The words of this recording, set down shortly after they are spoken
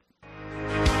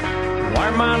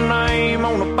write my name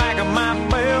on the back of my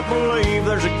belt. Believe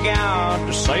there's a God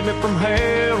to save me from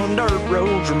hell, and dirt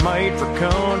roads are made for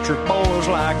country boys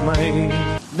like me.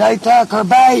 They took her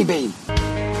baby.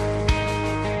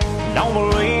 Don't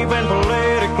believe in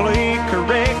politically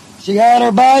correct. She had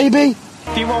her baby.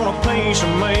 If you want a piece of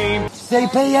me,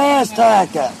 CPS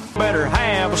took it. better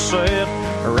have a set,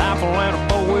 a rifle and a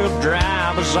four-wheel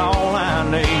drive is all I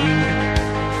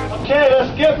need. Okay,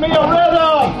 let's get me a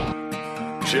rhythm.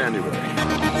 January.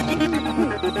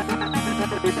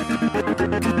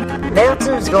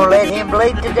 Nelson's gonna let him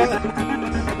bleed to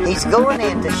death. He's going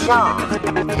into shock.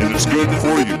 And it's good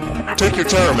for you. Take your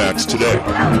Terramax today.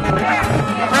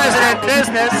 President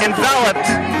business enveloped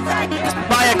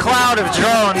by a cloud of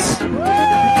drones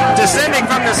descending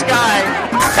from the sky.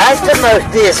 That's the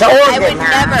most disorganized. I would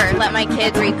never let my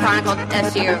kids read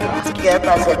chronicle.su. Yep,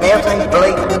 I said Nelson's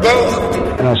bleeding to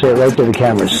death. And I'll say it right to the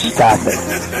camera, stop it.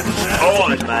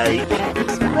 Hold it, mate.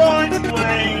 Right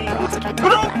way.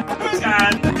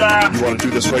 Propaganda. You want to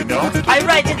do this right now? I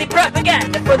write in the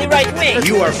propaganda for the right wing.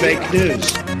 You are fake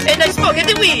news. And I smoke in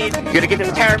the weed. You're gonna get this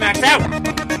Terramax out.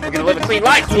 We're gonna live a clean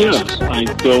life. Yes, I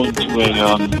go into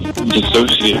a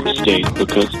dissociative state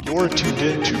because you're tuned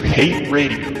in to Hate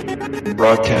Radio,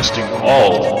 broadcasting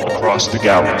all across the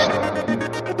galaxy.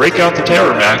 Break out the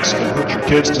Terramax and put your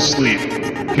kids to sleep.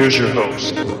 Here's your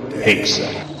host,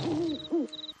 hatesec.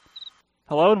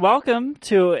 Hello and welcome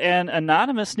to an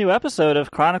anonymous new episode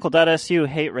of chronicle.su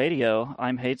Hate Radio.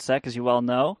 I'm hatesec, as you well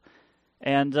know,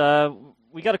 and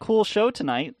we got a cool show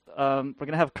tonight. We're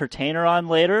going to have Kirtaner on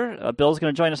later. Bill's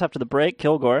going to join us after the break,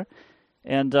 Kilgoar,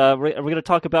 and we're going to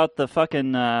talk about the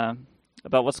fucking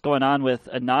about what's going on with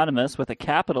Anonymous with a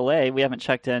capital A. We haven't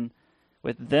checked in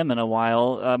with them in a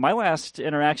while. My last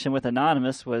interaction with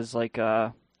Anonymous was like,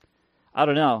 I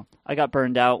don't know. I got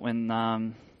burned out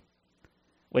when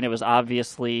it was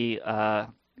obviously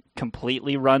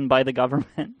completely run by the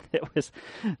government. It was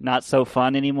not so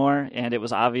fun anymore, and it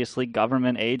was obviously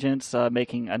government agents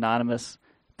making anonymous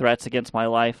threats against my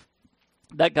life.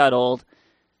 That got old.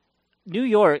 New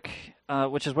York,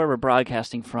 which is where we're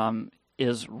broadcasting from,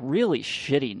 is really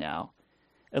shitty now.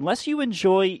 Unless you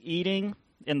enjoy eating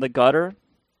in the gutter,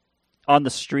 on the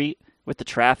street, with the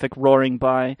traffic roaring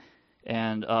by,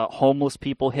 and homeless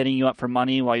people hitting you up for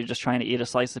money while you're just trying to eat a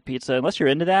slice of pizza, unless you're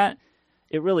into that,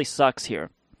 it really sucks here.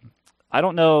 I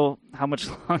don't know how much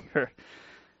longer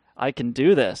I can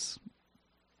do this.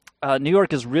 New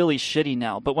York is really shitty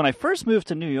now, but when I first moved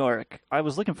to New York, I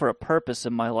was looking for a purpose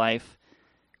in my life,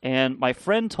 and my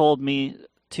friend told me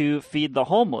to feed the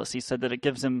homeless. He said that it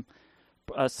gives him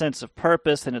a sense of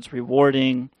purpose, and it's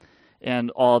rewarding,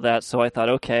 and all that, so I thought,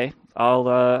 okay,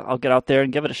 I'll get out there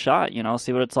and give it a shot,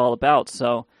 see what it's all about.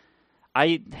 So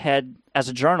I had, as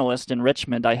a journalist in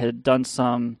Richmond, I had done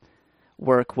some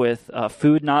work with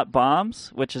Food Not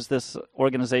Bombs, which is this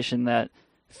organization that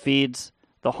feeds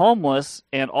the homeless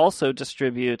and also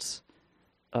distributes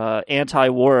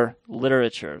anti-war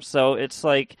literature. So it's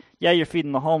like, yeah, you're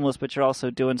feeding the homeless, but you're also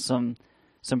doing some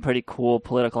pretty cool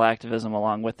political activism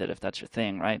along with it, if that's your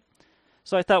thing, right?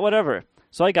 So I thought, whatever.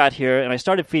 So I got here, and I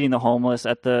started feeding the homeless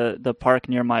at the park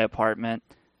near my apartment,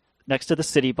 next to the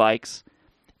city bikes,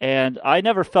 and I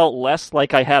never felt less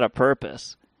like I had a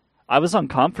purpose. I was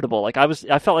uncomfortable.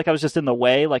 I felt like I was just in the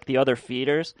way, like the other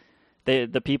feeders.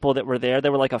 The people that were there, they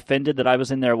were, like, offended that I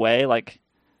was in their way, like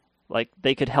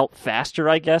they could help faster,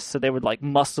 I guess, so they would, like,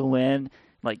 muscle in,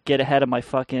 like, get ahead of my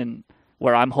fucking,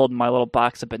 where I'm holding my little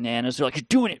box of bananas. They're like, you're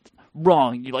doing it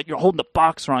wrong. You're holding the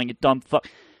box wrong, you dumb fuck.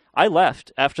 I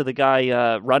left after the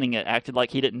guy running it acted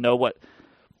like he didn't know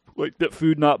that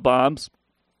Food Not Bombs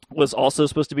was also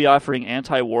supposed to be offering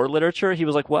anti-war literature. He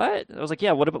was like, what? I was like,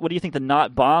 yeah, what do you think the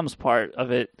not bombs part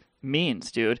of it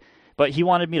means, dude? But he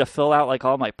wanted me to fill out like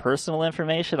all my personal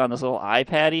information on this little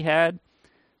iPad he had.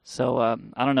 So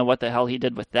I don't know what the hell he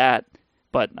did with that,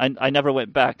 but I never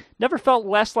went back. Never felt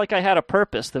less like I had a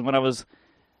purpose than when I was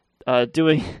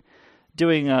doing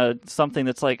something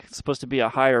that's like supposed to be a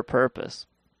higher purpose.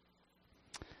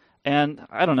 And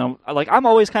I don't know, like I'm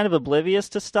always kind of oblivious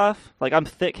to stuff. Like I'm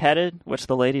thick-headed, which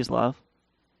the ladies love.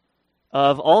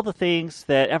 Of all the things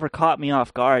that ever caught me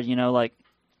off guard, like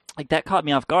that caught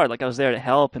me off guard. Like I was there to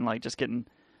help and like just getting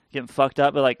fucked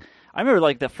up. But like I remember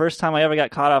like the first time I ever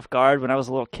got caught off guard when I was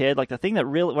a little kid. Like the thing that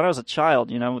really, when I was a child,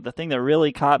 the thing that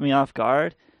really caught me off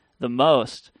guard the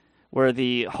most were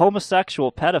the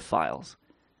homosexual pedophiles.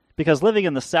 Because living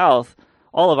in the South,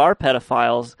 all of our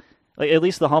pedophiles, like at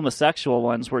least the homosexual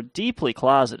ones, were deeply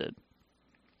closeted.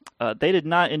 They did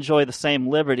not enjoy the same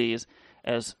liberties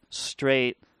as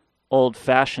straight,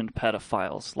 old-fashioned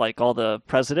pedophiles, like all the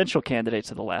presidential candidates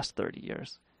of the last 30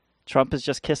 years. Trump is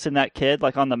just kissing that kid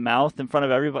like on the mouth in front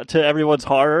of everybody, to everyone's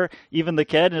horror, even the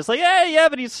kid, and it's like, hey, yeah,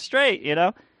 but he's straight, you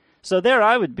know? So there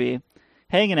I would be,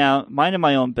 hanging out, minding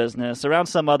my own business, around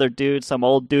some other dude, some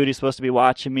old dude who's supposed to be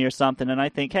watching me or something, and I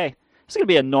think, hey, this is going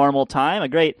to be a normal time, a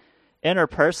great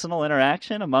interpersonal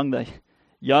interaction among the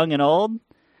young and old,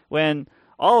 when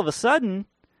all of a sudden,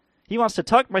 he wants to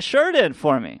tuck my shirt in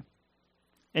for me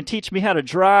and teach me how to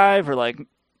drive or like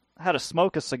how to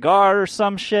smoke a cigar or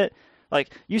some shit. Like,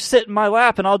 you sit in my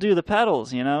lap and I'll do the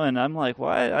pedals, you know? And I'm like,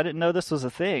 what? I didn't know this was a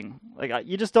thing. Like,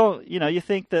 you just don't, you know, you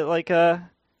think that like,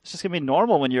 it's just going to be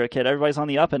normal when you're a kid. Everybody's on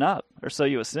the up and up, or so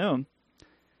you assume.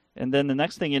 And then the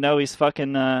next thing you know, he's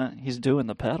fucking, he's doing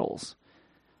the pedals.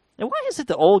 And why is it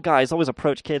the old guys always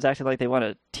approach kids acting like they want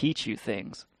to teach you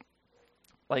things?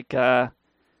 Like,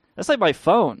 that's like my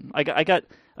phone. I got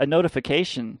a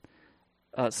notification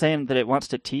saying that it wants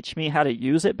to teach me how to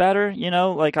use it better. You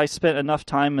know, like I spent enough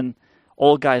time in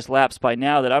old guys' laps by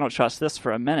now that I don't trust this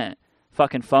for a minute.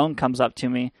 Fucking phone comes up to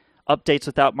me, updates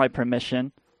without my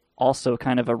permission. Also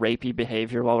kind of a rapey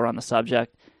behavior while we're on the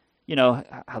subject. You know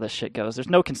how this shit goes. There's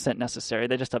no consent necessary.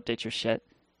 They just update your shit.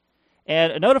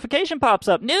 And a notification pops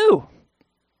up. New!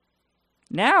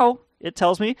 Now it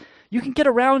tells me you can get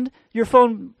around your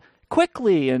phone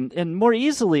quickly and more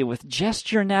easily with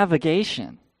gesture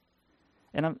navigation.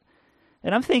 And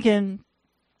I'm thinking,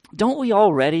 don't we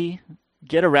already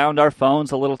get around our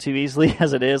phones a little too easily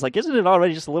as it is? Like, isn't it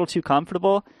already just a little too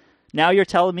comfortable? Now you're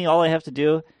telling me all I have to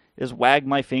do is wag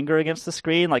my finger against the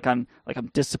screen like I'm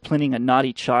disciplining a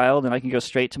naughty child and I can go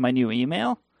straight to my new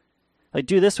email? Like,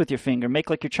 do this with your finger. Make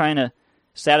like you're trying to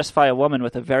satisfy a woman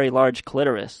with a very large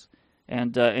clitoris.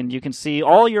 And you can see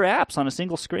all your apps on a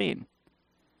single screen.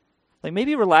 Like,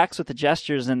 maybe relax with the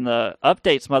gestures and the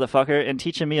updates, motherfucker, and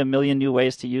teaching me a million new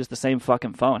ways to use the same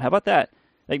fucking phone. How about that?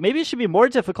 Like, maybe it should be more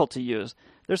difficult to use.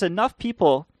 There's enough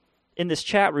people in this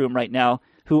chat room right now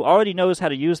who already knows how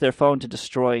to use their phone to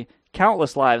destroy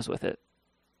countless lives with it.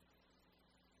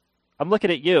 I'm looking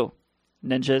at you,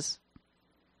 ninjas,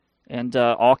 and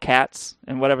all cats,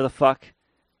 and whatever the fuck,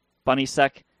 bunny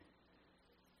sec.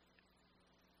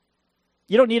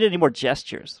 You don't need any more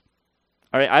gestures.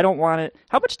 All right, I don't want it.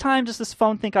 How much time does this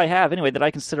phone think I have anyway that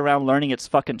I can sit around learning its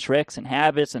fucking tricks and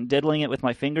habits and diddling it with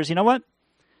my fingers? You know what?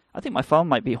 I think my phone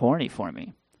might be horny for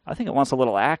me. I think it wants a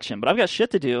little action, but I've got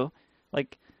shit to do.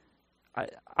 Like,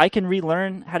 I can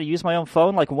relearn how to use my own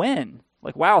phone. Like, when?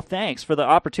 Like, wow, thanks for the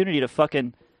opportunity to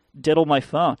fucking diddle my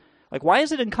phone. Like, why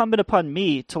is it incumbent upon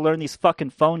me to learn these fucking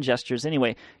phone gestures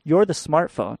anyway? You're the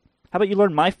smartphone. How about you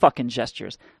learn my fucking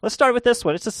gestures? Let's start with this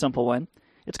one. It's a simple one.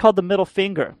 It's called the middle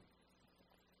finger.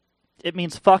 It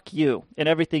means fuck you and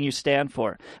everything you stand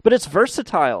for. But it's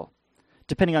versatile.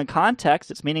 Depending on context,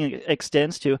 its meaning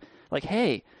extends to, like,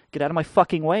 hey, get out of my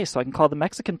fucking way so I can call the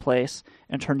Mexican place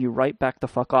and turn you right back the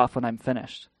fuck off when I'm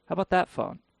finished. How about that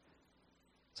phone?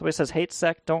 Somebody says,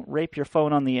 hatesec, don't rape your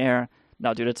phone on the air.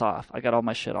 No, dude, it's off. I got all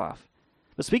my shit off.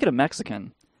 But speaking of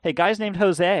Mexican, hey, guys named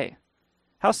Jose,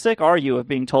 how sick are you of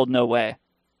being told no way?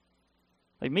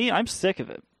 Like me, I'm sick of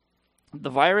it. The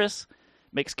virus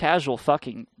makes casual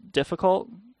fucking difficult.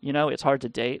 You know, it's hard to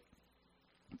date.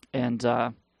 And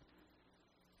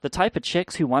the type of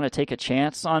chicks who want to take a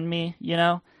chance on me, you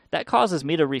know, that causes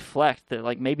me to reflect that,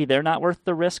 like, maybe they're not worth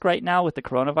the risk right now with the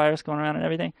coronavirus going around and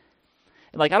everything.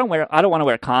 And, like, I don't want to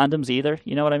wear condoms either.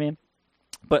 You know what I mean?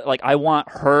 But, like, I want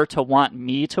her to want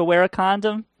me to wear a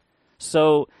condom.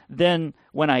 So then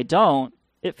when I don't,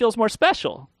 it feels more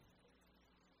special.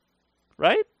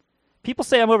 Right? People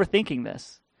say I'm overthinking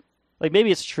this. Like,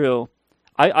 maybe it's true.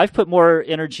 I've put more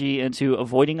energy into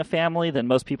avoiding a family than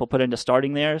most people put into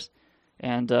starting theirs.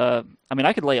 And, I mean,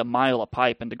 I could lay a mile of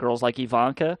pipe into girls like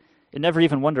Ivanka and never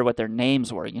even wonder what their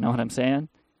names were, you know what I'm saying?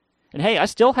 And, hey, I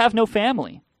still have no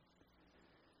family.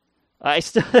 I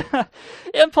still...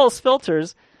 Impulse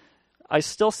filters, I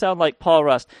still sound like Paul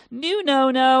Rust.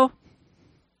 No.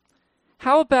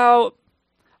 How about...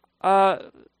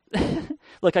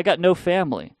 Look, I got no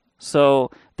family. So,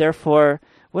 therefore,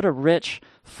 what a rich,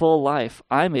 full life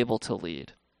I'm able to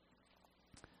lead.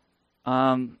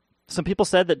 Some people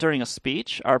said that during a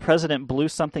speech, our president blew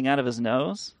something out of his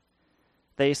nose.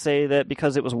 They say that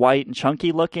because it was white and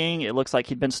chunky looking, it looks like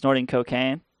he'd been snorting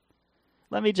cocaine.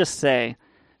 Let me just say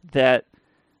that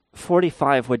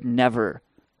 45 would never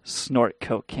snort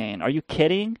cocaine. Are you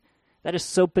kidding? That is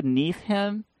so beneath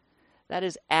him. That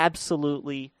is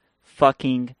absolutely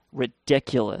fucking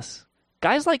ridiculous.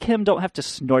 Guys like him don't have to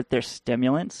snort their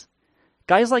stimulants.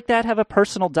 Guys like that have a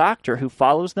personal doctor who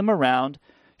follows them around,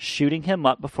 shooting him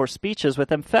up before speeches with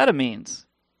amphetamines.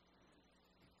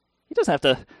 He doesn't have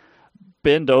to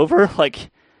bend over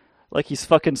like like he's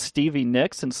fucking Stevie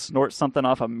Nicks and snorts something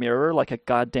off a mirror like a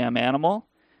goddamn animal.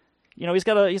 You know, he's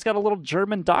got a little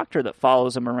German doctor that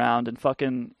follows him around and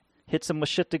fucking hits him with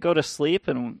shit to go to sleep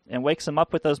and wakes him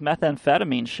up with those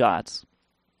methamphetamine shots.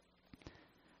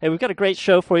 Hey, we've got a great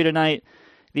show for you tonight.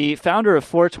 The founder of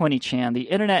 420chan, the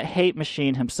internet hate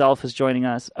machine himself, is joining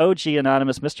us. OG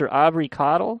Anonymous, Mr. Aubrey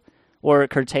Cottle, or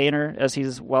Kirtaner, as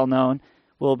he's well known,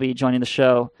 will be joining the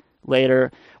show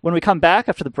later. When we come back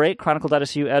after the break,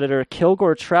 chronicle.su editor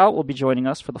Kilgoar Trout will be joining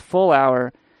us for the full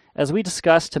hour as we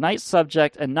discuss tonight's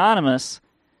subject, Anonymous,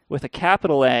 with a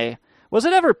capital A. Was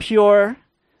it ever pure?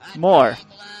 More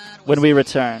when we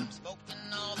return.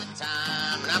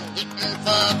 I'm getting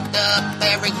fucked up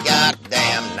every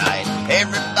goddamn night.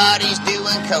 Everybody's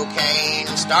doing cocaine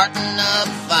and starting up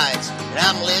fights. And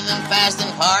I'm living fast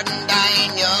and hard and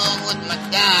dying young with my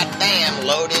goddamn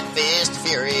loaded fist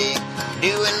fury.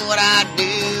 Doing what I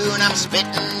do and I'm spitting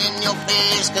in your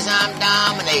face 'cause I'm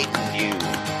dominating you.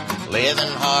 Living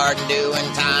hard and doing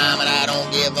time and I don't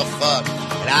give a fuck.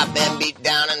 And I've been beat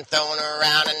down and thrown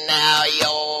around and now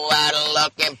you're out of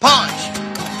luck and punch.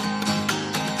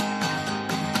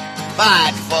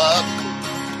 Fight, fuck.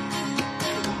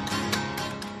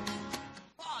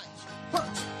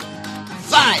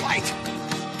 Fight.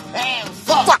 And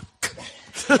fuck.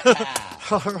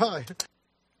 All right.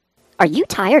 Are you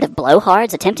tired of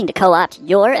blowhards attempting to co-opt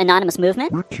your anonymous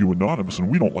movement? We're Q Anonymous and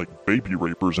we don't like baby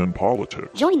rapers in politics.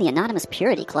 Join the Anonymous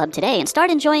Purity Club today and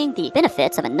start enjoying the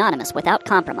benefits of Anonymous without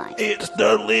compromise. It's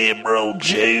the liberal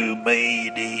Jew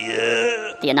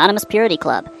media. The Anonymous Purity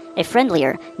Club, a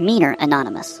friendlier, meaner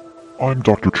Anonymous. I'm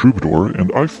Dr. Troubadour,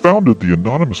 and I founded the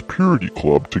Anonymous Purity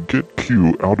Club to get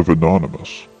Q out of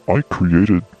Anonymous. I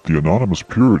created the Anonymous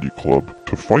Purity Club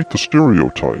to fight the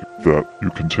stereotype that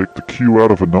you can take the Q out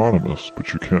of Anonymous,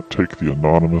 but you can't take the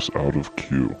Anonymous out of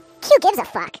Q. Q gives a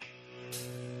fuck.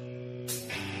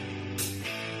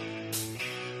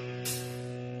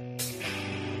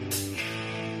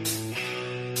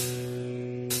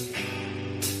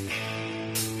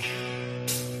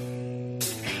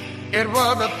 It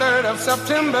was the 3rd of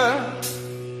September.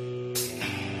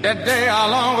 That day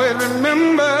I'll always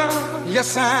remember.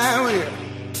 Yes, I will.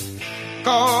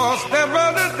 'Cause that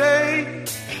was the day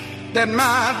that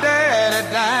my daddy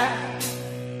died.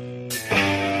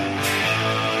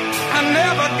 I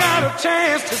never got a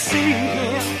chance to see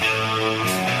him.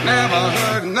 Never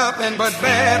heard nothing but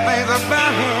bad things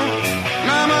about him.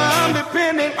 Mama, I'm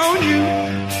depending on you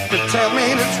to tell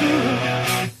me the truth.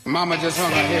 Mama just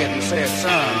hung her head and said,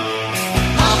 son,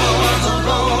 Papa was a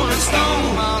rolling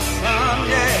stone, my son,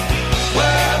 yeah.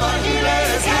 Wherever he laid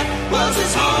his hat was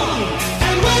his home.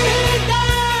 And when he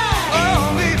died, oh,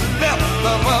 we left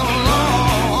them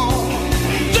alone.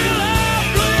 Till I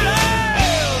bleed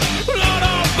Lord,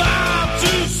 I'm about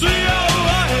to see your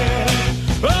light.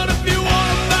 But if you want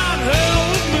to find hell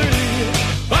with me,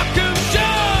 I can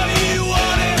show you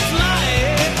what it's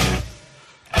like.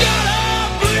 Till I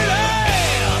bleed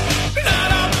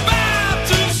Lord, I'm about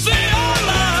to see your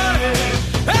light.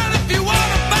 And if you want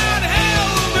to find hell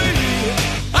with me,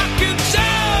 I can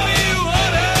show you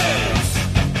what it's.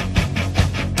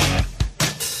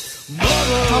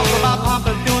 Mother, talk about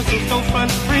Papa doing some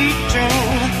storefront preaching.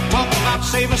 Talk about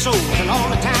saving souls and all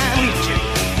the time reaching.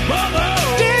 Mother,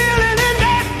 dealing in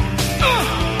that,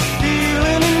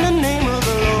 dealing in the name of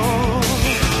the Lord.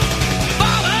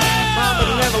 Papa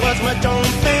never was much on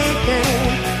thinking.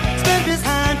 Spent his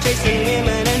time chasing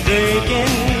women and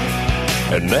drinking.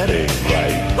 And that ain't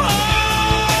right.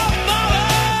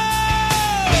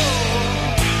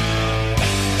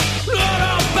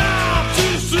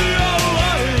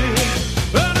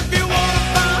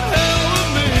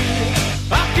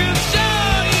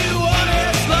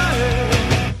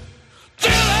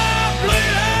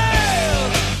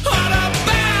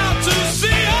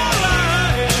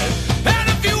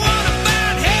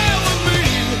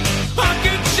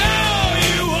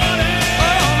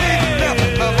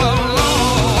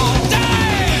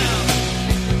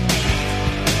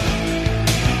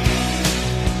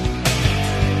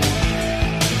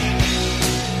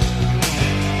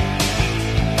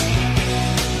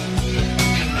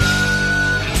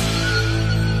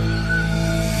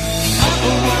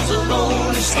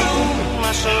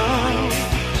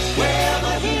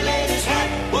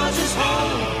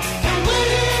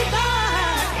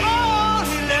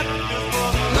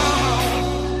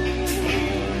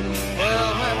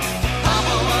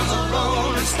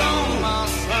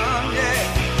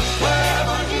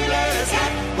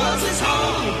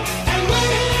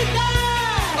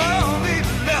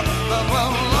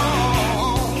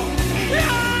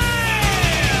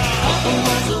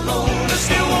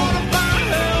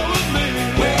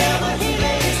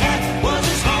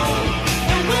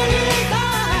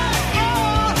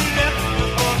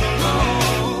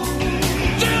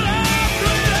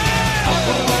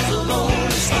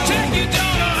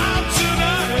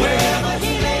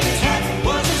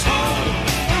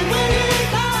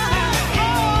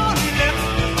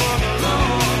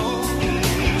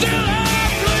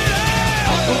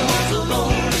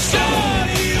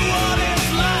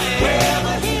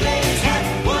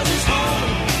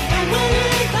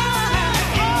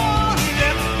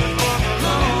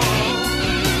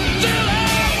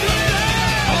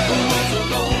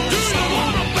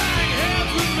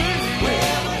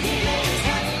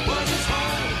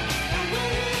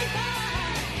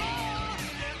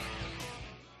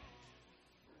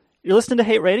 You're listening to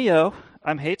Hate Radio.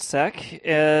 I'm hatesec,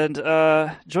 and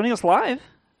joining us live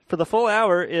for the full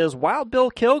hour is Wild Bill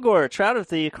Kilgoar, Trout of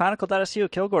the chronicle.su.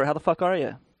 Kilgoar, how the fuck are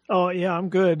you? Oh, yeah, I'm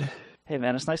good. Hey,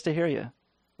 man, it's nice to hear you.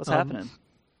 What's happening?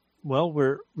 Well,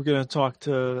 we're going to talk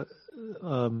to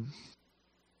a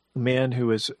man who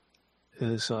is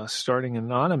starting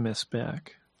Anonymous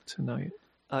back tonight.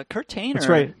 Kirtaner. That's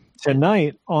right.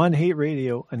 Tonight on Hate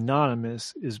Radio,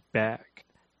 Anonymous is back.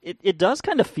 It does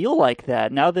kind of feel like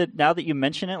that now that you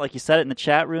mention it, like you said it in the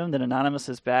chat room that Anonymous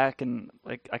is back, and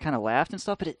like I kind of laughed and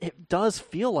stuff, but it does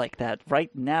feel like that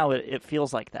right now. It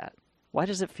feels like that. Why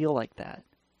does it feel like that?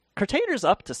 Kirtaner's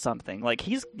up to something. Like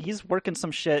he's working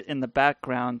some shit in the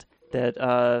background that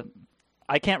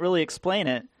I can't really explain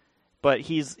it, but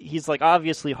he's like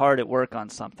obviously hard at work on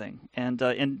something, and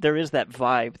there is that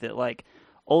vibe that like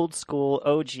old school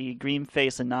OG green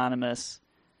face Anonymous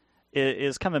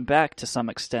is coming back to some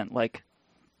extent. Like,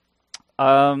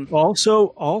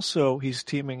 also he's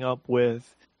teaming up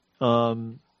with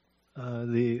the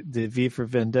V for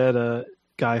Vendetta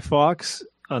Guy Fawkes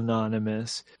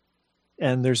Anonymous,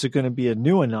 and there's going to be a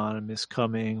new Anonymous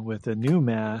coming with a new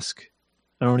mask.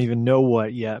 I don't even know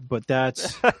what yet, but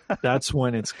that's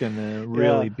when it's going to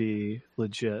really be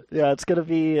legit. Yeah, it's going to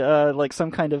be like some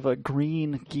kind of a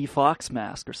green Guy Fawkes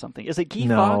mask or something. Is it Guy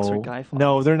Fawkes or Guy Fawkes?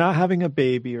 No, they're not having a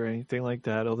baby or anything like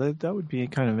that. Although that would be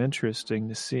kind of interesting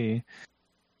to see.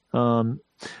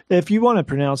 If you want to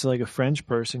pronounce it like a French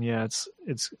person, yeah,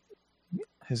 it's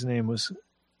his name was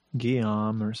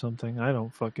Guillaume or something. I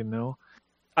don't fucking know.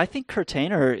 I think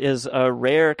Kirtaner is a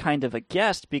rare kind of a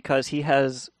guest because he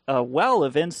has a well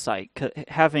of insight.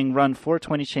 Having run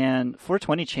 420chan,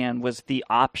 420chan was the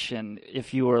option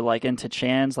if you were like into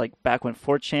chans, like back when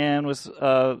 4chan was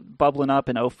bubbling up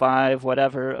in 05,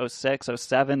 whatever, 06,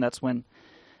 07. That's when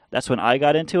I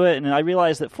got into it, and I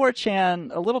realized that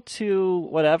 4chan a little too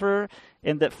whatever,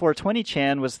 and that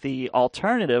 420chan was the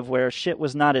alternative where shit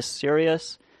was not as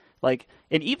serious. Like,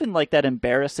 and even like that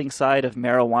embarrassing side of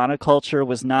marijuana culture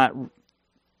was not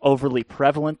overly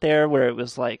prevalent there, where it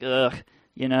was like, ugh,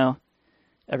 you know,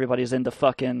 everybody's into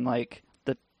fucking like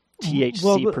the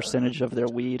THC percentage of their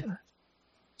weed.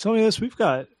 Tell me this: we've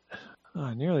got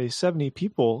nearly 70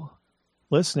 people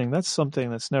listening. That's something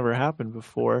that's never happened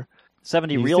before.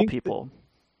 70 real people.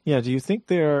 Yeah. Do you think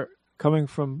they're coming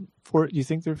from? Do you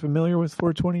think they're familiar with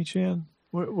 420chan?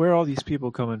 Where are all these people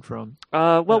coming from?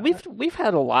 Well, we've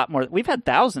had a lot more. We've had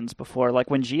thousands before, like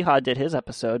when Jihad did his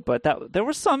episode. But there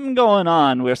was something going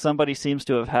on where somebody seems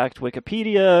to have hacked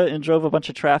Wikipedia and drove a bunch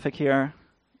of traffic here.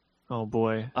 Oh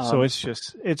boy! So it's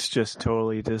just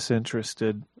totally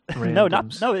disinterested.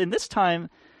 Randoms. No. In this time,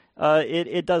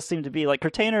 it does seem to be like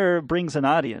Kirtaner brings an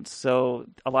audience. So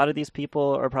a lot of these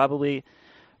people are probably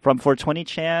from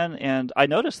 420chan, and I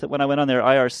noticed that when I went on their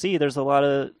IRC, there's a lot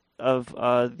of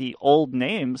the old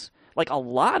names, like a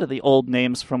lot of the old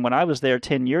names from when I was there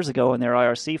 10 years ago in their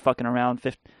IRC fucking around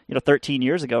 13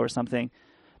 years ago or something,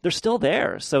 they're still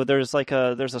there. So there's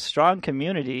a strong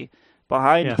community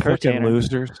behind Kirtaner. Fucking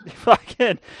losers.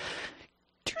 Fucking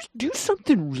do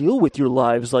something real with your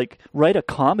lives, like write a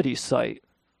comedy site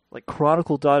like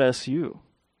chronicle.su.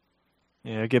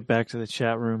 Yeah, get back to the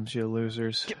chat rooms, you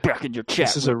losers. Get back in your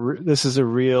chat. This is a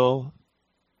real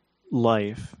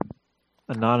life.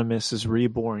 Anonymous is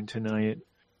reborn tonight.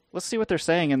 Let's see what they're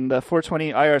saying in the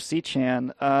 420 IRC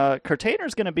chan.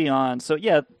 Kirtaner's going to be on, so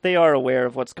yeah, they are aware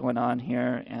of what's going on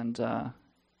here, and I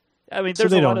mean, there's so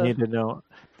they don't need to know.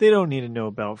 They don't need to know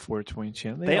about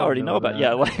 420chan. They already know about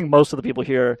like most of the people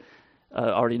here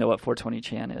already know what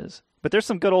 420chan is. But there's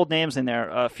some good old names in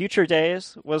there. Future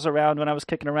Days was around when I was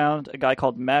kicking around. A guy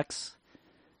called Mex,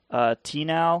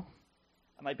 T-Now.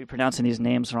 I might be pronouncing these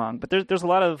names wrong, but there's a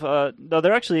lot of no,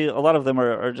 they're actually a lot of them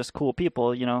are just cool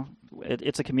people. You know,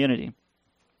 it's a community,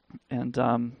 and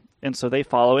so they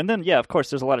follow. And then of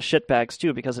course, there's a lot of shitbags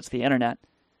too because it's the internet.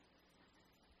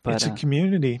 But, it's a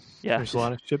community. Yeah, there's a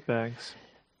lot of shitbags.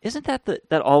 Isn't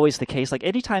that always the case? Like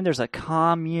anytime there's a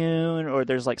commune or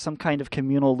there's like some kind of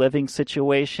communal living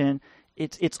situation,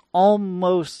 it's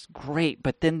almost great.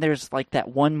 But then there's like that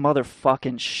one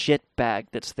motherfucking shitbag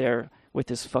that's there with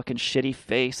his fucking shitty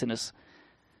face and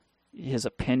his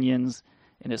opinions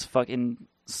and his fucking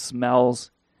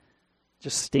smells,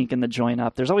 just stinking the joint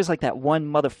up. There's always like that one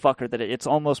motherfucker that it's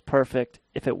almost perfect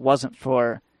if it wasn't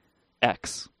for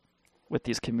X with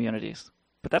these communities.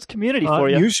 But that's community for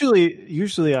you.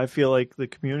 Usually I feel like the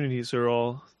communities are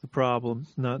all the problem,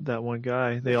 not that one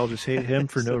guy. They all just hate him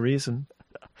for no reason.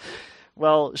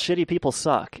 Well, shitty people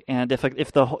suck, and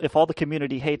if all the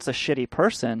community hates a shitty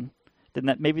person,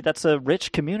 then maybe that's a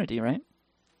rich community, right?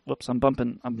 Whoops, I'm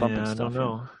bumping I stuff. don't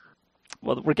know.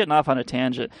 well, we're getting off on a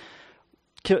tangent.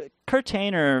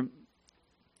 Kirtaner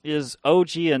is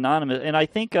OG anonymous, and I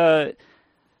think you've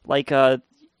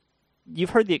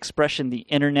heard the expression the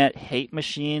internet hate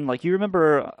machine. Like, you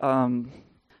remember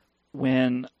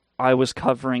when I was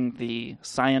covering the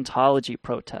Scientology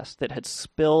protest that had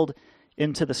spilled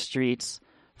into the streets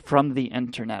from the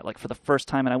internet, like for the first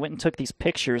time, and I went and took these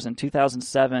pictures in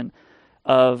 2007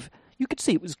 of, you could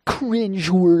see it was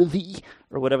cringeworthy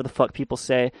or whatever the fuck people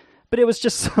say, but it was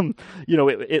just some,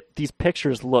 these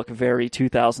pictures look very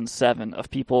 2007 of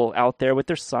people out there with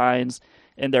their signs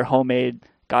and their homemade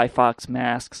Guy Fawkes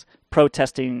masks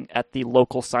protesting at the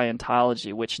local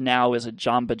Scientology, which now is a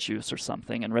Jamba Juice or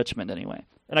something in Richmond anyway.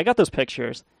 And I got those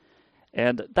pictures,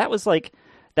 and that was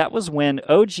when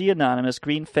OG Anonymous,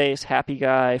 green face, happy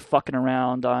guy, fucking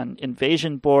around on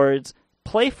invasion boards,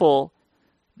 playful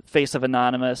face of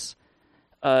Anonymous.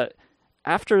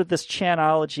 After this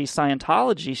Chanology,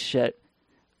 Scientology shit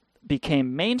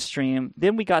became mainstream,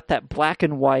 then we got that black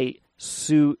and white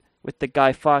suit with the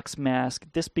Guy Fawkes mask.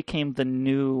 This became the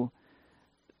new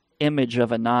image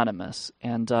of Anonymous.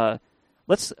 And I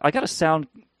got a sound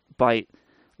bite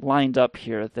lined up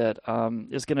here that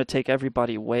is going to take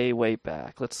everybody way, way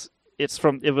back.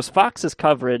 It was Fox's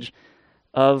coverage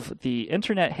of the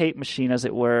internet hate machine, as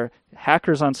it were,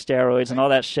 hackers on steroids and all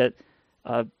that shit.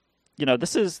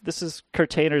 This is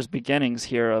Kirtaner's beginnings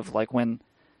here of like when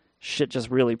shit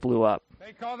just really blew up.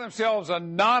 They call themselves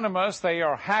Anonymous. They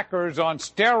are hackers on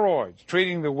steroids,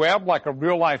 treating the web like a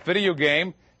real-life video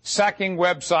game, sacking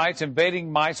websites,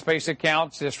 invading MySpace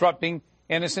accounts, disrupting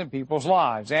innocent people's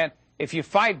lives. And if you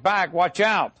fight back, watch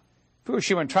out.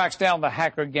 Fushman tracks down the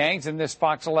hacker gangs in this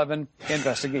Fox 11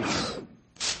 investigation.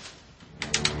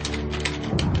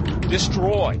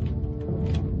 Destroy.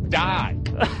 Die.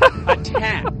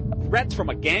 Attack. Threats from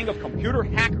a gang of computer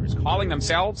hackers calling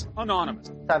themselves Anonymous.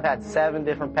 I've had 7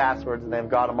 different passwords and they've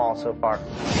got them all so far.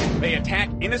 They attack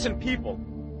innocent people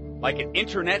like an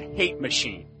internet hate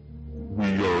machine. We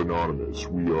are Anonymous.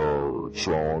 We are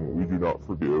strong. We do not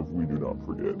forgive. We do not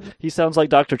forget. He sounds like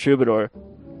Dr. Troubadour.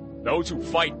 Those who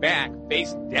fight back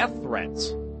face death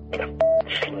threats.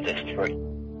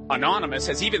 Anonymous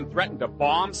has even threatened to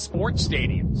bomb sports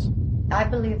stadiums. I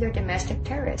believe they're domestic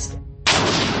terrorists.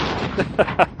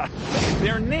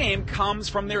 Their name comes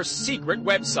from their secret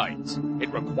websites.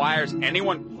 It requires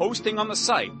anyone posting on the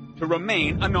site to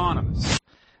remain anonymous.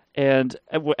 And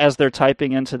as they're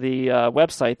typing into the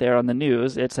website there on the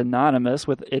news, it's Anonymous,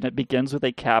 and it begins with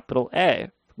a capital A.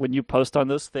 When you post on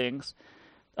those things,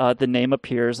 the name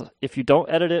appears. If you don't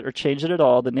edit it or change it at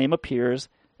all, the name appears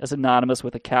as Anonymous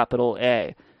with a capital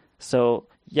A. So,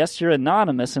 yes, you're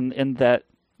anonymous in that,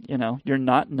 you're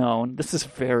not known. This is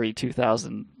very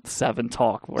 2007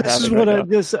 talk we're this having is what right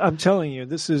now. I'm telling you.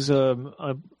 This is a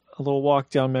little walk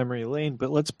down memory lane, but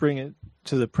let's bring it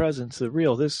to the present, to the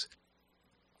real. This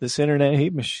internet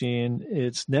hate machine,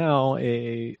 it's now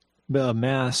a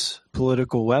mass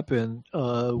political weapon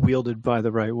wielded by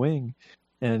the right wing,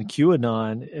 and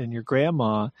QAnon and your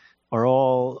grandma are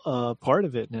all part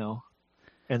of it now,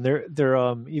 and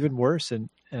they're even worse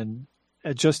and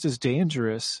just as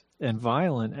dangerous and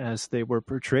violent as they were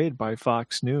portrayed by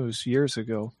Fox News years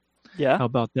ago. Yeah. How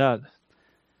about that?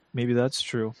 Maybe that's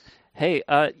true. Hey,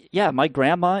 my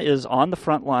grandma is on the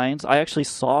front lines. I actually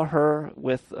saw her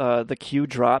with the Q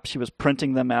drop. She was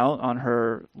printing them out on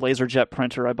her LaserJet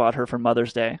printer I bought her for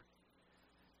Mother's Day.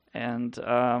 And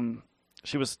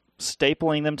she was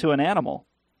stapling them to an animal,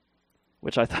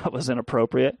 which I thought was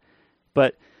inappropriate.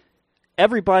 But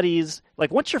everybody's,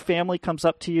 like, once your family comes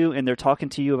up to you and they're talking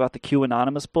to you about the Q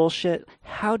Anonymous bullshit,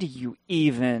 how do you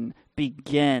even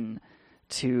begin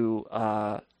to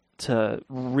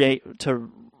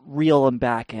reel them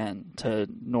back in to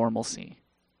normalcy?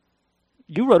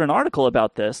 You wrote an article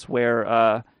about this where,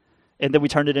 and then we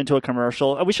turned it into a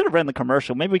commercial. We should have ran the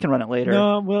commercial. Maybe we can run it later.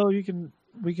 No, well, we can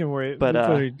worry. But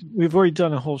we've already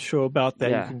done a whole show about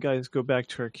that. Yeah. You can guys go back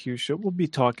to our Q show. We'll be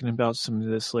talking about some of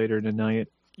this later tonight.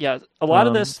 Yeah, a lot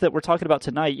of this that we're talking about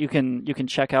tonight, you can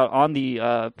check out on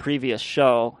the previous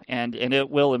show, and it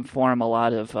will inform a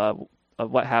lot of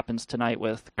what happens tonight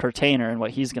with Kirtaner and what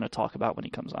he's going to talk about when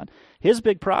he comes on. His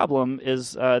big problem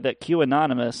is that Q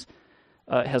Anonymous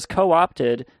has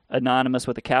co-opted Anonymous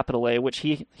with a capital A, which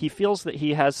he feels that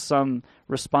he has some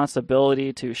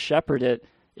responsibility to shepherd it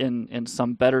in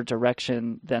some better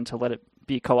direction than to let it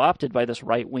be co-opted by this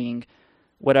right-wing,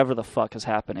 whatever the fuck is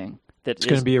happening. It's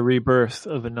going to be a rebirth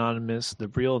of Anonymous, the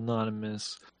real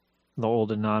Anonymous, the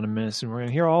old Anonymous, and we're going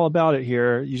to hear all about it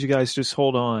here. You guys just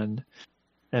hold on,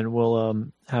 and we'll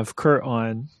have Kurt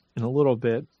on in a little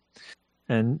bit.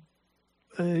 And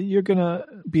you're going to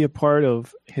be a part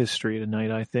of history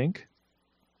tonight, I think.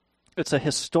 It's a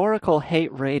historical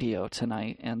hate radio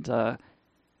tonight, and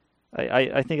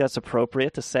I think that's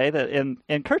appropriate to say that.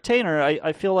 And Kirtaner,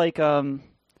 I feel like,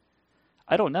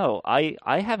 I don't know, I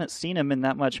haven't seen him in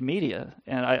that much media,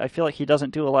 and I feel like he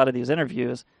doesn't do a lot of these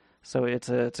interviews, so it's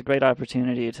a great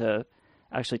opportunity to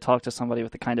actually talk to somebody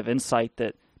with the kind of insight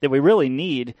that we really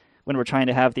need when we're trying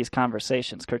to have these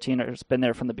conversations. Kirtaner's been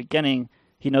there from the beginning.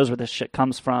 He knows where this shit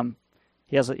comes from.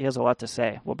 He has a lot to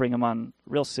say. We'll bring him on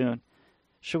real soon.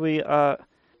 Should we? What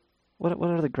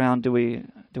other ground do we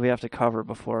have to cover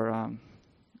before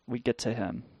we get to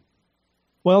him?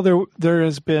 Well, there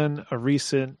has been a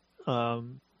recent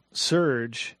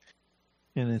surge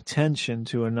in attention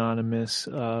to Anonymous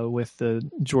with the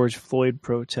George Floyd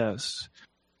protests,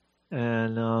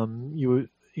 and you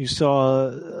saw.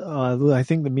 I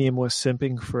think the meme was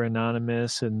simping for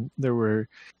Anonymous, and there were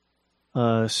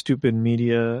stupid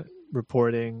media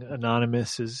reporting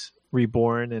Anonymous is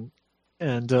reborn,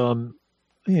 and don't.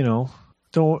 It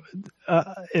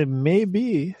may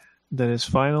be that it's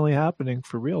finally happening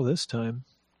for real this time.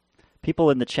 People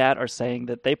in the chat are saying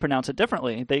that they pronounce it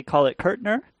differently. They call it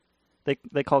Kirtner.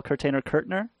 They call Kirtaner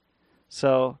Kirtner.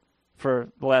 So for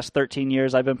the last 13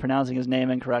 years, I've been pronouncing his name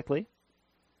incorrectly.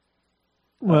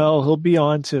 Well, he'll be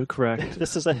on to correct.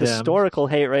 This is a historical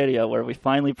hate radio where we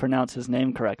finally pronounce his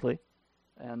name correctly.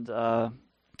 And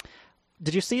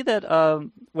did you see that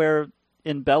where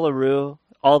in Belarus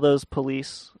all those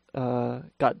police got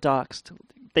doxxed?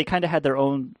 They kind of had their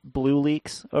own blue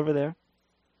leaks over there.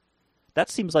 That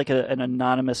seems like an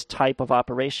anonymous type of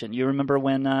operation. You remember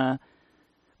when the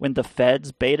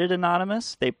feds baited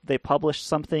Anonymous? They published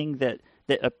something that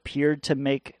appeared to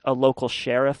make a local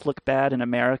sheriff look bad in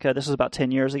America. This was about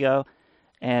 10 years ago,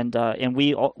 and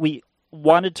we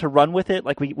wanted to run with it,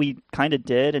 like we kind of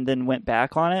did, and then went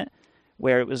back on it,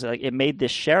 where it was like it made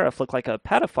this sheriff look like a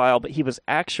pedophile, but he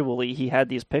had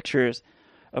these pictures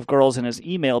of girls in his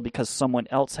email because someone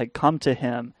else had come to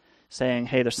him saying,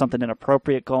 hey, there's something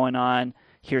inappropriate going on.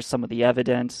 Here's some of the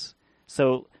evidence.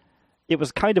 So it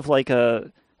was kind of like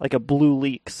a Blue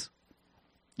Leaks,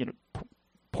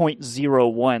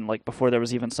 0.01, like before there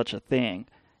was even such a thing.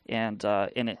 And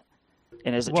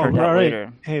as it turned out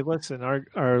later. Hey, listen,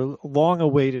 our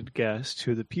long-awaited guest,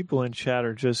 who the people in chat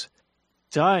are just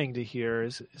dying to hear,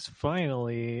 is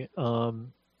finally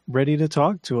ready to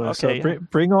talk to us. Okay, so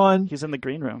bring on. He's in the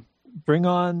green room. Bring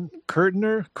on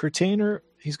Kirtaner.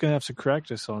 He's going to have to correct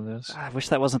us on this. I wish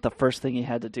that wasn't the first thing he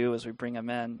had to do as we bring him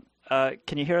in.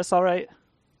 Can you hear us all right?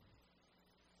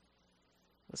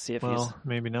 Let's see if he's...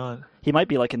 maybe not. He might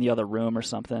be like in the other room or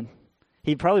something.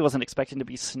 He probably wasn't expecting to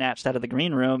be snatched out of the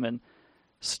green room and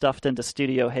stuffed into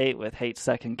Studio Hate with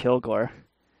hatesec and kilgoar.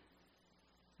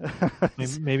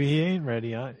 maybe he ain't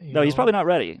ready. He's probably not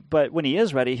ready. But when he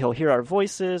is ready, he'll hear our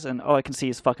voices, and I can see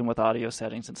he's fucking with audio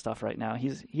settings and stuff right now.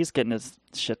 He's getting his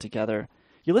shit together.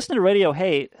 You're listening to Radio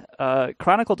Hate,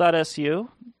 chronicle.su,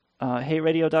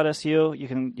 hateradio.su. You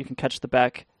can catch the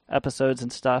back episodes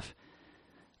and stuff.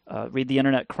 Read the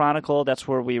Internet Chronicle. That's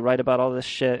where we write about all this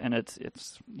shit, and it's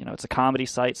a comedy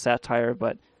site, satire,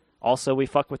 but also we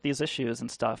fuck with these issues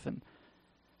and stuff. And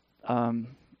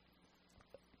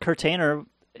Kirtaner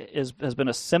has been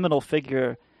a seminal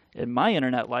figure in my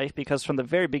internet life because from the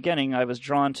very beginning I was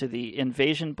drawn to the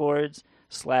invasion boards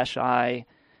 /I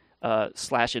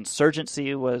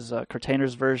 /insurgency was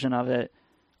Kirtaner's version of it,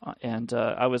 and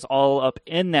I was all up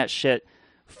in that shit,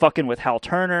 fucking with Hal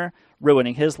Turner,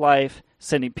 ruining his life,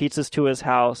 sending pizzas to his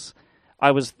house.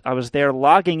 I was there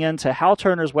logging into Hal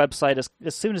Turner's website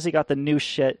as soon as he got the new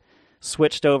shit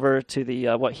switched over to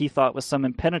the what he thought was some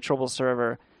impenetrable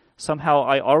server. Somehow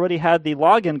I already had the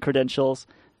login credentials,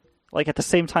 like at the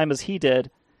same time as he did,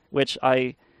 which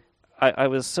I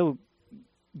was so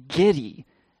giddy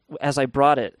as I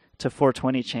brought it to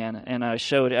 420chan, and I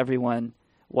showed everyone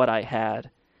what I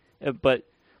had. But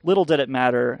little did it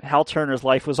matter. Hal Turner's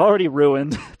life was already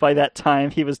ruined by that time.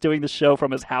 He was doing the show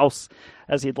from his house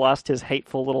as he'd lost his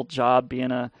hateful little job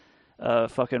being a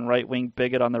fucking right-wing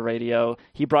bigot on the radio.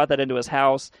 He brought that into his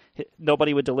house.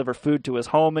 Nobody would deliver food to his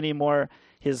home anymore.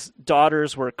 His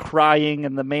daughters were crying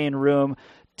in the main room.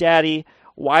 Daddy,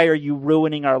 why are you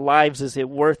ruining our lives? Is it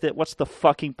worth it? What's the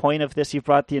fucking point of this? You've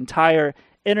brought the entire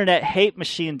internet hate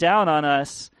machine down on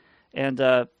us. And,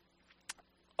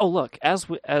 look, as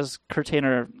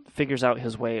Kirtaner figures out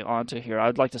his way onto here, I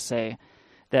would like to say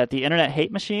that the internet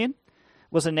hate machine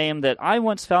was a name that I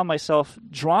once found myself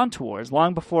drawn towards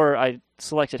long before I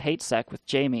selected hatesec with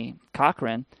Jamie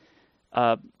Cochran.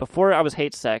 Before I was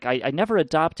hatesec, I never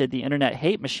adopted the internet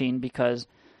hate machine because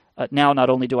now not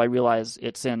only do I realize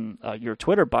it's in your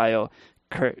Twitter bio,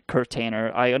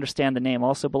 Kirtaner. I understand the name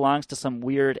also belongs to some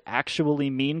weird actually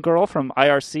mean girl from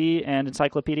IRC and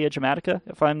Encyclopedia Dramatica,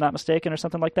 if I'm not mistaken, or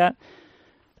something like that.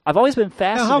 I've always been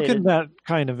fascinated. Now, how can that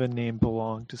kind of a name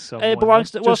belong to someone? It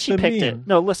belongs to, well, she picked meme. it.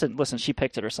 No, listen, she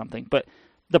picked it or something. But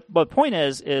the point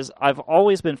is I've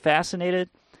always been fascinated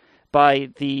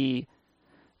by the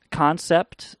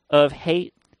concept of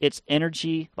hate, its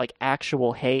energy, like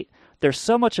actual hate. There's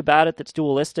so much about it that's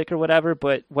dualistic or whatever,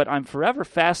 but what I'm forever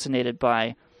fascinated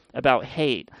by about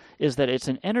hate is that it's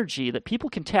an energy that people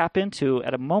can tap into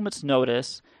at a moment's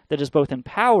notice that is both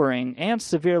empowering and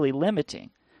severely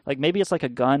limiting. Like maybe it's like a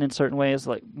gun in certain ways,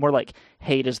 like more like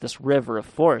hate is this river of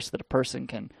force that a person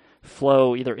can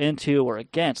flow either into or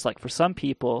against. Like for some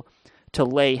people, to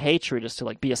lay hatred is to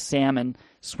like be a salmon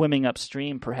swimming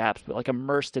upstream perhaps, but like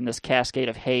immersed in this cascade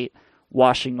of hate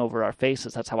washing over our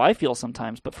faces. That's how I feel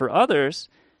sometimes. But for others...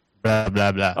 Blah,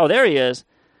 blah, blah. Oh, there he is.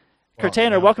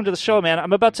 Kirtaner, welcome to the show, man.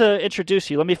 I'm about to introduce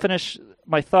you. Let me finish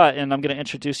my thought, and I'm going to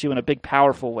introduce you in a big,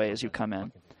 powerful way as you come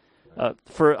in.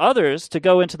 For others, to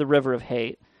go into the river of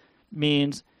hate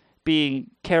means being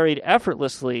carried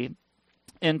effortlessly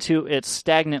into its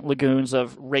stagnant lagoons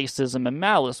of racism and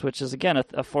malice, which is, again,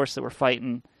 a force that we're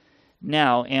fighting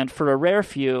now. And for a rare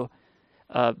few...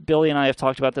 Billy and I have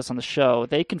talked about this on the show.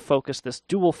 They can focus this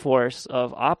dual force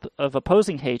of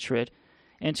opposing hatred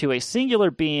into a singular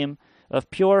beam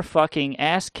of pure fucking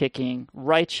ass-kicking,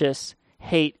 righteous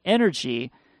hate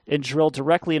energy and drill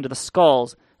directly into the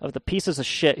skulls of the pieces of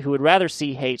shit who would rather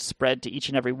see hate spread to each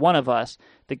and every one of us,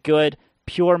 the good,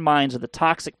 pure minds of the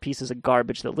toxic pieces of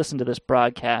garbage that listen to this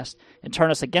broadcast and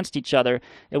turn us against each other,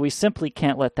 and we simply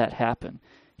can't let that happen.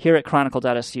 Here at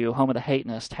chronicle.su, home of the hate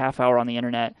nest, half hour on the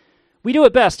internet, we do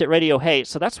it best at Radio Hate,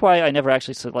 so that's why I never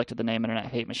actually selected the name Internet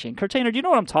Hate Machine. Kirtaner, do you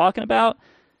know what I'm talking about?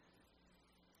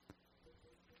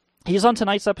 He's on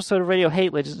tonight's episode of Radio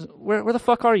Hate, ladies. Where the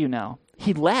fuck are you now?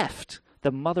 He left.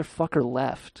 The motherfucker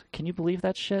left. Can you believe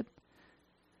that shit?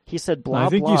 He said blah, blah. I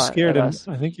think you scared him. Us.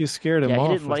 I think you scared him yeah,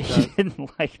 off. He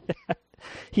didn't like that.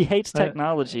 He hates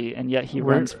technology, and yet he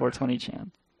runs 420chan.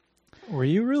 Were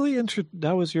you really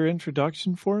that was your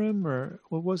introduction for him, or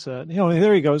what was that? You know,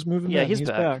 there he goes, moving. Yeah, in. he's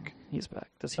back. He's back.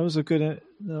 That was a good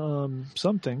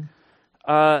something.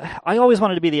 I always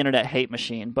wanted to be the Internet Hate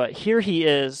Machine, but here he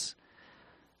is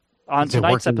on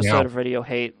tonight's episode of Radio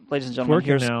Hate. Ladies and gentlemen,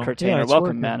 here's Kirtaner.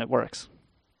 Welcome, man. It works.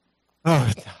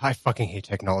 Oh, I fucking hate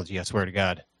technology, I swear to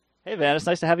God. Hey, man, it's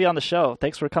nice to have you on the show.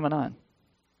 Thanks for coming on.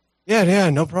 Yeah,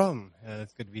 no problem.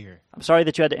 It's good to be here. I'm sorry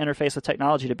that you had to interface with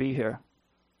technology to be here.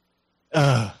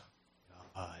 God.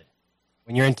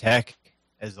 When you're in tech,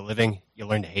 as a living, you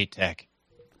learn to hate tech.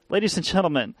 Ladies and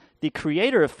gentlemen, the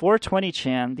creator of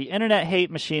 420chan, the Internet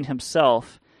Hate Machine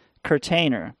himself,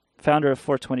 Kirtaner, founder of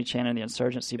 420chan and the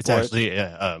Insurgency It's board. actually,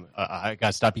 I got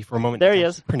to stop you for a moment. There he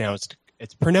is.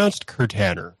 It's pronounced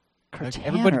Kirtaner. Kirtaner.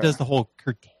 Everybody does the whole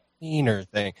Kirtaner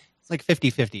thing. It's like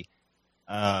 50-50.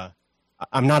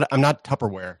 I'm not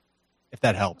Tupperware, if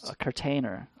that helps. A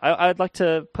Kirtaner. I'd like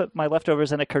to put my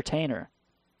leftovers in a Kirtaner.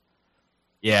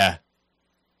 Yeah.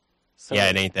 So yeah,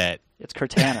 it ain't that. It's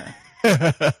Kirtaner.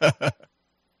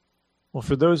 Well,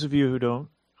 for those of you who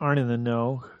aren't in the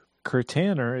know,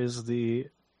 Kirtaner is the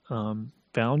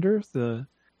founder, the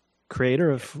creator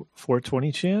of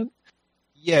 420chan.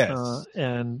 Yes.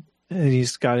 And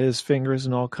he's got his fingers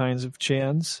in all kinds of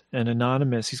chans, and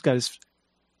Anonymous. He's got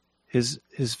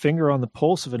his finger on the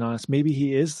pulse of Anonymous. Maybe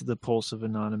he is the pulse of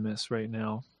Anonymous right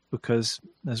now, because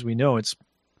as we know, it's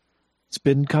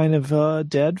been kind of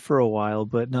dead for a while,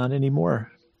 but not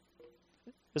anymore.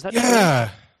 Is that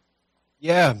true?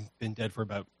 Yeah, been dead for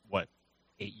about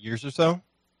 8 years or so,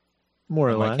 more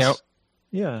or less. Count.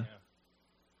 Yeah.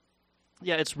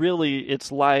 Yeah, it's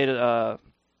lied.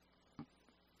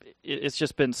 It's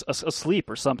just been asleep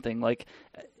or something. Like,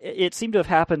 it seemed to have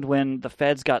happened when the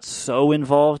feds got so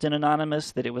involved in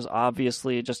Anonymous that it was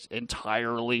obviously just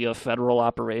entirely a federal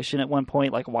operation at one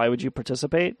point. Like, why would you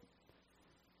participate?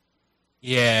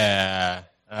 Yeah.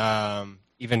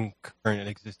 Even current and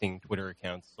existing Twitter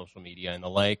accounts, social media, and the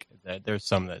like, there's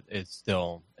some that is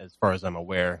still, as far as I'm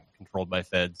aware, controlled by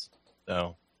feds.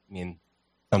 So, I mean,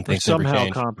 some things somehow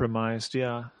compromised.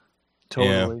 Yeah,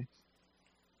 totally.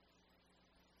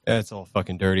 Yeah, it's all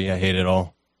fucking dirty. I hate it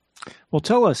all. Well,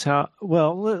 tell us how.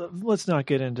 Well, let's not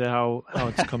get into how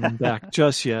it's coming back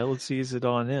just yet. Let's ease it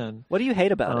on in. What do you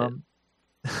hate about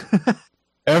it?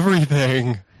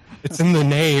 Everything. It's in the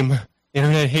name.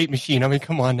 Internet Hate Machine. I mean,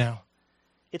 come on now.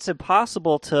 It's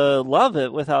impossible to love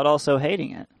it without also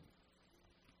hating it.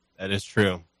 That is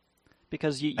true.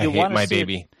 Because you I hate want to my see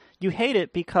baby. You hate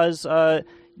it because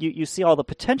you see all the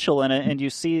potential in it, and you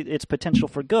see its potential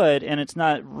for good, and it's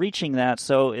not reaching that,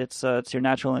 so it's your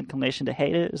natural inclination to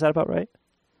hate it. Is that about right?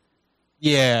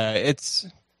 Yeah, it's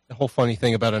the whole funny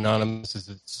thing about Anonymous is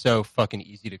it's so fucking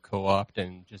easy to co-opt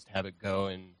and just have it go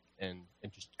and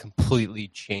just completely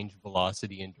change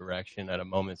velocity and direction at a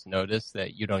moment's notice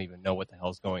that you don't even know what the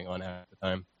hell's going on at the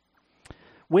time.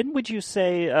 When would you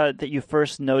say that you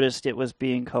first noticed it was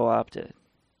being co-opted?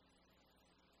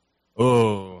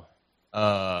 Oh,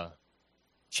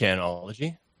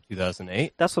 Chanology,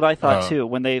 2008. That's what I thought too.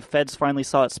 When the feds finally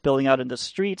saw it spilling out in the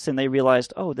streets, and they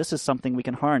realized, oh, this is something we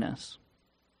can harness.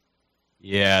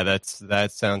 Yeah,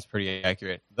 that sounds pretty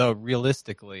accurate. Though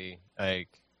realistically, like,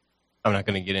 I'm not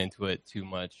going to get into it too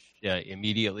much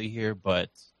immediately here, but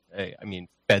I mean,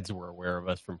 feds were aware of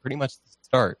us from pretty much the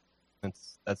start.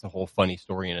 That's a whole funny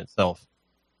story in itself.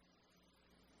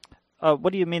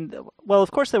 What do you mean? Well, of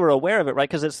course they were aware of it, right?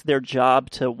 Because it's their job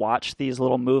to watch these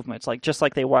little movements, like just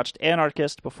like they watched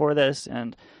Anarchist before this,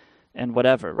 and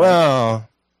whatever. Right? Well,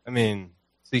 I mean,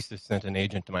 CISA sent an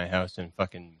agent to my house in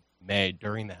fucking May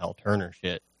during the Hal Turner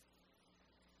shit.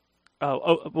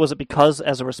 Oh, was it because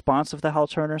as a response of the Hal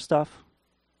Turner stuff?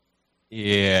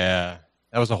 Yeah,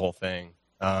 that was a whole thing.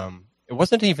 It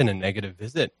wasn't even a negative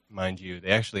visit, mind you. They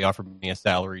actually offered me a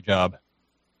salary job.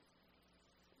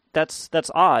 That's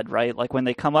odd, right? Like when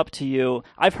they come up to you,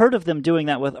 I've heard of them doing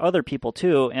that with other people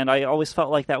too, and I always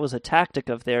felt like that was a tactic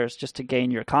of theirs just to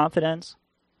gain your confidence.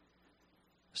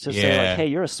 It's to say like, hey,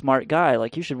 you're a smart guy,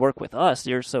 like you should work with us,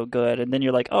 you're so good. And then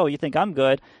you're like, oh, you think I'm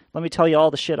good? Let me tell you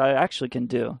all the shit I actually can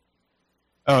do.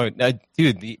 Oh,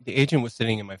 dude, the agent was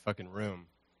sitting in my fucking room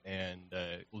and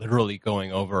literally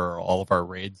going over all of our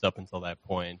raids up until that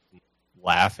point, and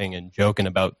laughing and joking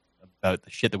about the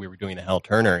shit that we were doing to Hal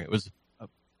Turner. It was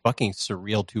fucking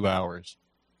surreal 2 hours.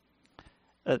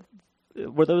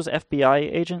 Were those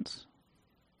FBI agents?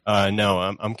 No,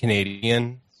 I'm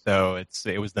Canadian, so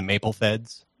it was the Maple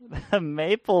Feds. The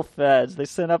Maple Feds. They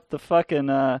sent up the fucking.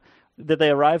 Did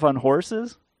they arrive on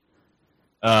horses?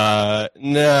 No,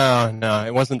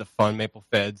 it wasn't the fun Maple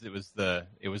Feds. It was the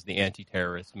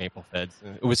anti-terrorist Maple Feds.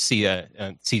 It was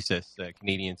CSIS,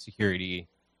 Canadian Security.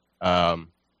 A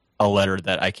letter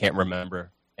that I can't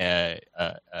remember.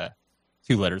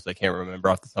 2 letters I can't remember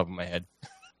off the top of my head.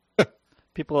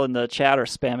 People in the chat are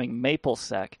spamming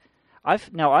MapleSec.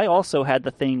 I also had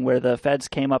the thing where the feds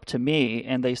came up to me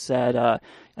and they said,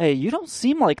 hey, you don't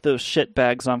seem like those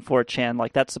shitbags on 4chan.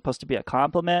 Like, that's supposed to be a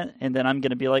compliment. And then I'm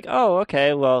going to be like, oh,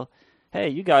 okay, well, hey,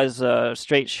 you guys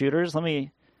straight shooters. Let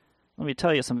me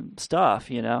tell you some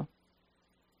stuff, you know?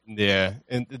 Yeah,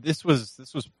 and this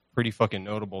was pretty fucking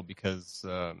notable because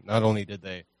not only did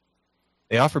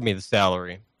they offered me the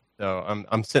salary. So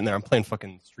I'm sitting there, I'm playing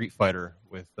fucking Street Fighter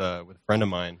with a friend of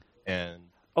mine, and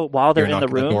while they're in the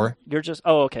room, you're just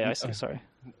okay. I see. Sorry.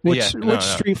 Which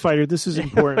Street Fighter? This is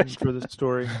important for the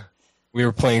story. We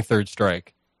were playing Third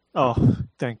Strike. Oh,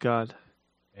 thank God.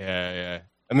 Yeah.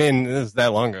 I mean, this is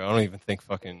that long ago. I don't even think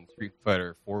fucking Street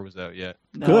Fighter 4 was out yet.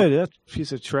 No. Good. That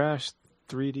piece of trash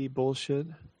 3D bullshit.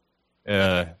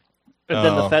 Yeah. But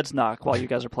then the feds knock while you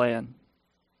guys are playing.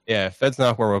 Yeah, feds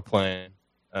knock while we're playing.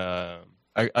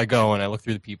 I go and I look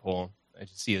through the people. I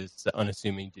just see this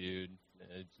unassuming dude,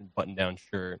 button-down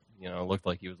shirt. You know, looked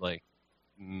like he was like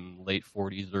late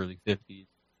 40s, early 50s.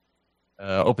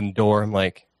 Open the door. I'm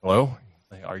like, hello?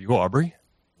 Like, are you Aubrey?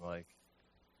 I'm like,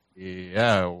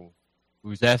 yeah.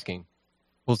 Who's asking?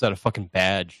 Pulls out a fucking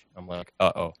badge. I'm like,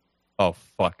 uh-oh. Oh,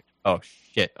 fuck. Oh,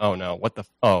 shit. Oh, no. What the...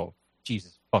 Oh,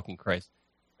 Jesus fucking Christ.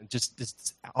 Just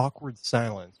this awkward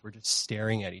silence. We're just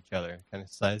staring at each other, kind of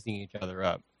sizing each other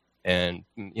up. And,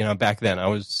 you know, back then I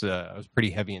was pretty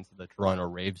heavy into the Toronto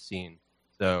rave scene.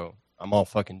 So I'm all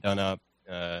fucking done up.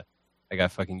 I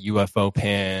got fucking UFO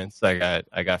pants. I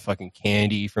got fucking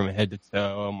candy from head to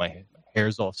toe. My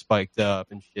hair's all spiked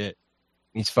up and shit.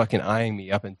 And he's fucking eyeing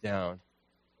me up and down.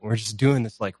 And we're just doing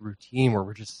this like routine where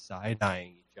we're just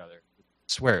side-eyeing each other. I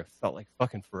swear it felt like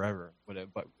fucking forever. But it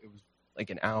was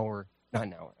like an hour, not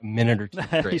an hour, a minute or two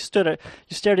straight.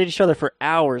 You stared at each other for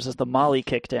hours as the Molly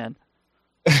kicked in.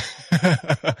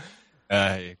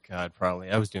 God, probably.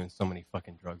 I was doing so many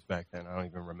fucking drugs back then. I don't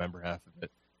even remember half of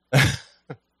it.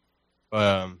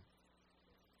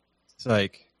 It's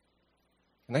like,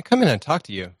 can I come in and talk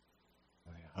to you?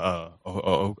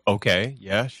 Okay,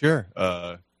 yeah, sure.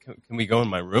 Can we go in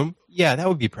my room? Yeah, that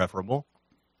would be preferable.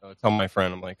 I tell my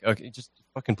friend, I'm like, okay, just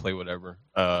fucking play whatever.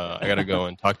 I gotta go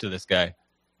and talk to this guy.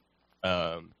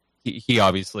 He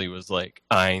obviously was like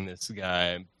eyeing this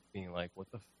guy, being like,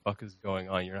 what the fuck is going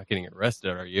on? You're not getting arrested,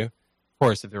 are you? Of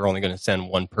course, if they're only going to send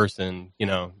one person, you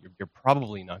know, you're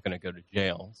probably not going to go to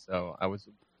jail. So I was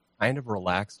kind of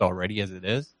relaxed already as it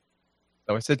is.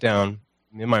 So I sit down,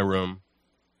 I'm in my room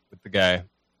with the guy,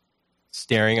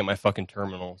 staring at my fucking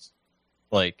terminals,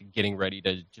 like getting ready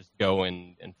to just go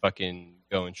and fucking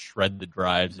go and shred the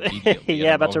drives immediately.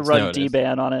 Yeah, about to run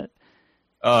D-ban on it.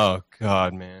 Oh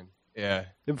God, man. Yeah.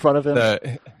 In front of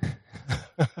him.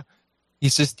 He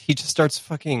just starts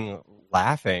fucking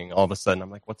laughing all of a sudden.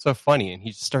 I'm like, what's so funny? And he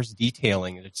just starts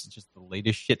detailing. It's just the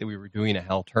latest shit that we were doing to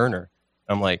Hal Turner.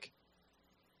 I'm like,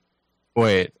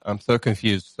 wait, I'm so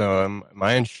confused. So am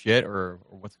I in shit or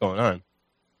what's going on?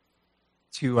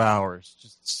 2 hours,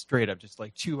 just straight up, just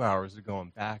like 2 hours of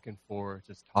going back and forth,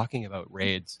 just talking about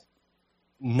raids.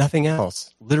 Nothing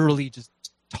else. Literally just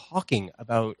talking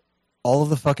about all of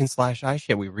the fucking /I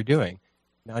shit we were doing.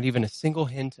 Not even a single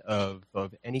hint of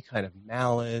any kind of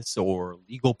malice or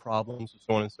legal problems or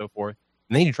so on and so forth.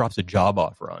 And then he drops a job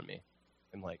offer on me.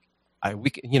 And like, we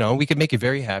could make you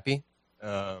very happy.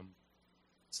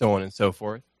 So on and so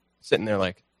forth. Sitting there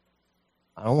like,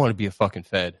 I don't want to be a fucking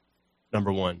Fed,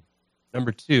 number one.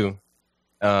 Number two,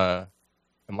 am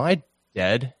I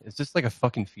dead? Is this like a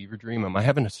fucking fever dream? Am I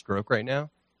having a stroke right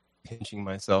now? Pinching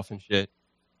myself and shit.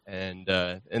 And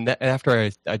after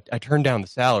I turned down the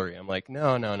salary, I'm like,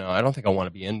 no, I don't think I want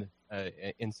to be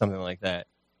in something like that.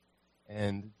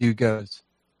 And the dude goes,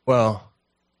 well,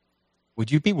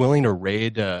 would you be willing to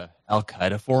raid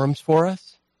Al-Qaeda forums for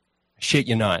us? Shit,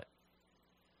 you not.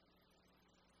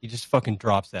 He just fucking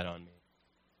drops that on me.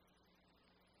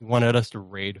 He wanted us to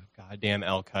raid goddamn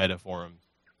Al-Qaeda forums.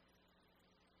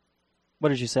 What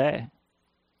did you say?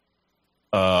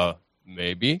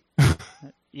 Maybe.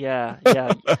 Yeah.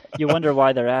 You wonder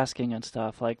why they're asking and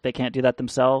stuff. Like, they can't do that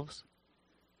themselves?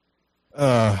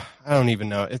 I don't even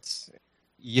know.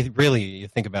 You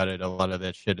think about it, a lot of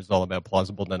that shit is all about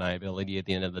plausible deniability at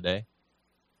the end of the day.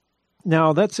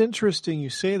 Now, that's interesting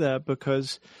you say that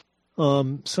because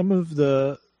some of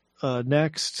the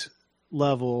next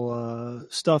level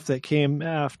stuff that came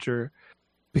after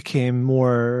became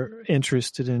more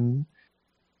interested in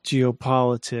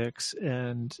geopolitics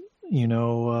and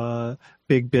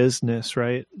big business,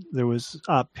 right? There was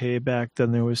OPPay back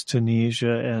then, there was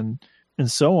Tunisia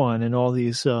and so on, and all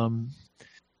these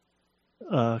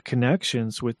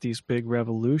connections with these big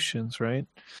revolutions, right?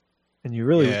 And you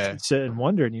really sit and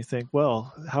wonder, and you think,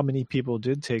 well, how many people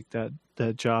did take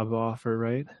that job offer,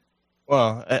 right?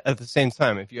 Well, at the same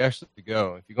time, if you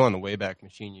go on the Wayback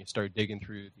Machine, you start digging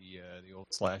through the old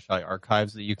 /I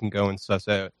archives that you can go and suss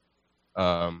out,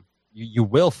 you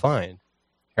will find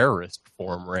terrorist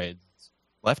forum raids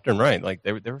left and right. Like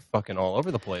they were fucking all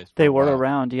over the place. They were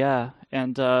around, yeah.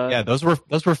 And those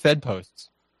were Fed posts.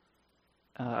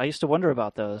 I used to wonder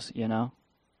about those,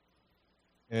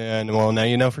 And well, now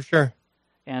you know for sure.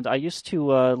 And I used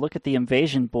to look at the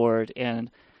invasion board,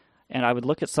 and I would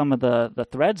look at some of the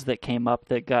threads that came up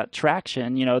that got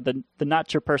traction. The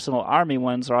not your personal army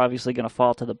ones are obviously going to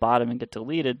fall to the bottom and get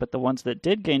deleted, but the ones that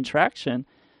did gain traction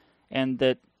and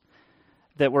that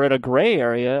were in a gray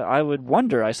area, I would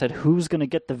wonder. I said, who's going to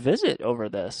get the visit over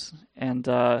this? And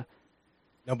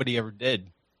nobody ever did.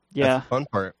 Yeah, that's the fun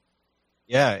part.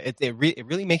 Yeah, it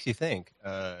really makes you think.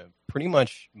 Pretty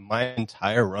much my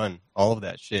entire run, all of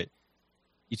that shit.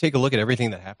 You take a look at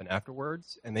everything that happened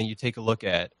afterwards, and then you take a look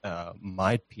at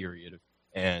my period,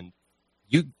 and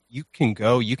you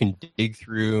can dig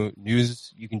through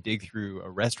news, you can dig through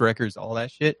arrest records, all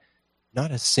that shit.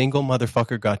 Not a single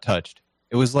motherfucker got touched.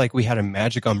 It was like we had a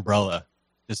magic umbrella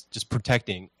just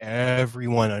protecting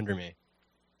everyone under me.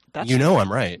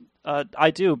 I'm right.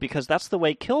 I do, because that's the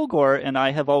way Kilgoar and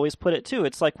I have always put it, too.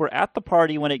 It's like we're at the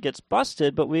party when it gets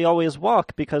busted, but we always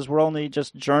walk because we're only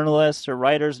just journalists or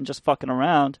writers and just fucking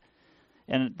around.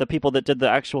 And the people that did the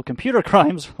actual computer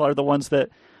crimes are the ones that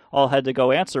all had to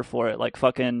go answer for it, like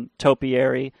fucking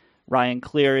Topiary, Ryan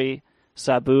Cleary,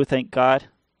 Sabu, thank God.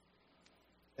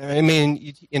 I mean,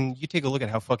 you take a look at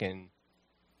how fucking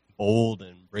bold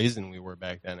and brazen we were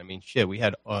back then. I mean, shit, we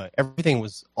had everything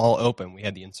was all open. We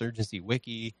had the Insurgency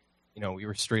wiki. We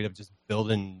were straight up just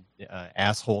building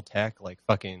asshole tech like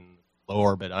fucking low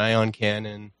orbit ion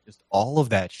cannon, just all of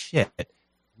that shit.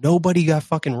 Nobody got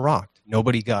fucking rocked.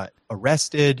 Nobody got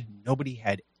arrested. Nobody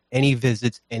had any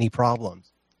visits, any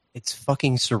problems. It's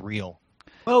fucking surreal.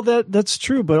 Well, that's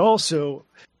true, but also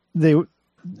there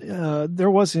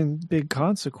wasn't big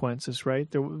consequences, right?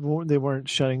 They weren't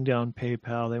shutting down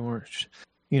PayPal. They weren't,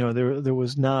 there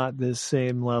was not this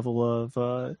same level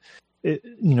of,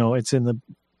 it's in the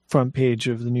front page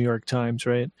of the New York Times,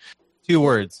 right? 2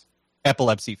 words: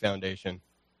 Epilepsy Foundation.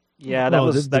 Yeah, that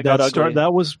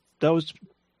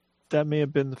may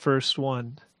have been the first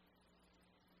one.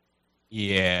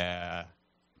 Yeah,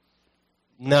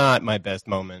 not my best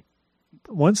moment.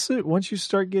 once you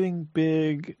start getting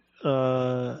big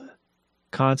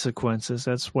consequences,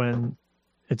 that's when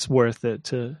it's worth it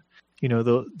to,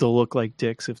 they'll look like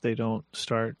dicks if they don't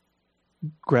start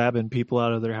grabbing people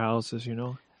out of their houses,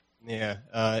 Yeah.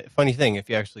 Funny thing, if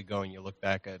you actually go and you look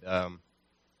back at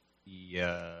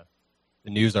the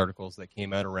news articles that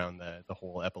came out around the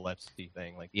whole epilepsy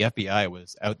thing, like the FBI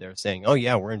was out there saying, "Oh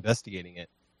yeah, we're investigating it,"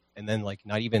 and then like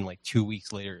not even like 2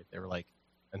 weeks later, they were like,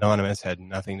 "Anonymous had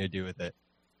nothing to do with it."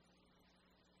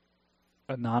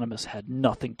 Anonymous had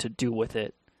nothing to do with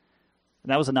it,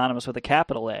 and that was Anonymous with a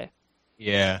capital A.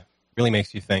 Yeah, really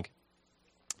makes you think.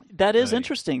 That is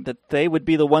interesting that they would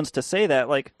be the ones to say that.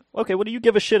 Like, okay, what do you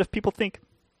give a shit if people think?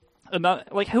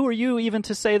 Like, who are you even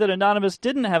to say that Anonymous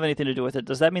didn't have anything to do with it?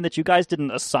 Does that mean that you guys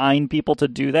didn't assign people to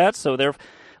do that? So they're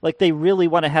like, they really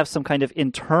want to have some kind of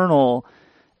internal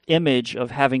image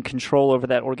of having control over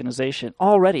that organization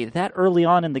already that early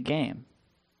on in the game.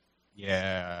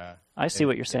 Yeah, I see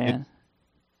what you're saying.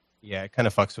 It kind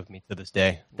of fucks with me to this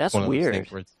day. That's weird.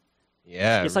 It's really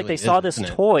like they saw this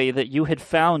toy that you had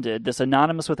founded, this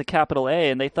Anonymous with a capital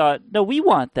A, and they thought, no, we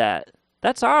want that.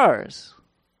 That's ours.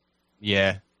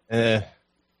 Yeah. The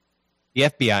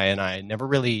FBI and I never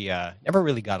really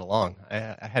got along.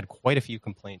 I had quite a few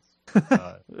complaints.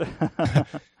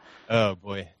 Oh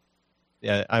boy.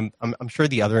 Yeah, I'm sure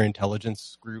the other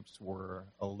intelligence groups were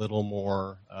a little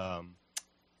more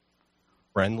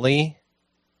friendly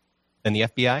than the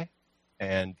FBI,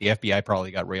 and the FBI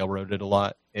probably got railroaded a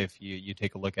lot. If you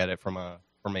take a look at it from a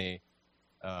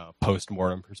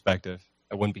post-mortem perspective,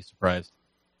 I wouldn't be surprised.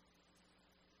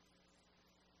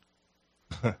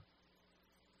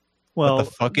 Well, what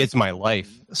the fuck is my life?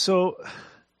 So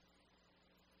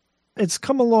it's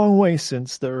come a long way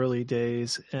since the early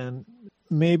days, and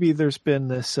maybe there's been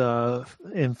this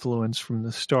influence from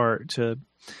the start to,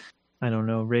 I don't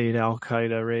know, raid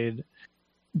Al-Qaeda, raid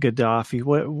Gaddafi,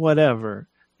 whatever.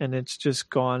 And it's just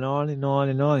gone on and on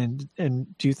and on.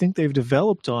 And do you think they've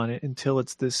developed on it until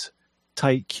it's this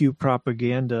tight Q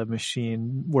propaganda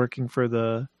machine working for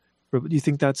the... Do you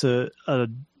think that's a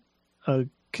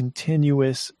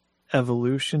continuous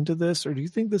evolution to this, or do you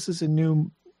think this is a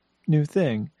new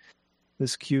thing,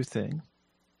 this Q thing?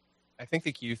 I think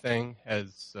the Q thing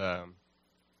has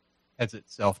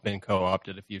itself been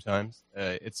co-opted a few times.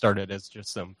 It started as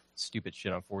just some stupid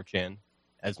shit on 4chan,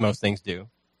 as most things do,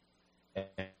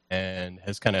 and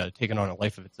has kind of taken on a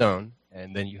life of its own.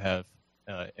 And then you have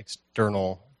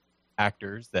external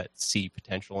actors that see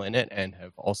potential in it and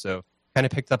have also kind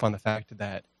of picked up on the fact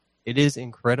that it is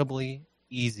incredibly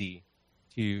easy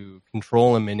to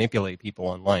control and manipulate people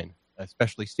online,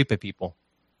 especially stupid people.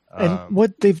 And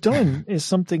what they've done is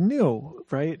something new,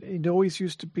 right? It always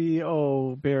used to be,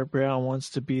 oh, Bear Brown wants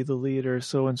to be the leader,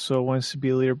 so-and-so wants to be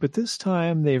a leader. But this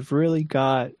time they've really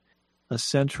got a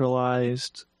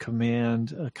centralized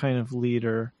command, a kind of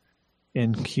leader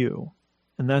in Q.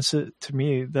 And to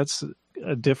me, that's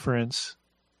a difference,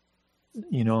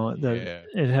 that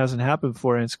it hasn't happened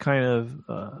before. And it's kind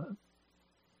of,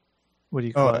 what do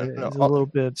you call it? It's a little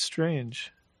bit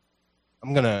strange.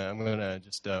 I'm gonna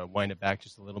just wind it back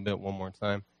just a little bit one more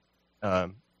time.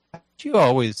 You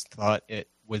always thought it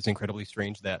was incredibly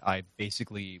strange that I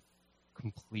basically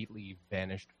completely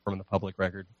vanished from the public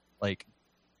record. Like,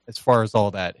 as far as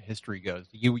all that history goes,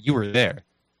 you were there,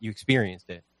 you experienced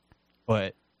it,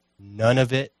 but none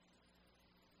of it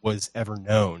was ever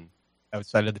known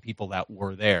outside of the people that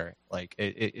were there. Like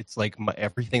it's like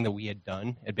everything that we had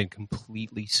done had been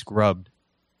completely scrubbed,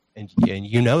 and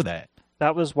you know that.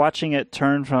 That was watching it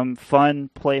turn from fun,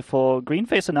 playful,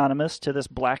 green-face Anonymous to this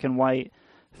black and white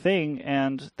thing,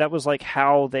 and that was like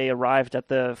how they arrived at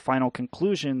the final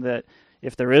conclusion that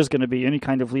if there is going to be any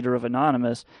kind of leader of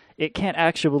Anonymous, it can't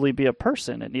actually be a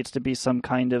person. It needs to be some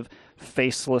kind of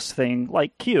faceless thing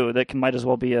like Q that might as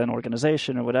well be an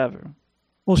organization or whatever.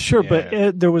 Well, sure,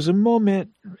 but there was a moment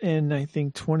in, I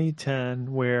think,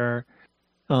 2010 where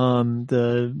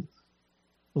the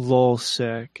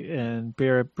LulzSec and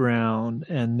Barrett Brown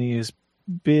and these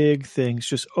big things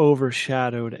just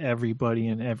overshadowed everybody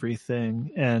and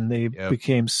everything, and they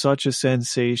became such a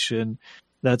sensation.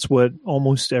 That's what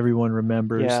almost everyone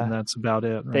remembers, and that's about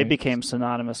it. Right? They became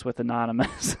synonymous with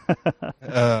Anonymous.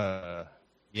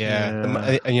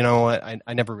 You know what?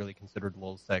 I never really considered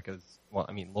LulzSec as well.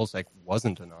 I mean, LulzSec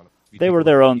wasn't anonymous. They were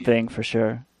their own thing for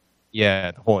sure.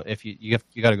 Yeah, the whole if you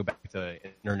got to go back to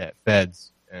internet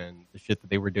feds and the shit that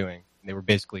they were doing. They were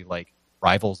basically like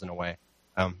rivals in a way.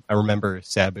 I remember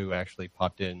Sabu actually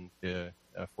popped into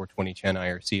 420chan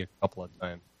IRC a couple of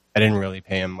times. I didn't really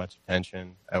pay him much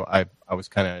attention. I was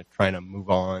kind of trying to move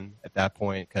on at that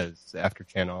point because after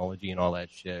Chanology and all that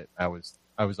shit, I was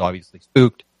I was obviously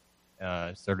spooked.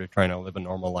 Started trying to live a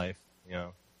normal life.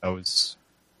 I was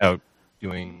out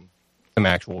doing some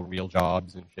actual real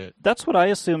jobs and shit. That's what I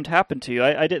assumed happened to you.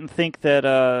 I didn't think that.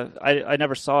 I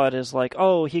never saw it as like,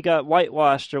 oh, he got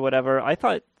whitewashed or whatever. I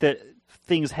thought that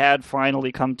things had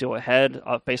finally come to a head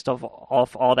based off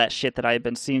all that shit that I had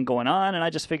been seeing going on, and I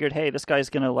just figured, hey, this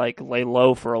guy's gonna like lay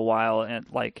low for a while and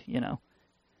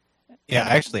Yeah,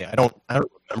 actually, I don't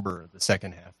remember the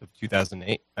second half of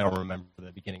 2008. I don't remember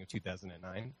the beginning of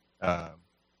 2009. I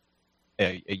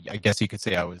guess you could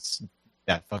say I was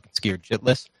that fucking scared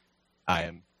shitless. I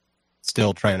am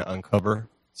still trying to uncover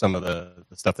some of the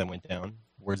stuff that went down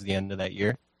towards the end of that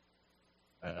year.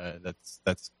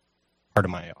 That's part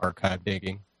of my archive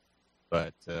digging.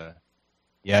 But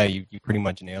yeah, you pretty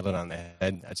much nailed it on the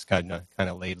head. I just kind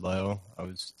of laid low. I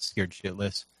was scared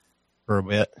shitless for a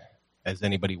bit, as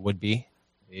anybody would be.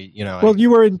 Well, you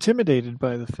were intimidated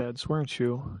by the feds, weren't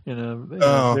you?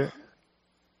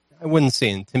 I wouldn't say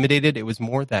intimidated. It was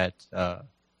more that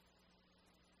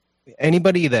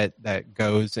anybody that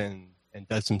goes and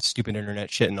does some stupid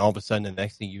internet shit, and all of a sudden, the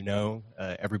next thing you know,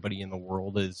 everybody in the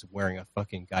world is wearing a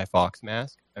fucking Guy Fawkes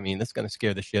mask. I mean, that's going to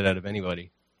scare the shit out of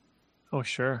anybody. Oh,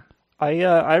 sure.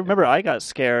 I remember I got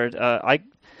scared.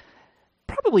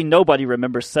 Probably nobody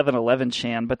remembers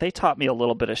 420chan, but they taught me a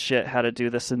little bit of shit how to do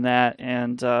this and that.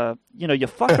 And, you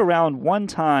fuck around one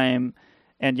time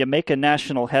and you make a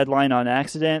national headline on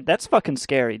accident. That's fucking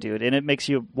scary, dude. And it makes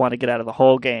you want to get out of the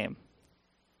whole game.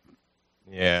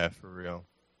 Yeah, for real.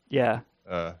 Yeah.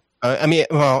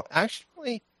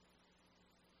 Actually,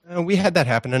 we had that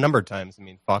happen a number of times. I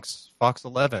mean, Fox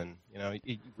 11,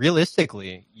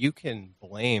 realistically, you can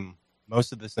blame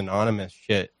most of this anonymous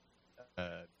shit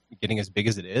getting as big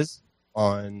as it is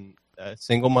on a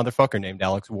single motherfucker named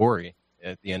Alex Worry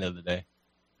at the end of the day.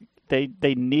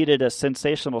 They needed a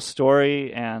sensational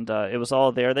story, and it was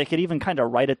all there. They could even kind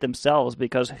of write it themselves,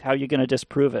 because how are you going to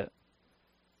disprove it?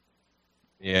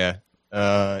 Yeah.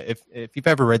 If you've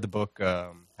ever read the book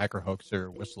Hacker, Hoaxer,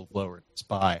 Whistleblower,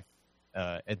 Spy,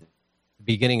 at the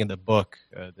beginning of the book,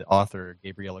 the author,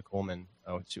 Gabriella Coleman,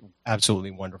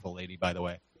 absolutely wonderful lady, by the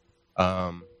way,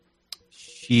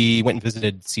 she went and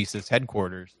visited CISA's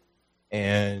headquarters,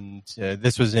 and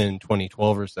this was in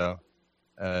 2012 or so,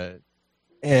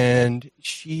 and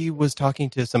she was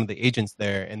talking to some of the agents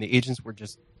there, and the agents were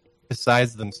just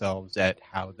besides themselves at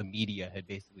how the media had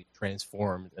basically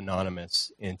transformed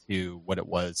Anonymous into what it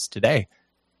was today.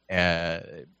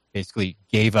 Basically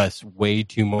gave us way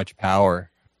too much power.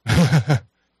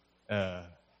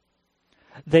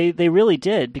 They really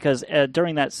did, because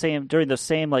during the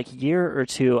same like year or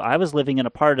two, I was living in a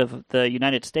part of the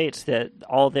United States that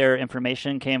all their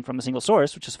information came from a single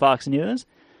source, which is Fox News.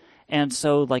 And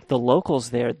so, like, the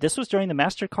locals there, this was during the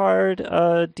MasterCard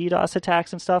DDoS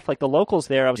attacks and stuff. Like, the locals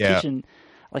there, I was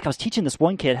teaching this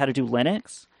one kid how to do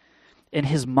Linux, and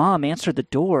his mom answered the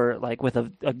door, like, with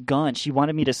a gun. She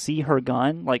wanted me to see her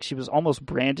gun. Like, she was almost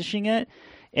brandishing it.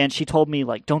 And she told me,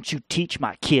 like, don't you teach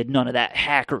my kid none of that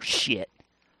hacker shit.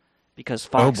 Because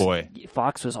Fox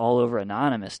was all over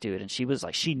Anonymous, dude. And she was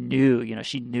like, she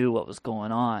knew what was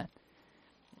going on.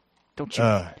 Don't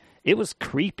you... It was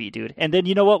creepy, dude. And then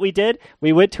you know what we did?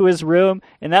 We went to his room,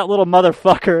 and that little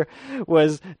motherfucker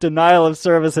was denial of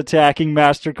service attacking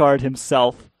MasterCard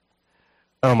himself.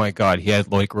 Oh my god, he had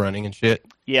Loic running and shit?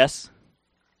 Yes.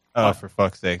 Oh, for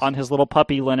fuck's sake. On his little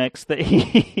puppy Linux that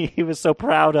he was so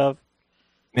proud of.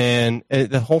 Man,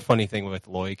 the whole funny thing with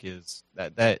Loic is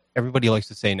that everybody likes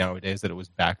to say nowadays that it was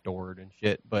backdoored and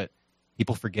shit, but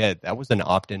people forget that was an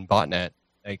opt-in botnet.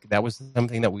 Like, that was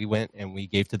something that we went and we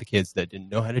gave to the kids that didn't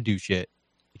know how to do shit.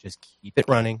 We just keep it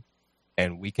running,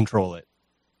 and we control it.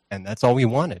 And that's all we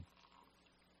wanted.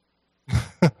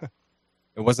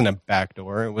 It wasn't a back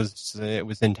door. It was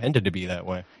intended to be that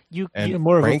way.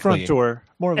 More of a front door.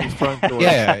 More of a front door.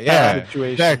 Yeah,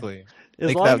 situation. Exactly.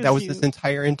 Like that was this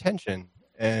entire intention.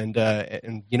 And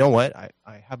you know what? I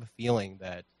have a feeling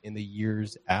that in the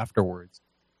years afterwards,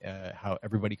 how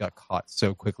everybody got caught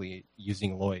so quickly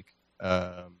using Loic,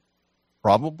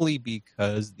 probably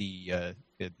because the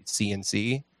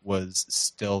CNC was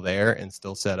still there and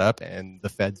still set up, and the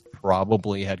feds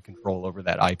probably had control over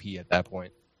that IP at that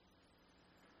point.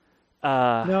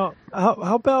 Now,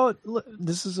 how about,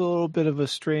 this is a little bit of a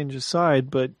strange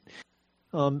aside, but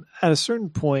at a certain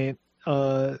point,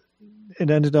 it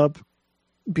ended up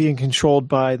being controlled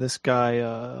by this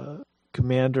guy,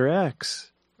 Commander X.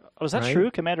 Was that true?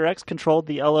 Commander X controlled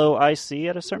the LOIC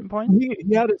at a certain point?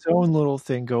 He had his own little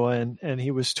thing going, and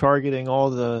he was targeting all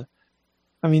the...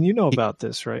 I mean, you know about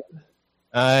this, right?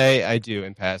 I do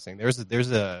in passing. There's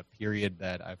a period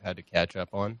that I've had to catch up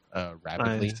on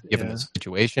rapidly, given the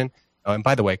situation. And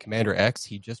by the way, Commander X,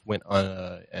 he just went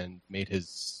on and made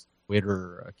his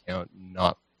Twitter account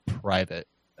not private.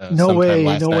 No way.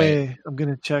 Night. I'm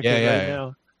gonna check it right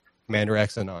now. Commander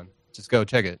X Qanon. Just go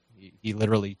check it. He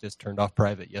literally just turned off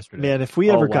private yesterday. Man, if we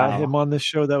ever got him on this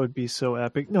show, that would be so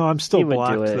epic. No, I'm still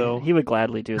blocked though. He would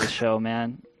gladly do the show,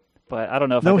 man. But I don't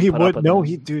know if no, I he put up would. with No,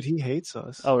 him. he hates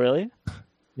us. Oh, really?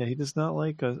 Yeah, he does not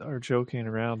like our joking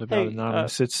around about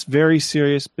Anonymous. It's very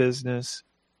serious business.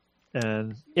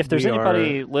 And if there's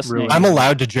anybody listening, I'm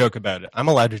allowed to joke about it. I'm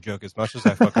allowed to joke as much as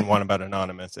I fucking want about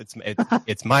Anonymous.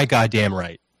 It's my goddamn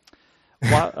right.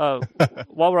 While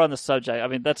we're on the subject, I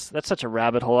mean that's such a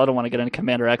rabbit hole. I don't want to get into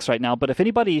Commander X right now. But if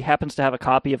anybody happens to have a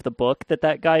copy of the book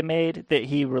that guy made, that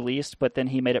he released, but then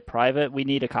he made it private, we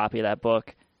need a copy of that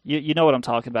book. You know what I'm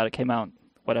talking about? It came out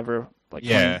whatever, like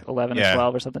 2011 or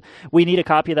 12 or something. We need a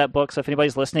copy of that book. So if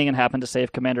anybody's listening and happened to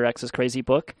save Commander X's crazy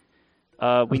book,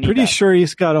 I'm pretty sure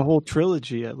he's got a whole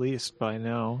trilogy at least by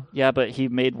now. Yeah, but he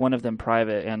made one of them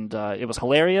private, and it was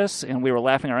hilarious, and we were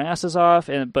laughing our asses off,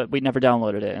 but we never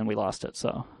downloaded it, and we lost it.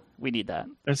 So we need that.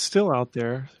 It's still out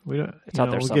there. We don't. It's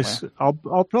out there somewhere.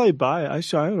 I'll probably buy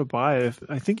it. I would buy it.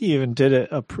 I think he even did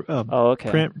it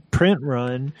print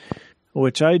run,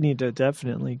 which I need to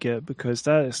definitely get because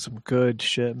that is some good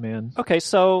shit, man. Okay,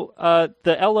 so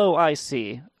the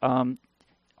LOIC.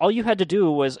 All you had to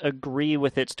do was agree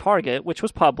with its target, which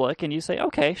was public, and you say,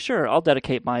 okay, sure, I'll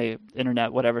dedicate my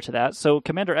internet, whatever, to that. So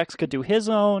Commander X could do his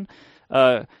own,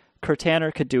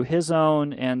 Kirtaner could do his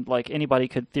own, and like anybody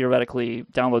could theoretically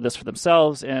download this for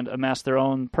themselves and amass their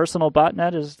own personal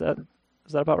botnet. Is that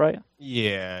about right?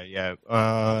 Yeah.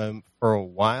 For a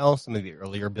while, some of the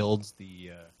earlier builds,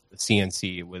 the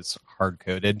CNC was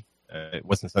hard-coded. It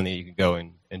wasn't something you could go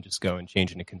and just go and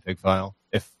change in a config file,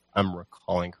 if I'm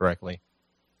recalling correctly.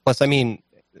 Plus, I mean,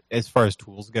 as far as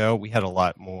tools go, we had a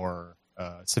lot more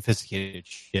sophisticated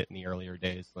shit in the earlier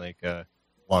days, like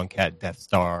Longcat Death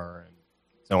Star and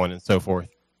so on and so forth.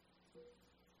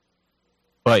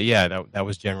 But yeah, that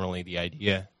was generally the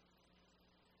idea.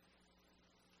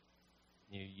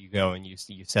 You go and you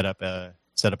set up a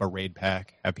raid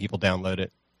pack, have people download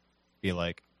it, be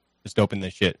like, just open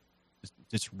this shit,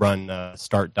 just run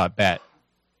start.bat.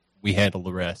 We handle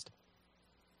the rest.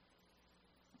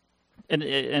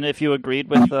 And if you agreed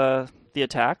with the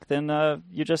attack, then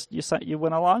you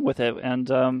went along with it,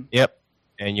 and yep.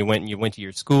 And you went to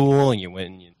your school, and you went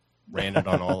and you ran it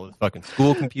on all the fucking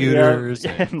school computers,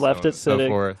 and left it sitting. So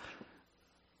forth.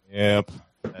 Yep,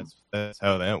 that's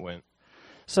how that went.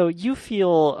 So you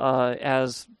feel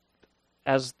as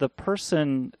the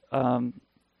person,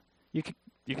 you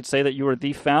could say that you were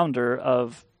the founder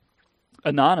of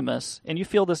Anonymous, and you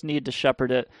feel this need to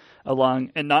shepherd it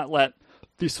along and not let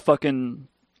these fucking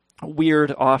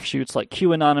weird offshoots like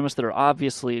QAnonymous that are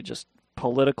obviously just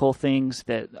political things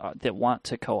that want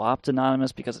to co-opt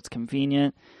Anonymous because it's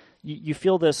convenient. You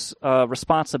feel this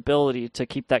responsibility to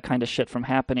keep that kind of shit from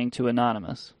happening to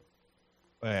Anonymous.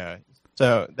 Yeah.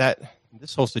 So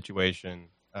this whole situation,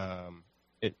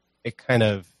 it kind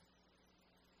of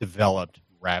developed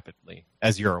rapidly,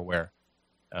 as you're aware.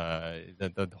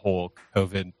 The whole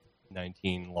COVID-19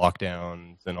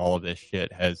 lockdowns and all of this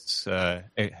shit has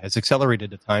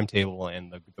accelerated the timetable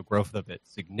and the growth of it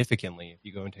significantly. If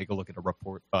you go and take a look at a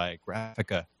report by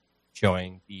Graphica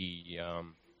showing the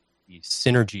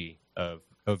synergy of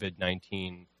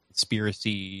COVID-19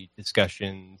 conspiracy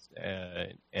discussions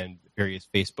and various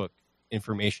Facebook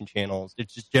information channels,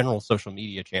 it's just general social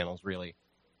media channels really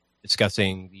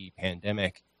discussing the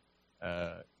pandemic,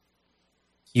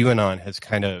 QAnon has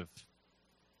kind of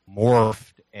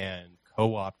morphed and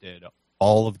co-opted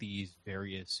all of these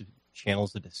various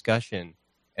channels of discussion,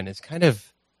 and it's kind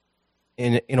of,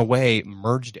 in a way,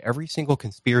 merged every single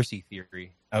conspiracy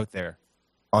theory out there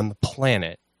on the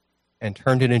planet and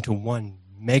turned it into one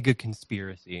mega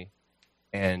conspiracy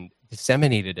and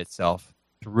disseminated itself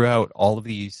throughout all of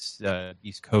these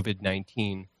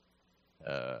COVID-19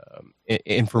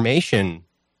 information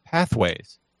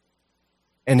pathways.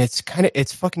 And it's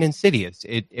fucking insidious.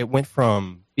 It went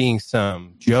from being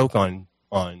some joke on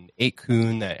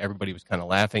 8kun that everybody was kind of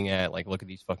laughing at, like, look at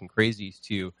these fucking crazies,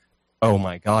 to, oh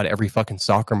my god, every fucking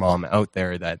soccer mom out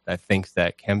there that thinks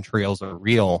that chemtrails are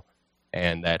real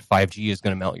and that 5G is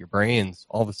going to melt your brains.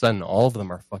 All of a sudden, all of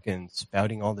them are fucking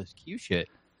spouting all this Q shit.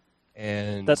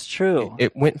 And that's true.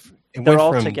 It went from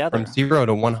 0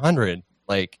 to 100,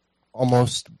 like,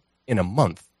 almost in a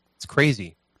month. It's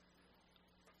crazy.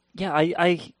 Yeah,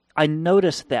 I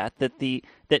noticed that the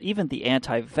that even the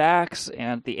anti-vax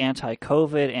and the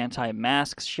anti-COVID,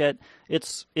 anti-mask shit,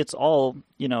 it's all,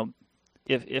 you know,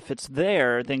 if it's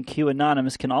there, then Q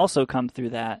Anonymous can also come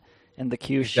through that, and the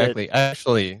Q Exactly. shit.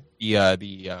 Actually,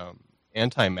 the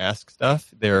anti-mask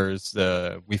stuff,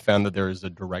 we found that there is a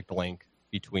direct link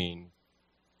between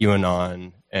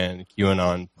QAnon and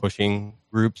QAnon pushing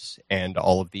groups and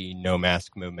all of the no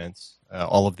mask movements.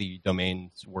 All of the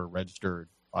domains were registered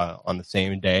on the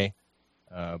same day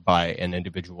by an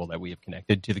individual that we have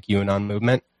connected to the QAnon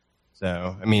movement.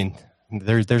 So, I mean,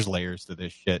 there's layers to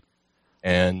this shit.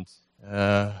 And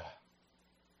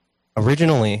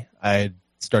originally, I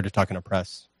started talking to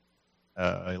press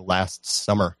last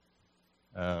summer,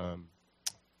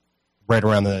 right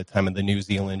around the time of the New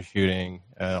Zealand shooting,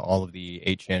 all of the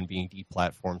 8chan being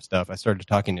deplatformed stuff. I started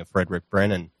talking to Frederick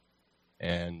Brennan,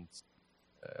 and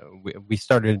we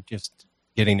started just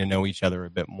getting to know each other a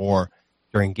bit more.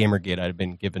 During Gamergate, I'd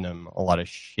been giving him a lot of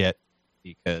shit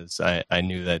because I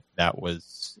knew that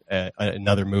was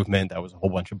another movement that was a whole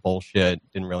bunch of bullshit,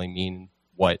 didn't really mean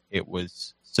what it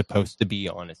was supposed to be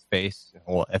on its face, the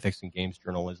whole ethics and games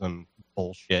journalism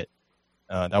bullshit.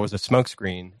 That was a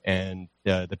smokescreen, and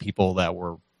the people that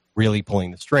were really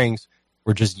pulling the strings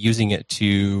were just using it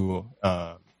to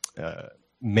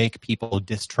make people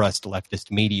distrust leftist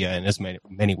media in as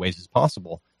many ways as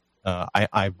possible.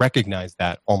 I recognized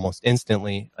that almost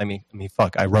instantly. I mean,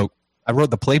 fuck, I wrote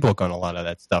the playbook on a lot of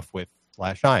that stuff with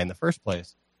 /I in the first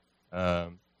place.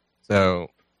 So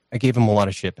I gave him a lot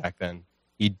of shit back then.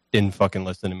 He didn't fucking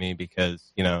listen to me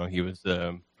because, you know, he was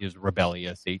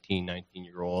rebellious 18,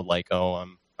 19-year-old, like, oh,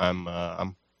 I'm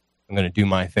going to do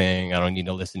my thing. I don't need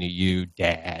to listen to you,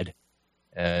 Dad.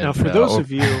 And, now, for those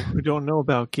of you who don't know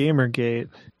about Gamergate,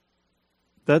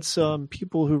 that's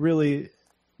people who really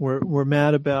were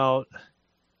mad about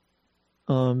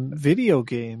video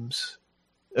games,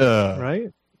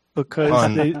 right? Because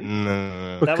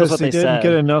they didn't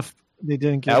get enough. They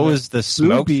didn't get that was the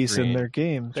smoke boobies screen in their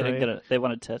games. They didn't get it. They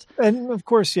wanted tits. And of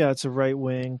course, yeah, it's a right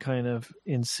wing kind of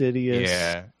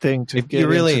insidious thing to If get you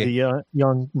really, into the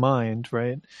young mind,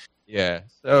 right? Yeah.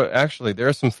 So actually, there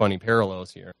are some funny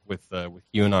parallels here with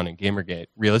QAnon and Gamergate.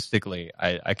 Realistically,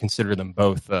 I consider them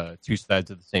both two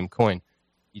sides of the same coin.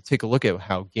 You take a look at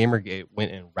how Gamergate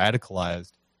went and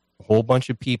radicalized a whole bunch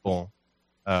of people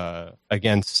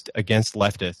against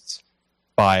leftists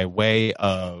by way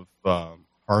of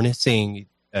harnessing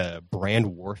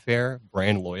brand warfare,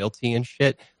 brand loyalty, and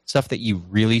shit. Stuff that you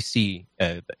really see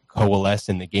coalesce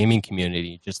in the gaming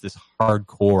community. Just this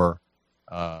hardcore,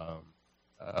 shall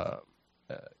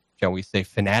we say,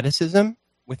 fanaticism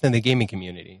within the gaming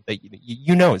community that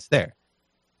you know it's there.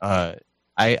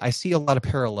 I see a lot of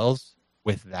parallels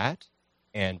with that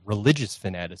and religious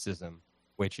fanaticism,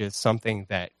 which is something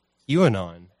that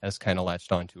QAnon has kind of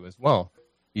latched onto as well.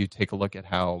 You take a look at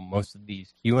how most of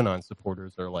these QAnon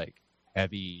supporters are like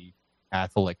heavy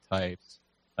Catholic types,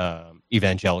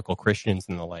 evangelical Christians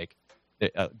and the like.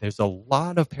 There's a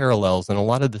lot of parallels and a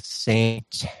lot of the same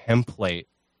template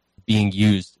being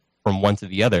used from one to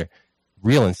the other.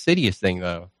 Real insidious thing,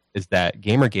 though, is that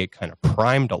Gamergate kind of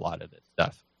primed a lot of this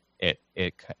stuff. It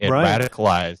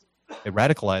radicalized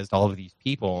all of these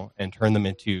people and turned them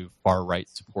into far right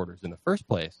supporters in the first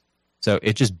place. So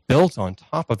it just built on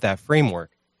top of that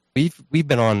framework. We've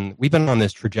been on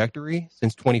this trajectory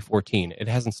since 2014. It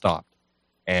hasn't stopped,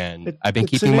 and I've been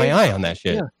keeping my eye on that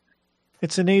shit. Yeah.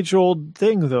 It's an age-old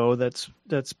thing, though. That's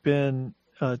been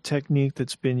a technique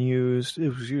that's been used. It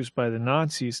was used by the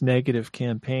Nazis. Negative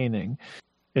campaigning.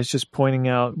 It's just pointing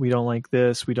out we don't like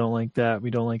this, we don't like that, we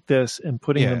don't like this, and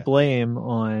putting the blame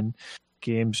on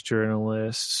games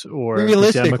journalists or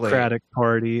the Democratic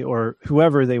Party or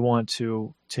whoever they want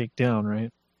to take down,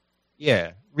 right?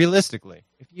 Yeah, realistically,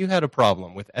 if you had a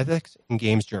problem with ethics and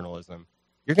games journalism,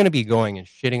 you're going to be going and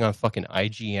shitting on fucking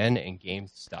IGN and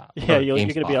GameStop. Yeah, you're going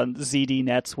to be on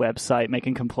ZDNet's website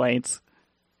making complaints.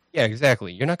 Yeah,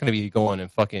 exactly. You're not going to be going and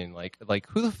fucking like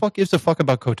who the fuck gives a fuck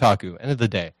about Kotaku? End of the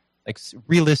day, like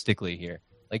realistically here,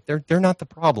 like they're not the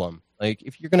problem. Like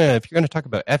if you're gonna talk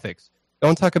about ethics,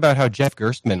 don't talk about how Jeff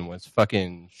Gerstmann was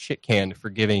fucking shit canned for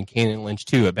giving Qanon Lynch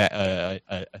 2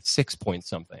 a 6 point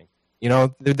something. You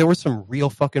know, there were some real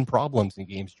fucking problems in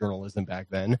games journalism back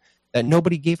then that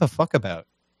nobody gave a fuck about,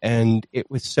 and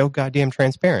it was so goddamn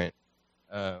transparent.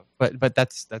 But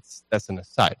that's an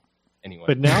aside. Anyway.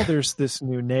 But now there's this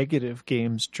new negative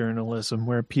games journalism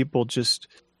where people just,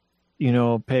 you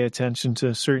know, pay attention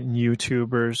to certain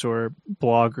YouTubers or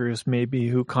bloggers maybe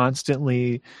who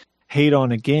constantly hate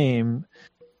on a game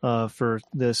for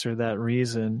this or that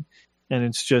reason, and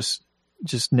it's just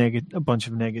a bunch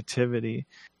of negativity.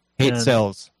 Hate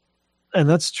sells. And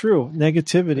that's true.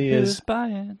 Negativity Who's is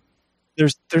buying?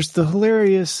 There's the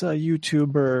hilarious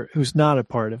YouTuber who's not a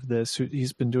part of this.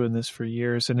 He's been doing this for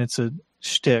years, and it's a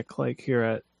shtick, like here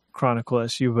at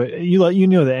chronicle.su. But you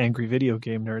know the angry video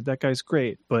game nerd. That guy's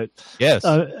great. But yes,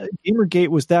 Gamergate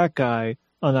was that guy,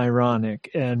 unironic,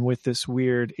 and with this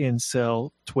weird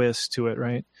incel twist to it,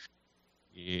 right?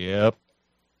 Yep,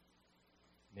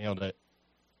 nailed it.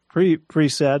 Pretty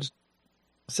sad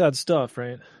stuff,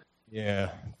 right? Yeah,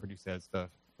 pretty sad stuff.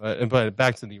 But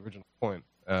back to the original point.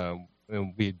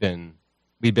 We'd been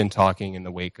talking in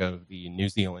the wake of the New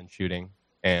Zealand shooting,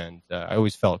 and I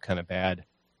always felt kind of bad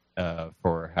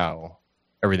for how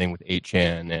everything with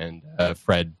 8chan and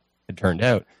Fred had turned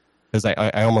out, because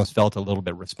I almost felt a little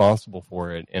bit responsible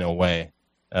for it in a way,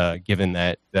 given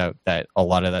that a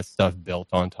lot of that stuff built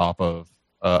on top of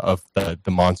the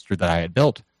monster that I had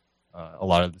built. A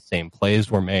lot of the same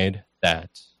plays were made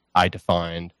that I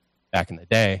defined back in the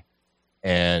day,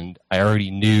 and I already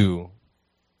knew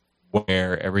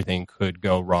where everything could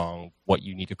go wrong, what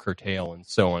you need to curtail, and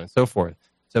so on and so forth.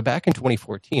 So back in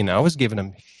 2014, I was giving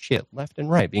him shit left and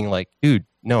right, being like, dude,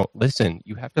 no, listen,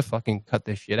 you have to fucking cut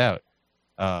this shit out.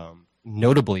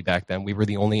 Notably back then, we were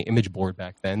the only image board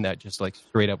back then that just like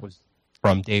straight up was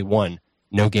from day one,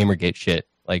 no Gamergate shit.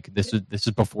 Like this is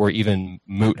before even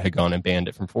Moot had gone and banned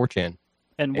it from 4chan.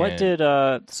 And what did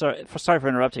sorry for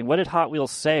interrupting, what did Hot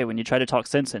Wheels say when you tried to talk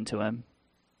sense into him?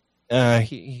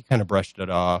 He kind of brushed it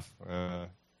off. Kind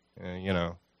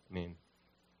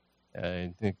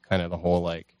of the whole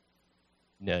like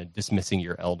dismissing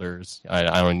your elders.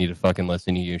 I don't need to fucking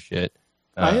listen to you shit.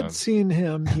 I had seen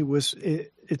him.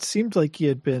 It seemed like he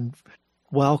had been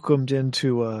welcomed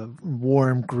into a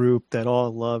warm group that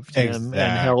all loved him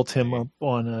and held him up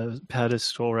on a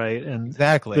pedestal, right? And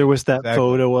exactly, there was that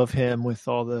photo of him with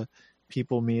all the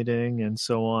people meeting and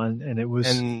so on, and it was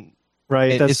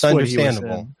right. That's it's understandable.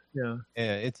 What he was in. Yeah,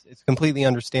 it's completely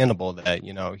understandable that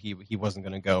he wasn't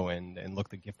going to go and look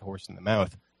the gift horse in the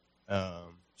mouth,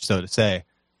 so to say.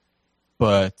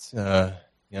 But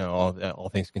all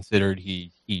things considered,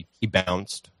 he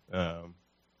bounced.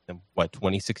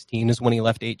 2016 is when he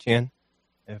left 8chan,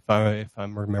 if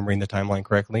I'm remembering the timeline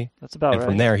correctly. That's about right. And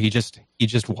from there, he just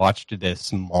watched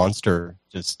this monster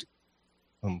just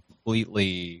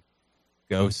completely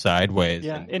go sideways.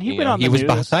 Yeah, and he went on the news. He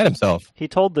was beside himself. He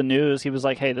told the news, he was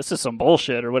like, hey, this is some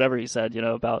bullshit, or whatever he said,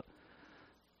 about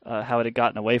how it had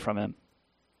gotten away from him.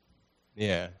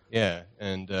 Yeah.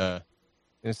 And so,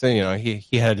 he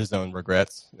had his own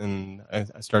regrets, and I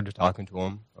started talking to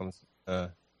him. I was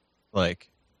like,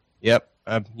 yep,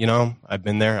 I've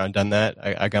been there, I've done that.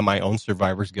 I got my own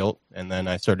survivor's guilt, and then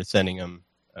I started sending him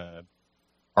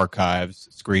archives,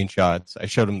 screenshots. I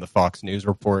showed him the Fox News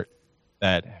report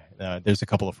that there's a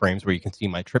couple of frames where you can see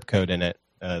my trip code in it,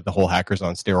 the whole hackers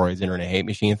on steroids internet hate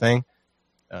machine thing.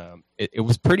 It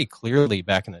was pretty clearly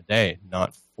back in the day,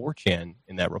 not 4chan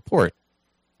in that report,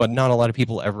 but not a lot of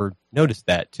people ever noticed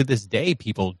that. To this day,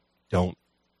 people don't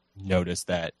notice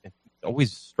that. It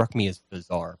always struck me as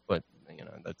bizarre, but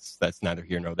that's neither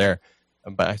here nor there.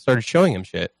 But I started showing him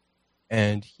shit,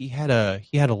 and he had a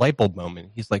light bulb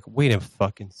moment. He's like, wait a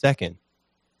fucking second,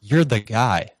 you're the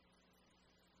guy.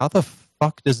 How the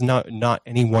fuck does not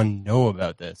anyone know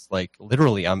about this? Like,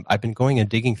 literally, I've been going and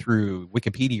digging through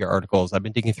Wikipedia articles. I've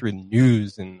been digging through the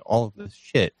news and all of this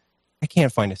shit. I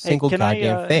can't find a single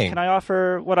goddamn thing. Can I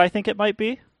offer what I think it might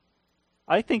be?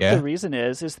 I think the reason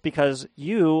is because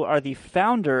you are the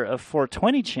founder of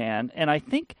 420chan, and I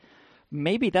think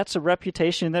maybe that's a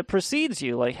reputation that precedes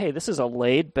you. Like, hey, this is a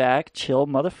laid-back, chill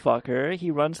motherfucker.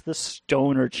 He runs the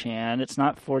Stoner Chan. It's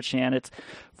not 4chan, it's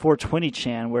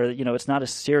 420chan, where, it's not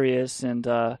as serious. And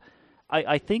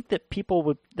I think that people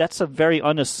would... That's a very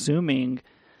unassuming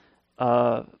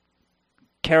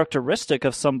characteristic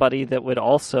of somebody that would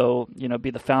also, be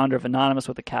the founder of Anonymous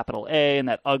with a capital A and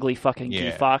that ugly fucking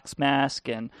Guy Fawkes mask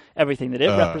and everything that it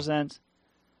represents.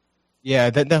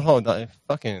 Yeah, that whole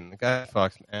fucking Guy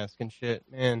Fawkes mask and shit,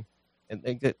 man.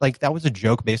 Like, that was a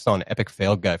joke based on Epic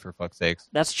Fail Guy, for fuck's sakes.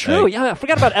 That's true. Yeah, I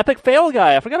forgot about Epic Fail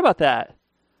Guy. I forgot about that.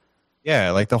 Yeah,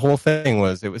 like the whole thing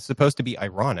it was supposed to be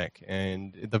ironic,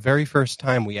 and the very first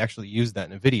time we actually used that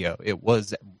in a video, it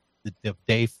was the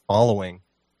day following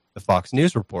the Fox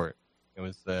News report. It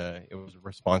was a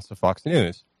response to Fox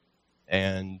News,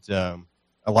 and a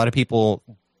lot of people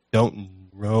don't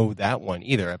know that one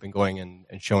either. I've been going and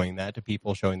showing that to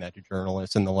people, showing that to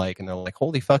journalists and the like, and they're like,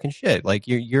 "Holy fucking shit! Like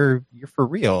you're for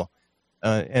real."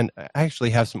 And I actually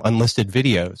have some unlisted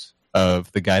videos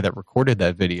of the guy that recorded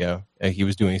that video. He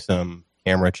was doing some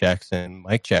camera checks and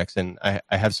mic checks, and I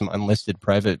have some unlisted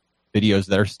private videos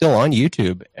that are still on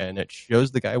YouTube, and it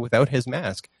shows the guy without his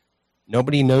mask.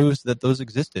 nobody knows that those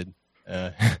existed.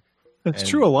 That's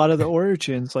true. A lot of the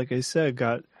origins, like I said,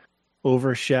 got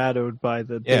overshadowed by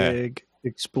the big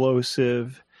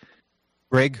explosive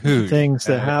Greg Hood things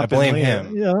that happened. I blame later.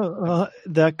 him. Yeah,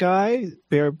 that guy,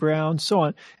 Bear Brown, so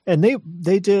on. And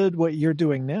they did what you're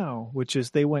doing now, which is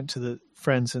they went to the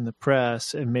friends in the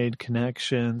press and made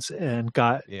connections and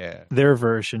got their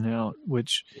version out,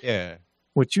 which you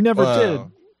never did.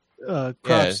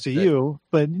 Props to you,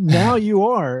 but now you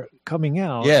are coming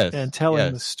out and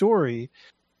telling the story.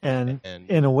 And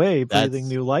in a way, breathing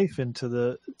new life into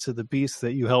the beast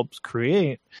that you helped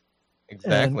create.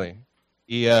 Exactly.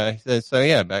 He had a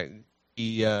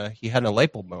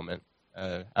light bulb moment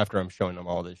after I'm showing him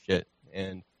all this shit,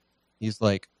 and he's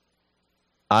like,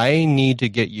 "I need to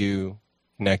get you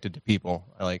connected to people.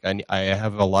 I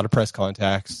have a lot of press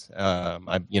contacts.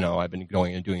 I've been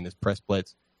going and doing this press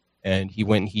blitz," and he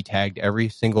went and he tagged every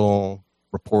single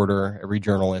reporter, every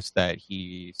journalist that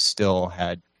he still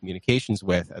had communications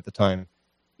with at the time.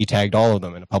 He tagged all of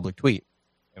them in a public tweet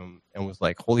and was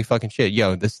like, holy fucking shit,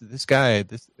 yo, this guy's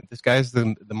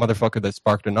the motherfucker that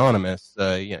sparked Anonymous.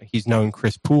 He's known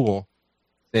Chris Poole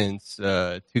since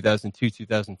 2002,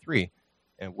 2003,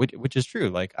 and which is true.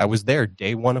 Like, I was there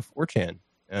day one of 4chan.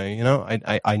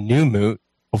 I knew Moot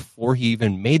before he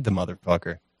even made the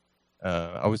motherfucker.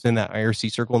 I was in that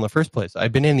IRC circle in the first place.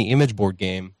 I've been in the image board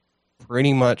game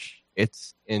pretty much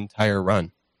its entire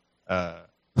run.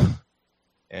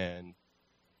 And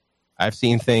I've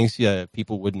seen things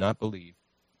people would not believe.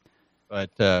 But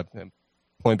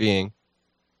point being,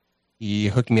 he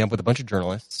hooked me up with a bunch of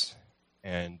journalists,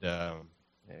 and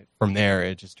from there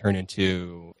it just turned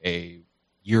into a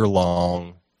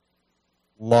year-long,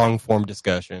 long-form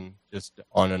discussion, just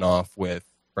on and off with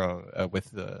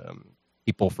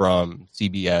people from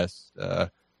CBS,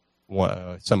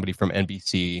 somebody from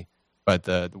NBC. But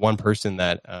the one person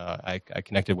that I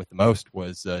connected with the most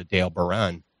was Dale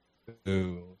Baran,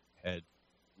 who had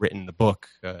written the book,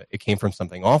 It Came From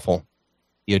Something Awful.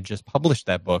 He had just published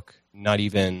that book not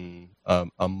even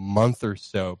a month or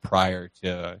so prior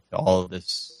to all of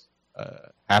this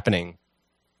happening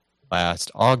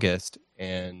last August.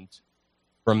 And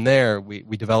from there,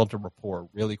 we developed a rapport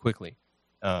really quickly.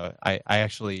 I'm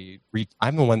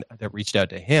the one that reached out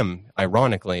to him,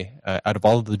 ironically. Out of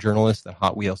all of the journalists that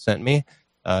Hot Wheels sent me,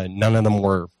 none of them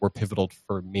were pivotal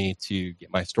for me to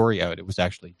get my story out. It was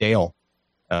actually Dale.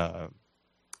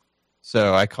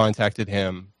 So I contacted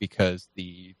him because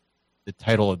the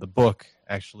title of the book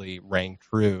actually rang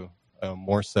true,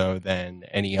 more so than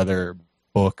any other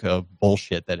book of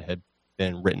bullshit that had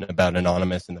been written about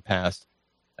Anonymous in the past.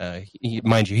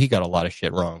 Mind you, he got a lot of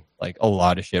shit wrong, like a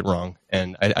lot of shit wrong.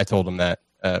 And I told him that.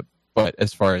 But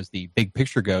as far as the big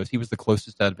picture goes, he was the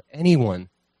closest out of anyone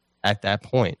at that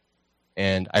point.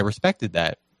 And I respected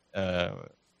that.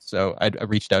 So I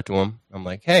reached out to him. I'm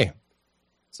like, hey,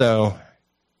 so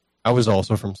I was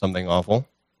also from Something Awful,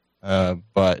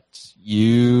 but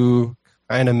you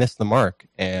kind of missed the mark,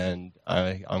 and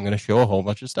I'm going to show a whole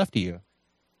bunch of stuff to you.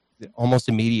 Almost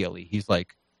immediately, he's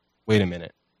like, wait a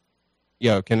minute.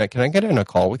 Yo, can I get in a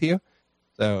call with you?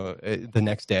 So the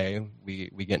next day, we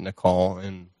get in a call,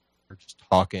 and we're just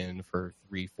talking for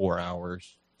 3-4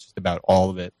 hours, just about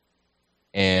all of it.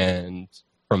 And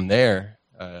from there,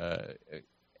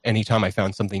 anytime I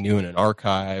found something new in an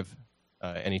archive,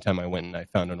 anytime I went and I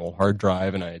found an old hard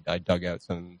drive and I dug out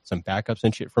some backups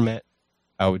and shit from it,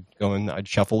 I would go and I'd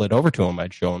shuffle it over to him.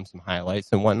 I'd show him some highlights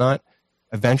and whatnot.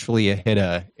 Eventually, it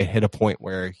hit a point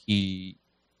where he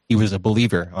was a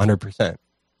believer, 100%.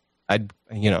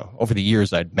 Over the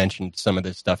years, I'd mentioned some of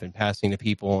this stuff in passing to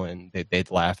people, and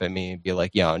they'd laugh at me and be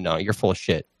like, "Yo, no, you're full of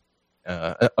shit."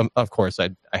 Of course,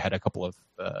 I had a couple of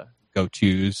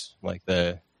go-tos, like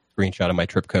the screenshot of my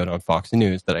trip code on Fox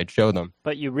News that I'd show them.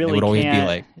 But you really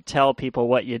can't tell people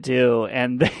what you do,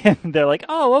 and then they're like,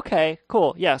 "Oh, okay,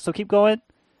 cool, yeah, so keep going."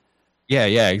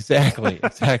 Yeah, exactly.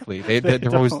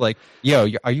 They're always like, "Yo,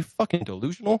 are you fucking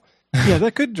delusional?" Yeah,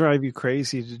 that could drive you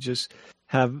crazy to just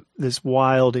have this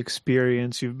wild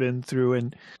experience you've been through,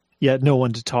 and yet no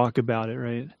one to talk about it,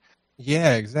 right?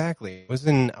 Yeah, exactly. I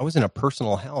was in a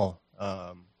personal hell.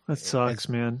 That sucks,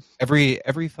 man.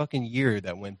 Every fucking year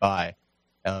that went by,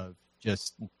 of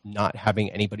just not having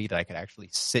anybody that I could actually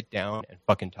sit down and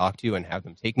fucking talk to and have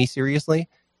them take me seriously,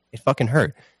 it fucking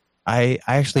hurt. I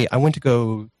went to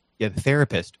go get a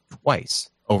therapist twice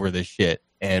over this shit,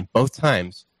 and both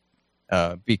times,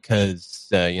 because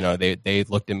they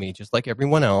looked at me just like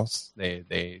everyone else.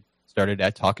 They started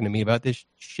talking to me about this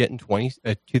shit in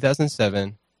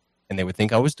 2007, and they would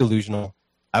think I was delusional.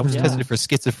 I was tested for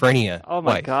schizophrenia. Oh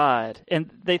my twice. god!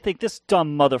 And they think this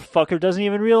dumb motherfucker doesn't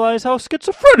even realize how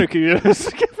schizophrenic he is.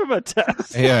 Give him a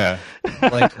test. Yeah.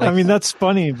 I mean, that's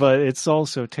funny, but it's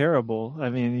also terrible. I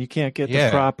mean, you can't get the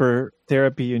proper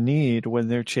therapy you need when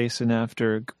they're chasing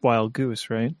after wild goose,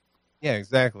 right? Yeah,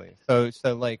 exactly. So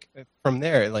like from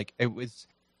there, like it was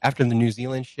after the New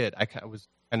Zealand shit. I was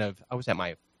at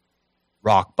my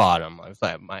rock bottom. I was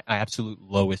at my absolute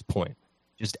lowest point.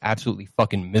 Just absolutely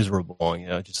fucking miserable,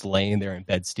 just laying there in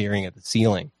bed staring at the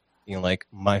ceiling, being like,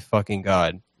 my fucking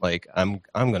God, like I'm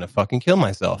gonna fucking kill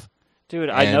myself. Dude,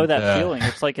 I know that feeling.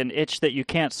 It's like an itch that you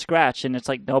can't scratch, and it's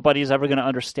like nobody's ever gonna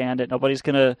understand it. Nobody's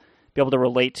gonna be able to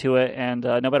relate to it, and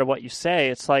no matter what you say,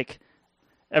 it's like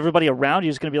everybody around you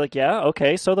is gonna be like, yeah,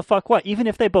 okay, so the fuck what? Even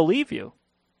if they believe you.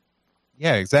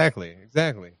 Yeah, exactly.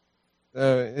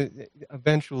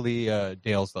 Eventually,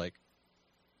 Dale's like,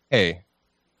 hey,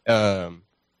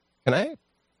 can I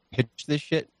pitch this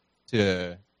shit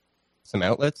to some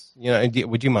outlets?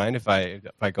 Would you mind if I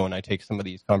go and I take some of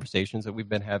these conversations that we've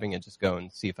been having and just go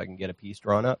and see if I can get a piece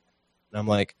drawn up? And I'm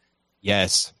like,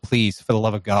 yes, please, for the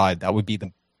love of God, that would be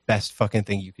the best fucking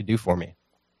thing you could do for me.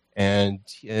 And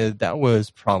that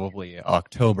was probably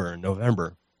October,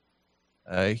 November.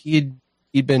 He'd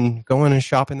been going and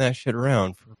shopping that shit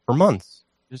around for months,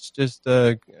 just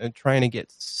trying to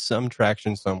get some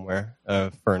traction somewhere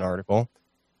for an article.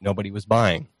 Nobody was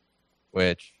buying,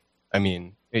 which, I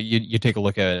mean, you take a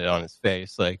look at it on his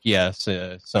face. Like, yes,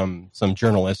 some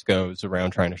journalist goes around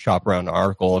trying to shop around an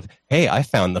article of, hey, I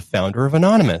found the founder of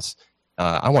Anonymous.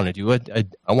 I want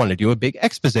to do a big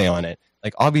expose on it.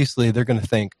 Like, obviously, they're going to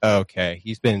think, okay,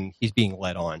 he's being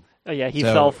led on. Oh yeah, he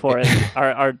fell for it.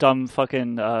 Our dumb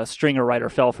fucking stringer writer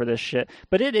fell for this shit.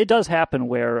 But it does happen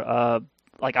where,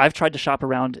 like, I've tried to shop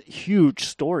around huge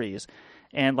stories,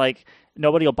 and like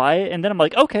nobody will buy it, and then I'm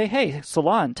like, okay, hey,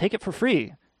 Salon, take it for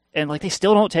free, and like they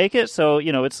still don't take it. So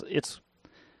it's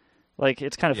like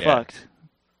it's kind of fucked.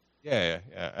 Yeah.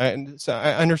 And so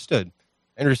I understood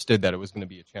that it was going to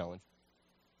be a challenge.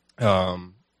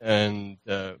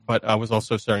 But I was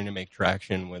also starting to make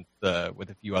traction with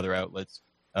a few other outlets.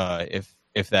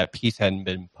 If that piece hadn't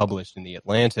been published in the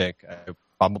Atlantic, I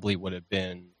probably would have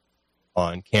been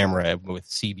on camera with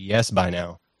CBS by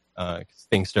now, because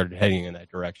things started heading in that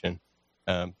direction.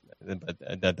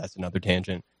 But that's another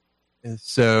tangent.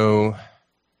 So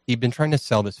he'd been trying to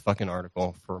sell this fucking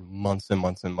article for months and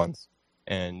months and months.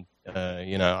 And,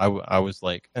 I was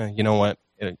like, you know what?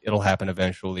 It'll happen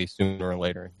eventually, sooner or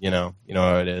later. You know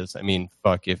how it is. I mean,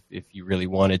 fuck, if you really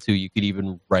wanted to, you could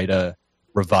even write a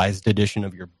revised edition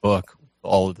of your book with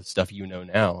all of the stuff you know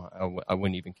now. I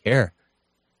wouldn't even care.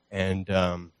 And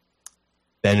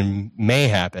then May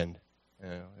happened.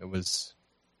 It was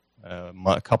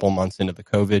a couple months into the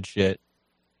COVID shit,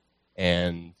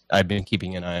 and I've been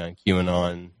keeping an eye on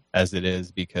QAnon as it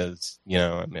is because,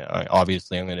 I mean,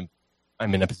 obviously I'm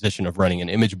in a position of running an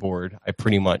image board. I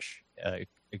pretty much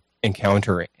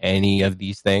encounter any of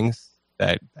these things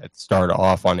that start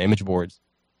off on image boards.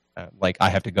 Like I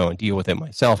have to go and deal with it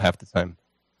myself half the time.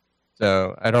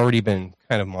 So I'd already been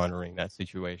kind of monitoring that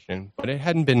situation, but it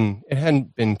hadn't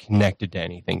been connected to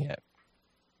anything yet.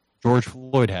 George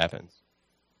Floyd happens.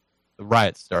 The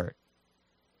riots start.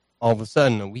 All of a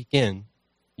sudden, a week in,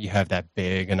 you have that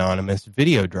big anonymous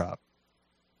video drop.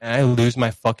 And I lose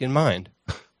my fucking mind.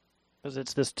 Because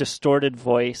it's this distorted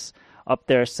voice up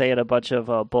there saying a bunch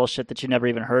of bullshit that you never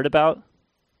even heard about?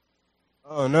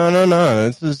 Oh, no.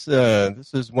 This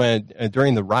is when,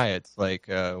 during the riots, like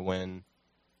when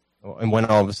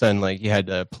all of a sudden, like, you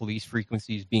had police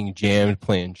frequencies being jammed,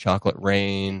 playing Chocolate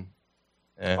Rain.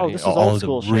 This is old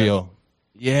school shit.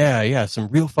 Yeah, some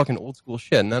real fucking old school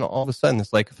shit. And then all of a sudden,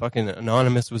 it's like fucking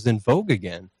Anonymous was in vogue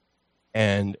again.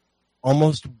 And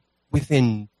almost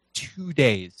within 2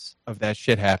 days of that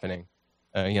shit happening,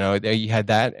 you had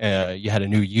that. You had a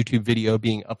new YouTube video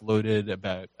being uploaded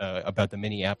about the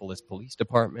Minneapolis Police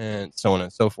Department, so on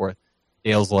and so forth.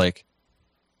 Dale's like,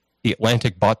 the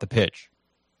Atlantic bought the pitch.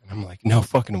 And I'm like, no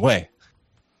fucking way.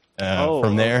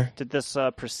 From there, did this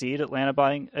precede the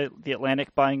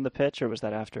Atlantic buying the pitch, or was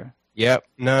that after? Yep.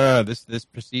 No. This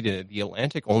preceded. The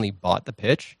Atlantic only bought the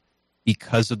pitch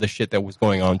because of the shit that was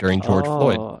going on during George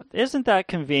Floyd. Isn't that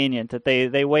convenient that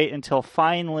they wait until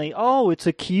finally, it's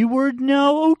a keyword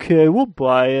now? Okay, we'll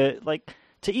buy it. Like,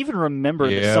 to even remember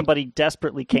that somebody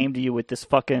desperately came to you with this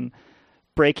fucking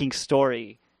breaking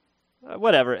story.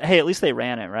 Whatever. Hey, at least they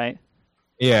ran it, right?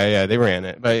 Yeah, they ran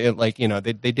it. But,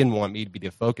 they didn't want me to be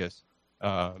the focus.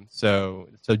 So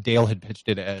Dale had pitched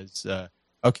it as...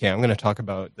 okay, I'm going to talk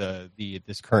about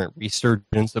this current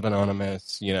resurgence of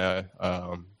Anonymous.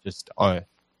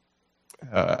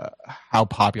 how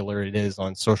popular it is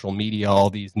on social media, all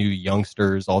these new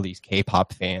youngsters, all these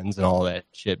K-pop fans and all that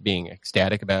shit being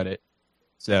ecstatic about it.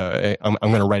 So I'm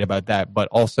going to write about that, but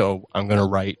also I'm going to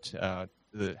write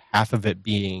the half of it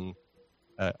being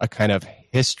a kind of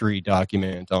history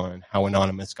document on how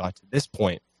Anonymous got to this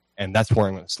point, and that's where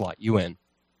I'm going to slot you in.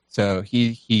 So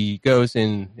he goes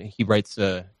in, he writes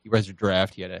a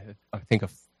draft. He had I think a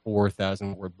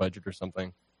 4,000 word budget or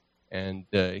something, and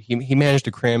he managed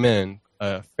to cram in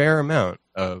a fair amount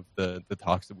of the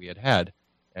talks that we had.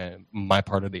 And my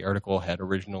part of the article had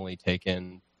originally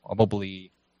taken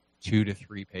probably 2 to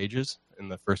 3 pages in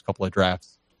the first couple of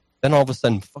drafts. Then all of a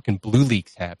sudden, fucking Blue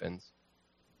Leaks happens.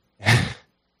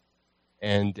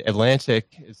 And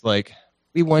Atlantic is like,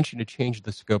 we want you to change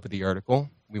the scope of the article.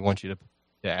 We want you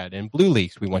to add in Blue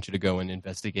Leaks. We want you to go and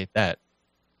investigate that.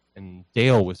 And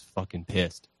Dale was fucking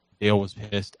pissed. Dale was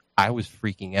pissed. I was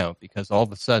freaking out because all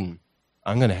of a sudden,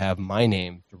 I'm going to have my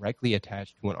name directly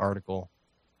attached to an article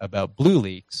about Blue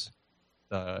Leaks,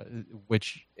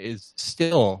 which is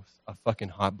still a fucking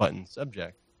hot button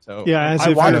subject. So yeah, as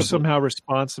if you're somehow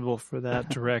responsible for that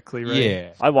directly, right? Yeah.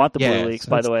 I want the Blue Leaks,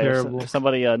 by the way. If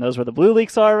somebody knows where the Blue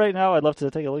Leaks are right now, I'd love to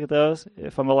take a look at those,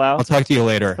 if I'm allowed. I'll talk to you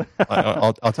later.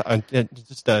 I'll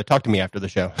just talk to me after the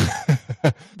show.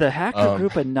 The hacker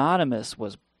group Anonymous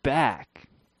was back.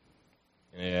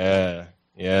 Yeah.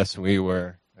 Yes, we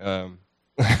were.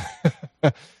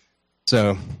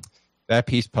 So that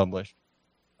piece published.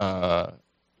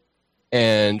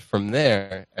 And from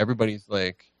there, everybody's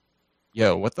like,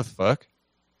 yo, what the fuck?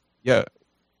 Yo,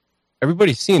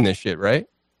 everybody's seen this shit, right?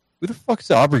 Who the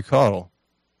fuck's Aubrey Cottle?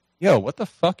 Yo, what the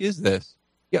fuck is this?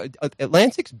 Yo,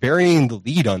 Atlantic's burying the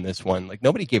lead on this one. Like,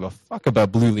 nobody gave a fuck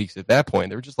about Blue Leaks at that point.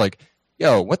 They were just like,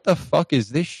 yo, what the fuck is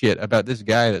this shit about this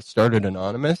guy that started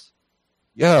Anonymous?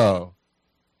 Yo.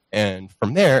 And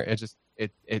from there, it's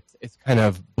kind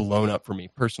of blown up for me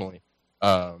personally.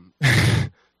 The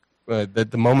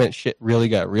moment shit really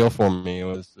got real for me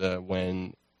was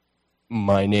when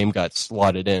my name got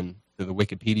slotted in to the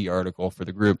Wikipedia article for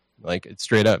the group. Like, it's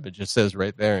straight up. It just says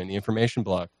right there in the information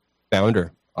block,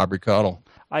 founder, Aubrey Cottle.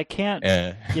 I can't,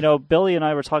 Billy and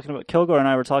I were talking about, Kilgoar and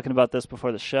I were talking about this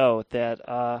before the show, that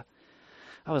I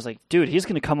was like, dude, he's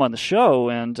going to come on the show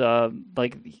and,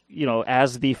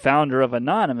 as the founder of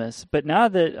Anonymous. But now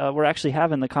that we're actually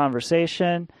having the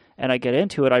conversation and I get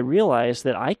into it, I realize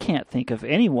that I can't think of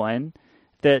anyone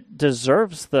that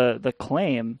deserves the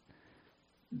claim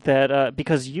that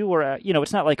because you were,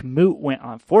 it's not like Moot went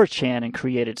on 4chan and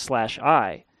created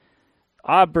 /I.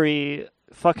 Aubrey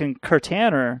fucking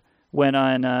Kirtaner went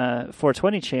on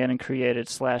 420chan and created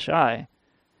 /I.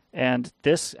 And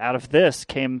out of this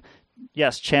came,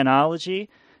 yes, Chanology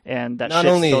and that shit's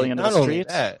spilling into the streets. Not only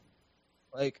that,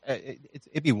 like,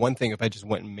 it'd be one thing if I just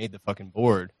went and made the fucking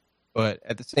board, but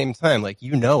at the same time, like,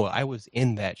 I was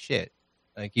in that shit.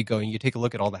 Like, you go and you take a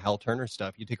look at all the Hal Turner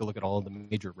stuff. You take a look at all of the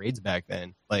major raids back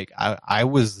then. Like, I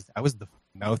was the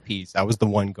mouthpiece. I was the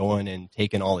one going and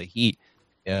taking all the heat.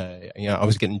 I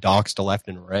was getting doxxed to left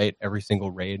and right. Every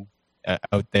single raid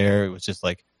out there, it was just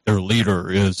like, their leader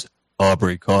is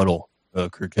Aubrey Cottle,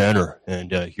 Kirtaner,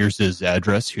 and here's his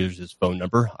address. Here's his phone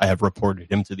number. I have reported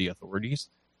him to the authorities.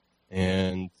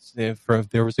 And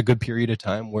there was a good period of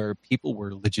time where people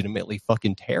were legitimately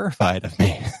fucking terrified of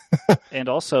me. And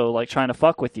also, like, trying to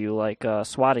fuck with you, like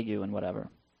swatting you and whatever.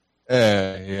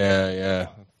 Yeah.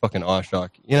 Fucking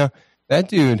Awshock. That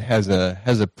dude has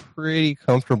a pretty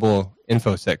comfortable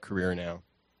InfoSec career now.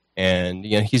 And,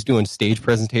 he's doing stage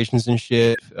presentations and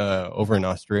shit over in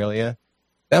Australia.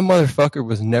 That motherfucker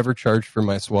was never charged for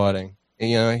my swatting.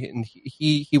 And,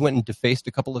 he went and defaced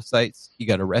a couple of sites. He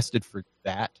got arrested for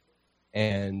that.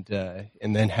 And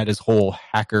then had his whole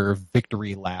hacker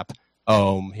victory lap.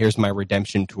 Here's my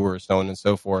redemption tour, so on and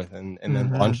so forth, and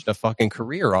then launched a fucking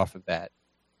career off of that.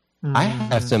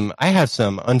 Mm-hmm. I have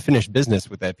some unfinished business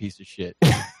with that piece of shit.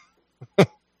 Well,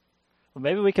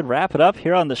 maybe we could wrap it up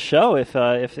here on the show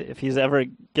if he's ever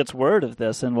gets word of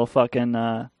this, and we'll fucking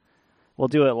we'll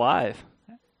do it live,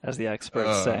 as the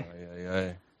experts say.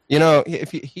 Yeah.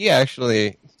 If he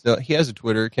actually, so he has a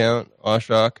Twitter account,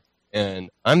 Awshock. And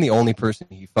I'm the only person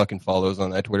he fucking follows on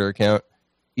that Twitter account.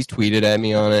 He's tweeted at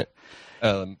me on it.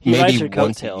 Maybe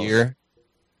once a year.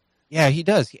 Yeah, he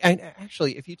does. And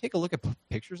actually, if you take a look at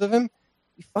pictures of him,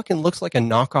 he fucking looks like a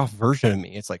knockoff version of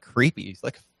me. It's like creepy. He's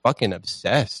like fucking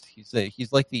obsessed. He's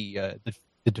like the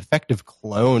defective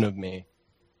clone of me.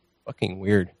 Fucking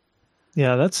weird.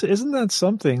 Yeah, isn't that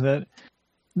something that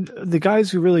the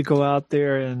guys who really go out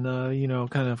there and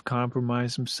kind of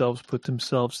compromise themselves, put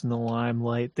themselves in the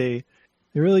limelight, they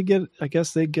really get, I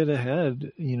guess they get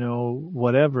ahead,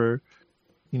 whatever.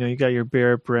 You got your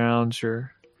Barrett Browns,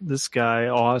 this guy,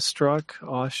 Awestruck.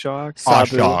 Aweshock.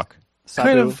 What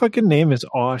kind of fucking name is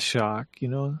Aweshock,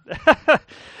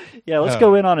 Yeah, let's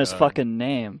go in on his fucking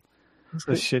name. That's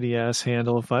a shitty ass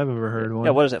handle if I've ever heard one.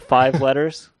 Yeah, what is it, 5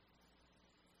 letters?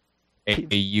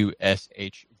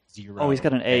 AUSH0. Oh, he's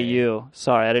got an AU.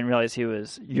 Sorry, I didn't realize he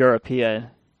was European.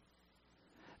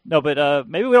 No, but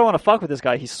maybe we don't want to fuck with this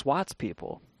guy. He swats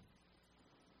people.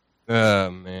 Oh,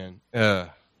 man.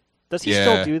 Does he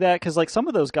still do that? Because, like, some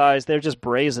of those guys, they're just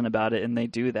brazen about it, and they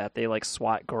do that. They, like,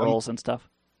 swat girls and stuff.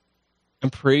 I'm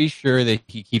pretty sure that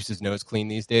he keeps his nose clean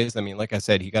these days. I mean, like I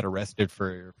said, he got arrested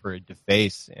for a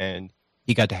deface, and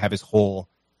he got to have his whole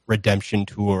redemption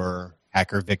tour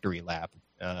hacker victory lap.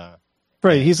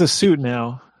 Right, he's a suit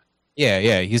now.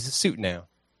 Yeah, he's a suit now.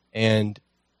 And,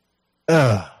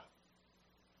 yeah.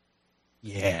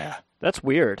 That's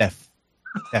weird.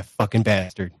 That fucking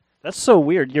bastard. That's so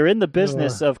weird. You're in the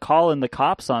business of calling the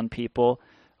cops on people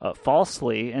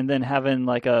falsely, and then having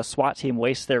like a SWAT team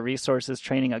waste their resources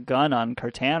training a gun on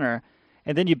Kirtaner,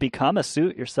 and then you become a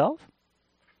suit yourself?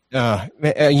 Yeah,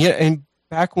 and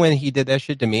back when he did that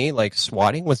shit to me, like,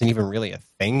 swatting wasn't even really a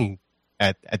thing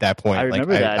at that point. I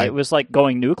remember that. It was like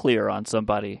going nuclear on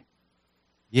somebody.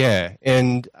 Yeah,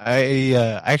 and I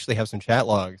actually have some chat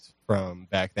logs from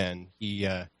back then.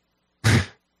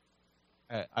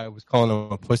 I was calling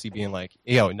him a pussy, being like,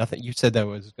 "Yo, nothing. You said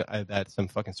that some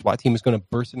fucking SWAT team was going to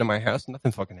burst into my house.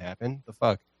 Nothing fucking happened. The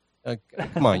fuck?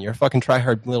 Come on, you're a fucking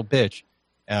tryhard little bitch."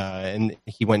 And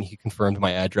he confirmed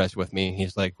my address with me.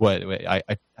 He's like, "What? Wait,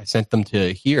 I sent them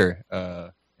to here."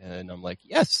 And I'm like,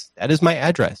 "Yes, that is my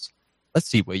address. Let's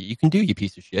see what you can do, you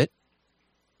piece of shit."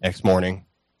 Next morning,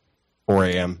 4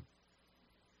 a.m.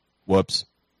 Whoops.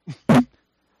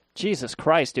 Jesus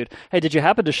Christ, dude. Hey, did you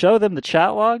happen to show them the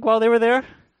chat log while they were there?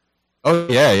 Oh,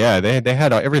 yeah. They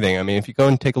had everything. I mean, if you go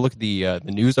and take a look at the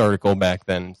news article back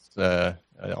then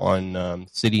on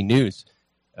City News,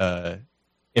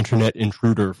 internet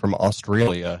intruder from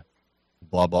Australia,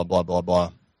 blah, blah, blah, blah,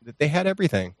 blah. They had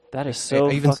everything. That is so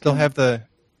I even still have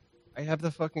I have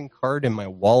the fucking card in my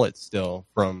wallet still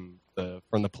from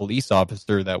the police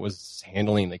officer that was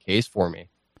handling the case for me.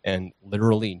 And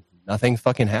literally nothing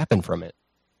fucking happened from it.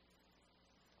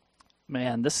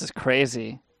 Man, this is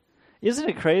crazy. Isn't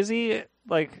it crazy?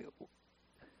 Like,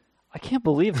 I can't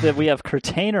believe that we have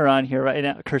Kirtaner on here right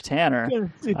now. Kirtaner.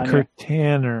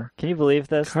 Kirtaner. Can you believe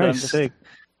this? Christ's sake.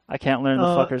 I can't learn the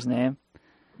fucker's name.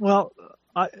 Well,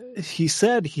 he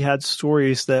said he had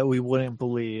stories that we wouldn't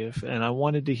believe, and I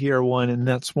wanted to hear one, and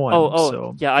that's one.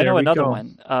 So yeah, I know another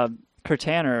one.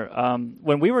 Kirtaner,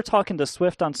 when we were talking to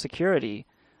Swift on security,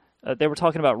 they were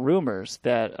talking about rumors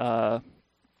that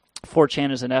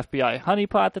 4chan is an FBI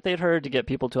honeypot that they'd heard to get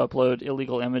people to upload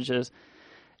illegal images.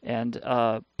 And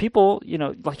people,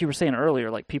 like you were saying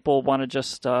earlier, like people want to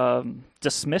just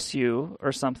dismiss you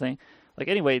or something. Like,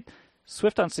 anyway,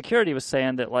 Swift on security was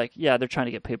saying that, like, yeah, they're trying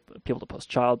to get people to post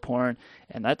child porn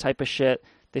and that type of shit.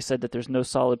 They said that there's no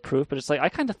solid proof, but it's like, I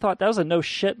kind of thought that was a no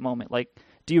shit moment. Like,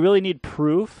 do you really need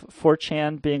proof?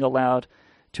 4chan being allowed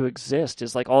to exist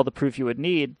is like all the proof you would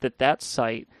need that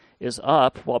site is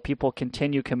up while people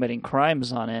continue committing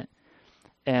crimes on it.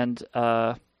 And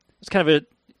it's kind of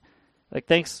like,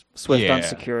 thanks, Swift on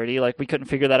security. Like, we couldn't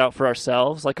figure that out for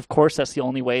ourselves. Like, of course, that's the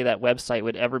only way that website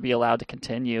would ever be allowed to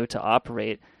continue to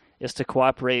operate is to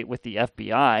cooperate with the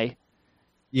FBI.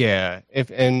 Yeah.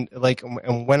 And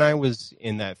when I was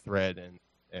in that thread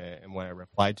and when I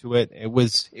replied to it, it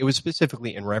was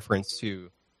specifically in reference to,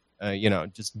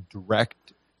 just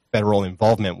direct federal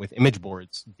involvement with image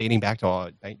boards dating back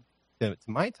to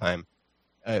my time,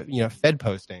 Fed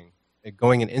posting,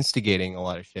 going and instigating a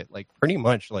lot of shit. Like, pretty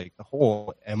much like the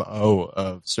whole MO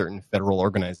of certain federal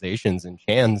organizations and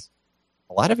chans,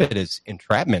 a lot of it is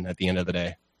entrapment at the end of the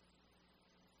day.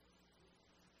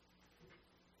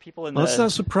 That's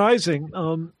not surprising.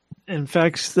 In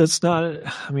fact, that's not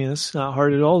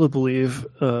hard at all to believe.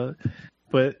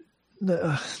 But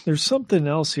there's something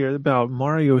else here about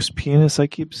Mario's penis I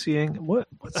keep seeing.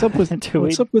 What's up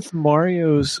with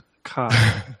Mario's cock?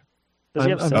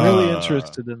 I'm really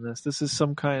interested in this. This is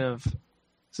some kind of...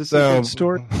 Is this a good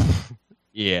story?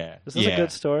 Yeah. Is this a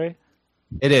good story?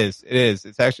 It is.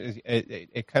 It's actually...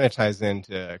 It kind of ties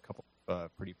into a couple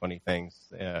of pretty funny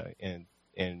things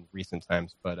in recent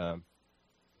times. But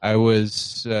I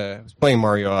was playing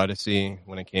Mario Odyssey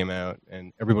when it came out,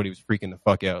 and everybody was freaking the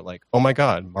fuck out. Like, oh my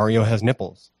god, Mario has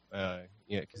nipples.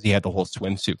 Because he had the whole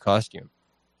swimsuit costume.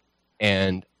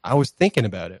 And I was thinking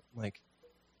about it. Like,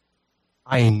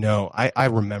 I know. I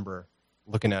remember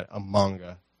looking at a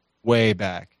manga way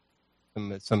back,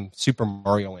 some Super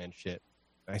Mario Land shit.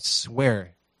 I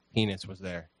swear penis was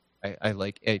there.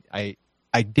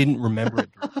 I didn't remember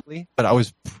it directly, but I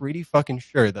was pretty fucking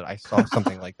sure that I saw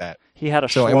something like that. He had a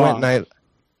so schlong. I went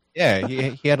and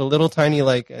he had a little tiny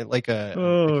like a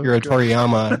Akira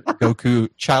Toriyama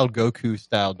Goku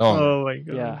style dong. Oh my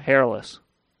god. Yeah, hairless.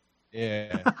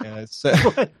 Yeah. So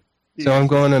I'm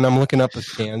going and I'm looking up the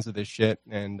scans of this shit,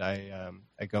 and I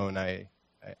go and I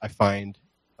find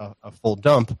a full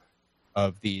dump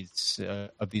of these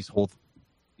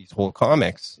whole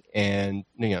comics, and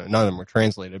none of them were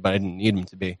translated, but I didn't need them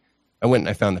to be. I went and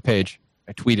I found the page.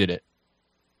 I tweeted it.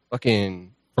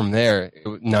 Fucking from there,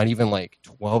 not even like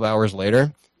 12 hours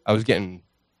later, I was getting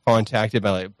contacted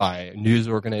by news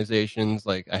organizations.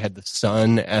 Like I had the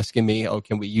Sun asking me, "Oh,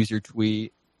 can we use your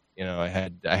tweet?" I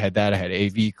had that. I had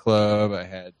AV Club. I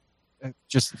had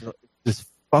just this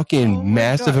fucking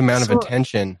massive amount of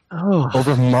attention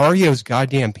over Mario's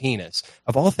goddamn penis.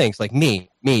 Of all things, like me,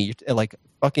 like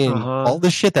fucking all the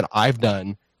shit that I've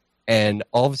done, and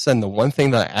all of a sudden the one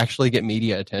thing that I actually get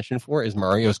media attention for is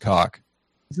Mario's cock.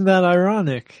 Isn't that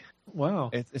ironic? Wow.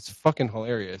 It's fucking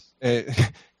hilarious.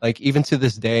 Like even to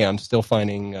this day, I'm still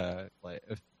finding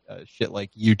shit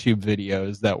like YouTube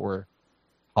videos that were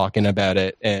talking about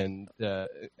it, and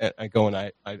I go and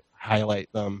I highlight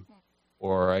them,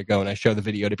 or I go and I show the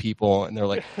video to people, and they're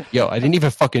like, "Yo, I didn't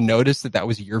even fucking notice that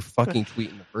was your fucking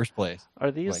tweet in the first place."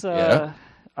 Are these like,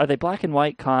 are they black and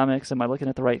white comics? Am I looking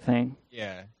at the right thing?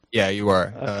 Yeah, you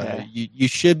are. Okay. You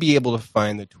should be able to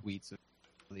find the tweets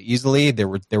easily. There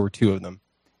were two of them.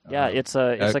 Yeah, it's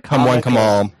a come one, come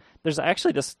all. There's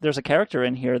actually there's a character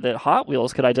in here that Hot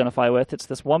Wheels could identify with. It's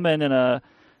this woman in a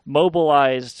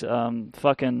mobilized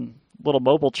fucking little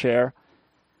mobile chair.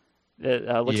 It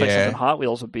looks like something Hot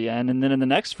Wheels would be in. And then in the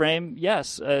next frame,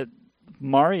 yes,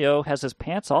 Mario has his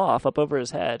pants off up over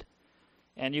his head,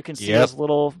 and you can see his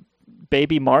little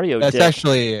baby Mario That's dick.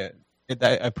 Actually,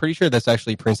 I'm pretty sure that's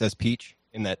actually Princess Peach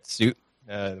in that suit,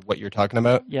 what you're talking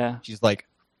about. Yeah. She's like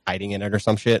hiding in it or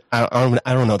some shit. I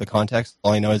don't know the context.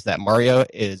 All I know is that Mario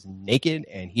is naked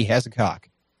and he has a cock.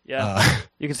 Yeah.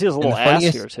 You can see his little ass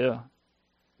here, too.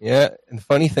 Yeah, and the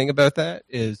funny thing about that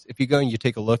is if you go and you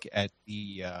take a look at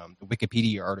the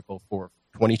Wikipedia article for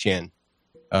 420chan,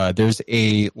 there's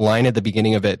a line at the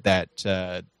beginning of it that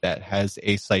has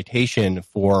a citation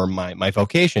for my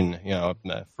vocation. I'm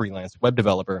a freelance web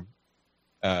developer.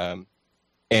 And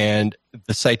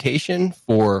the citation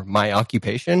for my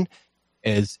occupation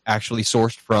is actually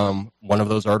sourced from one of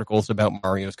those articles about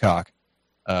Mario's cock.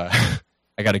 I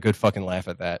got a good fucking laugh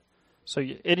at that. So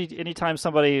anytime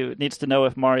somebody needs to know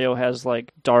if Mario has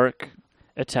like dark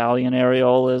Italian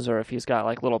areolas or if he's got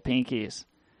like little pinkies,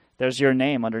 there's your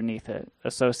name underneath it,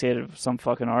 associated with some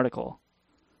fucking article.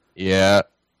 Yeah,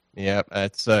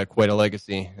 that's quite a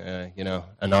legacy.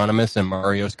 Anonymous and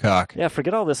Mario's cock. Yeah,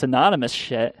 forget all this anonymous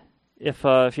shit. If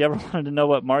you ever wanted to know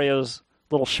what Mario's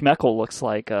little schmeckle looks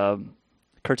like,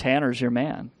 Kirtaner's your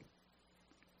man.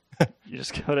 You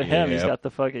just go to him. Yep.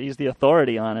 He's got he's the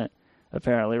authority on it.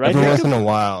 Apparently, right? Every once in a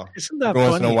while. Isn't that Every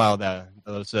funny? once in a while,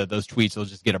 those tweets will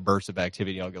just get a burst of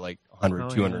activity. I'll get like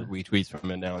 100, 200 retweets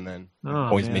from it now and then.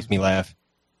 Always makes me laugh.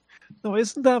 No,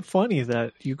 isn't that funny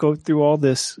that you go through all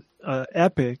this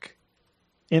epic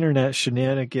internet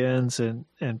shenanigans and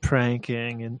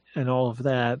pranking and all of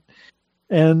that,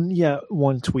 and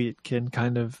one tweet can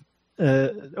kind of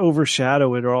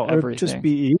overshadow it all, or just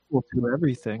be equal to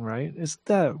everything, right? Isn't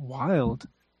that wild?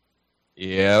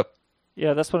 Yep.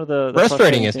 Yeah, that's one of the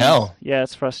frustrating as hell. Yeah,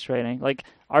 it's frustrating. Like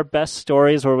our best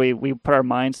stories where we put our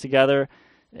minds together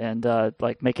and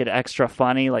like make it extra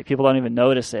funny, like people don't even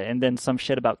notice it. And then some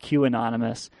shit about Q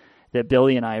Anonymous that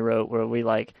Billy and I wrote where we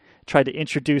like tried to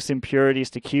introduce impurities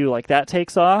to Q, like that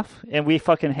takes off and we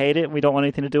fucking hate it and we don't want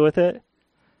anything to do with it.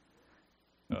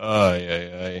 Oh,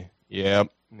 yeah.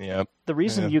 Yep. The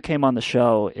reason you came on the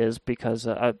show is because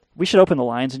we should open the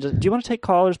lines and do you want to take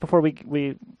callers before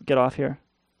we get off here?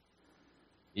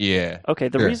 Yeah. Okay,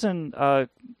 the reason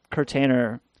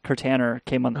Kirtaner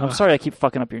came on. I'm sorry I keep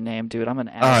fucking up your name, dude. I'm an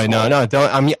asshole. Oh, no,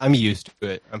 don't. I'm used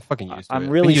to it. I'm fucking used to it.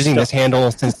 Really I've been using this handle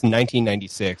since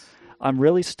 1996. I'm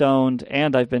really stoned,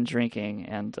 and I've been drinking,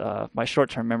 and my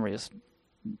short-term memory is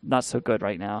not so good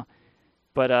right now.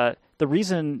 But the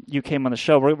reason you came on the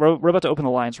show, we're about to open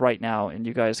the lines right now, and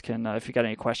you guys can, if you got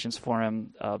any questions for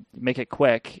him, make it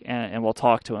quick, and we'll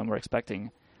talk to him. We're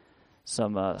expecting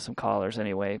some callers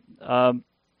anyway.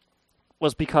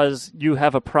 Was because you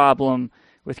have a problem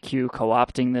with Q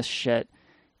co-opting this shit,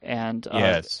 and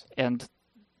yes. And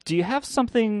do you have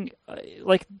something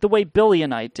like the way Billy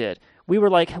and I did? We were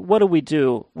like, what do we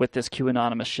do with this Q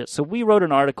Anonymous shit? So we wrote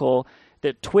an article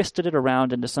that twisted it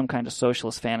around into some kind of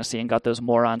socialist fantasy and got those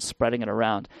morons spreading it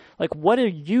around. Like, what are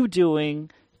you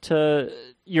doing to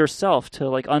yourself to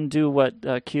like undo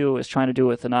what Q is trying to do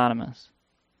with Anonymous?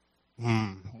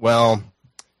 Well,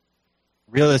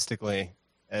 realistically,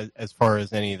 as far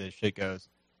as any of this shit goes,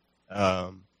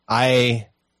 I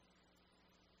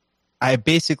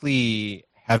basically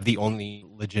have the only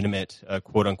legitimate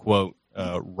quote unquote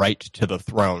right to the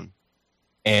throne,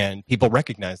 and people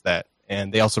recognize that,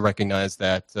 and they also recognize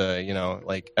that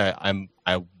I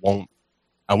won't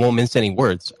mince any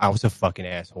words. I was a fucking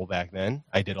asshole back then.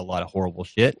 I did a lot of horrible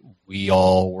shit. We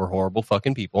all were horrible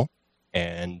fucking people,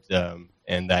 and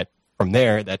that from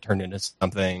there that turned into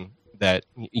something that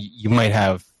you might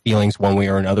have feelings one way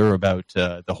or another about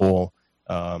the whole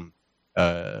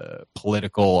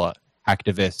political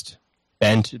activist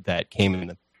bent that came in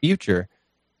the future.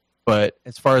 But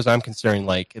as far as I'm concerned,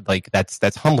 like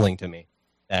that's humbling to me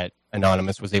that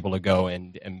Anonymous was able to go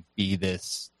and be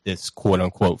this quote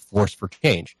unquote force for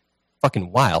change.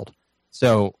 Fucking wild.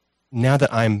 So now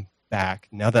that I'm back,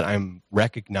 now that I'm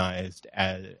recognized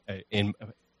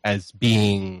as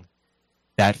being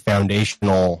that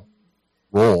foundational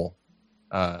role,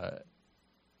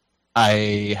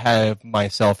 I have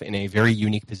myself in a very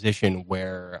unique position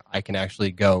where I can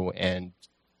actually go and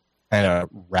kind of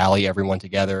rally everyone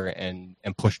together and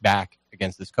push back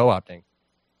against this co-opting.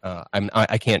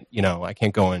 I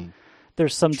can't go and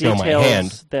there's some show my hand.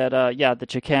 details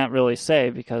that you can't really say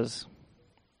because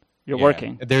you're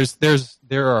working.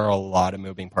 There are a lot of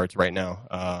moving parts right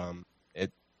now.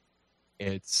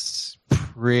 It's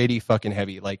pretty fucking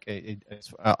heavy. Like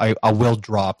I will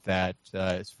drop that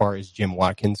as far as Jim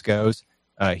Watkins goes,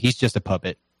 he's just a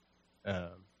puppet.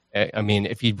 I mean,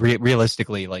 if you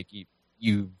realistically, like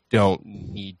you don't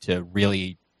need to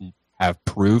really have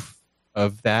proof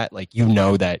of that. Like, you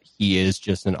know that he is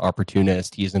just an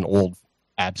opportunist. He's an old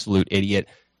absolute idiot.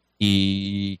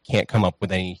 He can't come up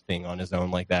with anything on his own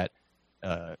like that.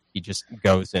 He just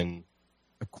goes and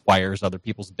acquires other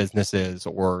people's businesses,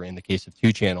 or in the case of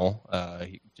 2channel,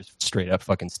 he just straight up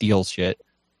fucking steals shit.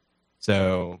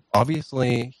 So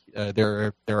obviously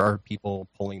there are people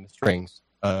pulling the strings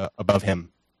above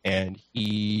him, and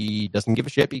he doesn't give a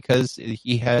shit because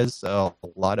he has a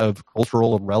lot of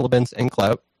cultural relevance and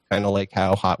clout, kind of like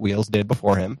how Hot Wheels did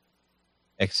before him,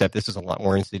 except this is a lot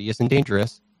more insidious and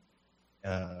dangerous.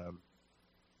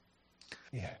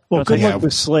 Well, good luck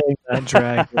with slaying that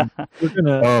dragon. We're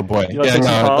gonna. Oh boy!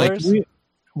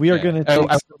 We are gonna.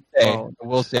 I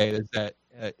will say is that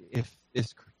if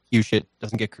this Q shit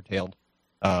doesn't get curtailed,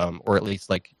 or at least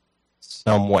like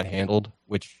somewhat handled,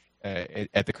 which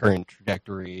at the current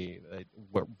trajectory,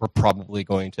 we're probably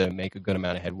going to make a good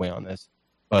amount of headway on this.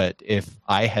 But if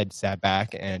I had sat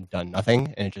back and done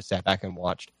nothing and just sat back and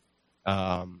watched,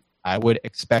 I would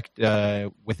expect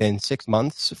within 6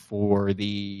 months for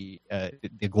the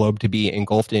globe to be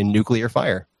engulfed in nuclear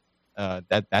fire.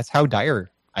 That's how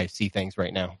dire I see things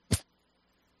right now.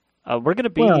 We're going to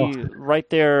be right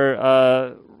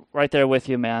there with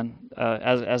you, man,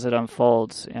 as it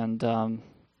unfolds. And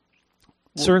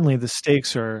certainly the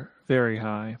stakes are very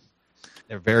high.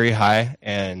 They're very high,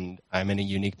 and I'm in a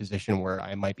unique position where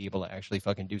I might be able to actually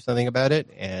fucking do something about it.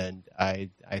 And I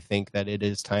think that it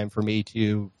is time for me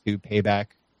to pay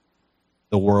back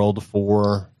the world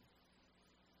for.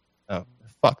 Oh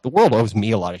fuck! The world owes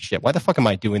me a lot of shit. Why the fuck am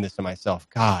I doing this to myself?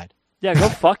 God. Yeah, go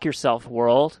fuck yourself,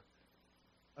 world.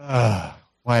 Why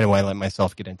do I let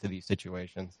myself get into these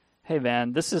situations? Hey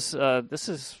man, this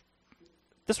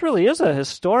really is a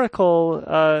historical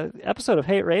episode of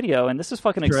Hate Radio, and this is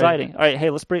fucking exciting. Right. All right, hey,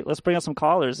 let's bring out some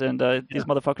callers, and these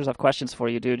motherfuckers have questions for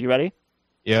you, dude. You ready?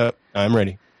 Yep, I'm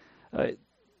ready.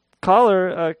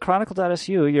 Caller,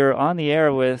 chronicle.su, you're on the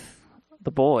air with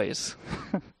the boys.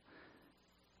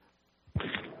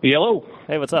 Hello.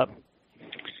 Hey, what's up?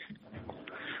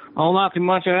 Oh, not too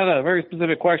much. I had a very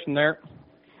specific question there.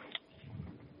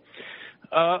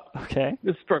 Okay.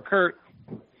 This is for Kurt.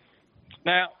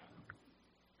 Now,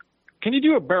 can you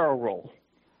do a barrel roll?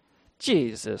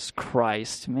 Jesus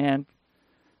Christ, man.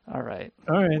 All right.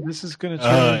 This is going to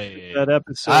change that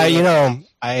episode.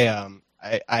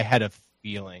 I had a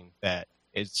feeling that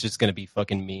it's just going to be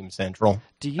fucking meme central.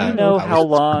 Do you know how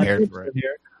long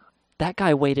that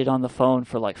guy waited on the phone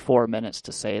for like 4 minutes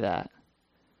to say that?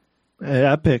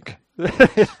 Epic.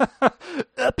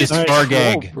 It's our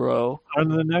gag, bro. On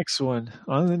to the next one.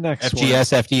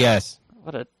 FTS.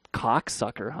 What a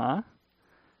cocksucker, huh?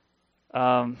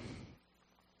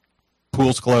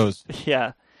 Pool's closed.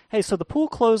 Yeah. Hey, so the pool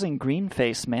closing green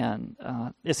face man,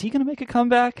 is he going to make a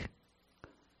comeback?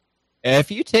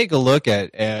 If you take a look at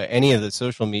any of the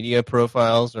social media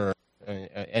profiles or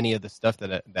any of the stuff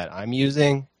that I'm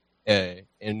using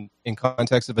in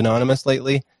context of Anonymous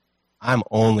lately, I'm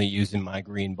only using my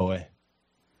green boy.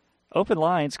 Open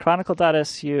lines,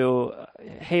 chronicle.su,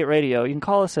 hate radio. You can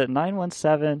call us at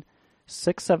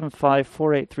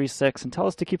 917-675-4836 and tell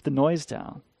us to keep the noise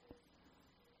down.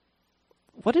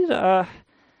 What did, yeah,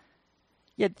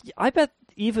 I bet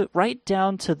even right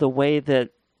down to the way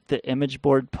that the image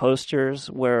board posters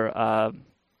were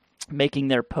making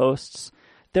their posts,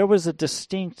 there was a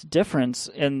distinct difference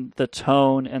in the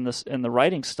tone and the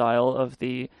writing style of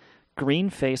the green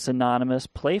face anonymous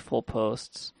playful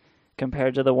posts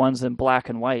compared to the ones in black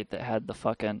and white that had the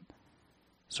fucking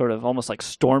sort of almost like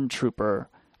stormtrooper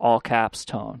all caps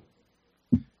tone.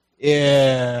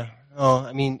 Yeah. Oh,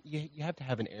 I mean, you have to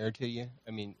have an air to you.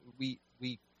 I mean, we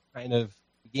kind of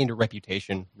gained a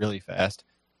reputation really fast,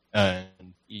 and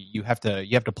you have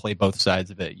to play both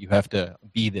sides of it. You have to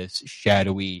be this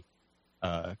shadowy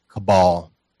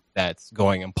cabal that's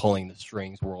going and pulling the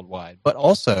strings worldwide, but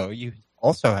also you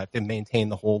also have to maintain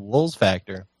the whole lulz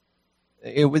factor.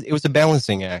 It was a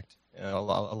balancing act. A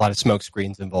lot of smoke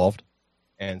screens involved,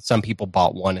 and some people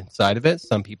bought one side of it,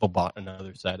 some people bought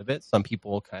another side of it, some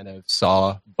people kind of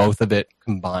saw both of it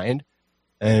combined,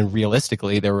 and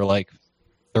realistically there were like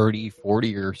 30,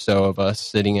 40 or so of us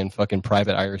sitting in fucking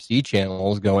private IRC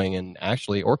channels going and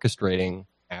actually orchestrating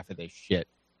half of this shit.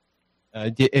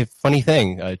 Funny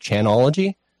thing,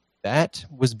 Chanology, that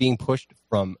was being pushed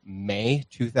from May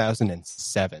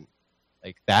 2007.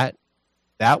 Like that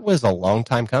was a long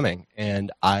time coming,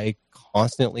 and I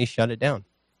constantly shut it down.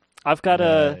 I've got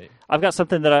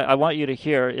something that I want you to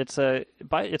hear. It's a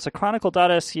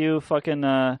chronicle.su fucking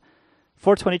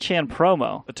 420chan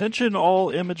promo. Attention all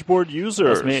image board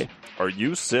users. That's me. Are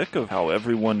you sick of how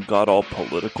everyone got all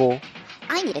political?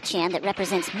 I need a chan that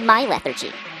represents my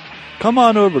lethargy. Come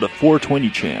on over to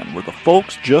 420chan, where the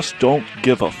folks just don't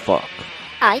give a fuck.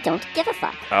 I don't give a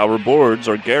fuck. Our boards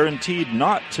are guaranteed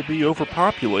not to be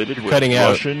overpopulated with cutting out.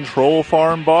 Russian troll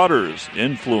farm botters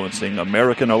influencing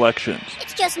American elections.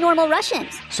 It's just normal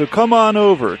Russians. So come on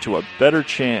over to a better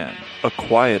Chan, a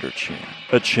quieter Chan,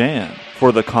 a Chan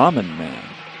for the common man.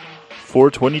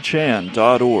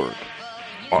 420chan.org.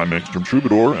 I'm Extreme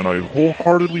Troubadour, and I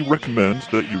wholeheartedly recommend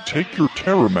that you take your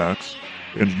Terror Max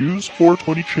and use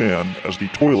 420chan as the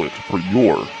toilet for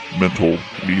your mental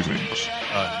leavings.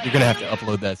 You're going to have to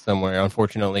upload that somewhere.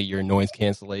 Unfortunately, your noise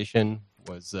cancellation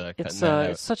was cutting that out.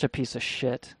 It's such a piece of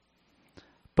shit.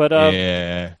 But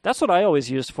yeah. That's what I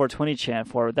always used 420chan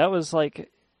for. That was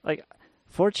like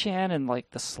 4chan and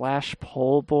like the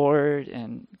 /poll board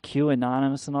and Q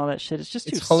Anonymous and all that shit. It's just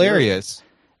it's hilarious. Silly.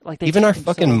 Like even our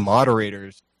fucking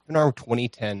moderators, even our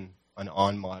 2010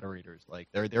 on moderators, like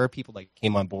there are people that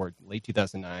came on board late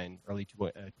 2009, early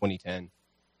 2010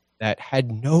 that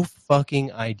had no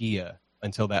fucking idea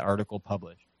until that article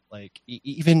published. Like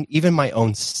even my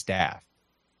own staff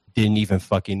didn't even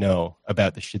fucking know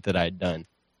about the shit that I had done.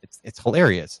 It's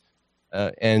hilarious.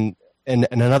 And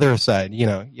another aside,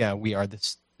 we are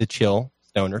the chill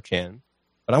stoner Chan,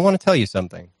 but I want to tell you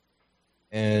something,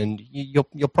 and you'll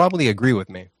probably agree with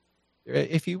me.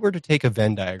 If you were to take a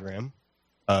Venn diagram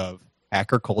of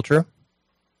hacker culture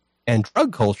and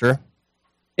drug culture,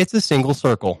 it's a single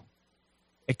circle.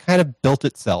 It kind of built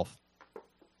itself.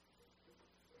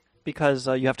 Because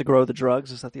you have to grow the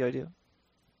drugs? Is that the idea?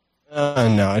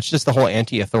 No, it's just the whole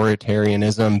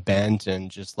anti-authoritarianism bent and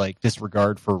just like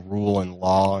disregard for rule and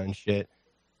law and shit.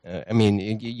 I mean,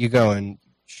 you go and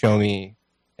show me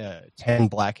 10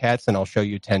 black hats and I'll show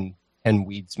you 10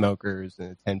 weed smokers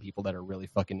and 10 people that are really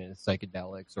fucking into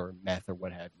psychedelics or meth or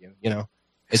what have you,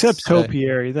 Except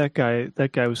Topiary. That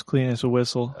guy was clean as a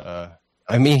whistle.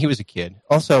 I mean, he was a kid.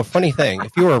 Also, funny thing,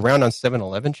 if you were around on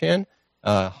 7-Eleven,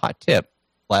 hot tip,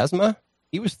 Plasma,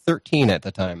 he was 13 at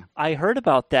the time. I heard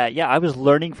about that. Yeah, I was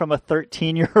learning from a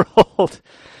 13-year-old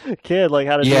kid, like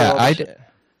how to do all this shit.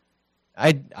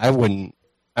 I wouldn't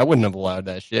have allowed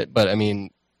that shit, but I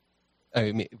mean,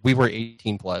 we were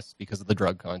 18 plus because of the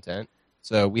drug content,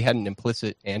 so we had an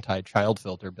implicit anti-child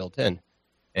filter built in.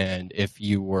 And if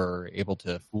you were able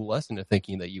to fool us into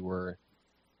thinking that you were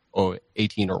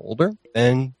 18 or older,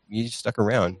 then you stuck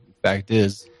around. The fact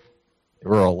is, there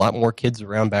were a lot more kids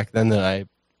around back then than I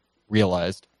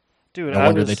realized. Dude, no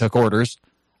wonder they took orders.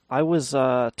 I was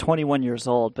 21 years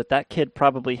old, but that kid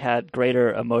probably had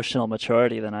greater emotional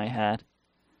maturity than I had.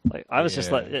 Like I was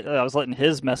just I was letting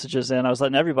his messages in. I was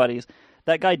letting everybody's.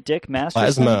 That guy Dick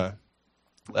Masterson.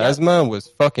 Plasma was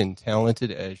fucking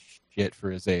talented as shit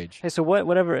for his age. Hey, so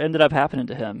whatever ended up happening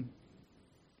to him?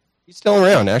 He's still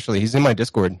around. Actually, he's in my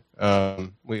Discord.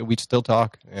 We still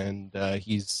talk, and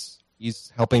he's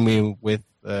helping me with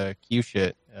Q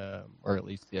shit. or at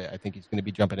least I think he's going to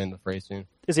be jumping in the fray soon.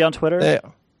 Is he on Twitter?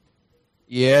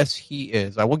 Yes, he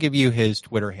is. I will give you his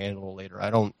Twitter handle later. I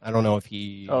don't know if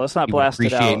he. Oh, let's not he blast would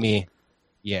it appreciate out. me.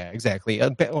 Yeah, exactly.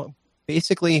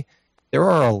 Basically, there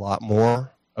are a lot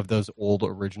more of those old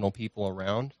original people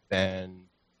around than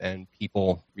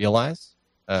people realize.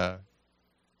 We're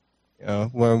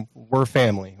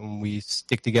family, and we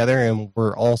stick together, and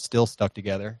we're all still stuck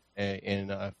together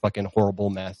in a fucking horrible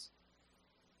mess.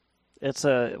 It's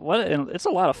a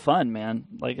lot of fun, man.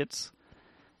 Like it's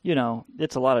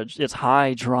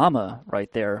high drama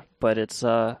right there, but it's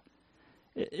if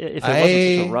it wasn't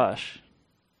such a rush.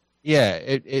 Yeah,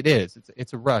 it is.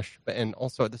 It's a rush, and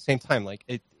also at the same time, like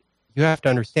you have to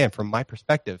understand from my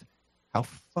perspective how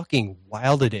fucking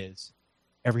wild it is.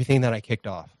 Everything that I kicked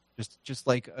off, just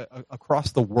like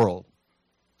across the world,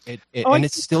 and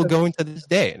it's still going to this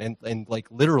day. And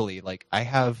like literally, like I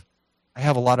have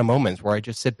a lot of moments where I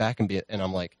just sit back and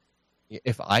I'm like,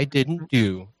 if I didn't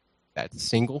do that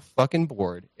single fucking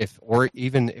board,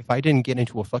 even if I didn't get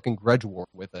into a fucking grudge war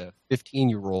with a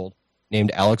 15-year-old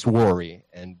named Alex Worry,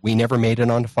 and we never made it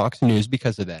onto Fox News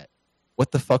because of that,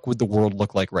 what the fuck would the world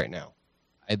look like right now?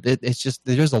 It's just,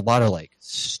 there's a lot of like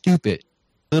stupid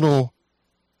little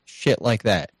shit like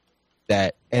that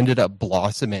ended up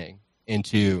blossoming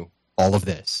into all of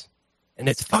this. And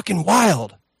it's fucking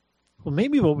wild. Well,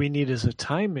 maybe what we need is a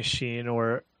time machine,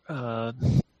 or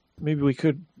maybe we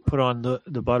could put on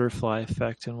the butterfly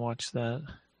effect and watch that.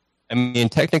 I mean,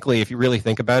 technically, if you really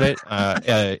think about it,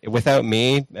 without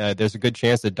me, there's a good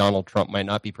chance that Donald Trump might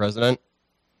not be president.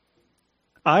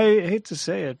 I hate to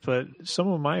say it, but some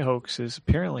of my hoaxes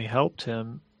apparently helped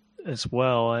him as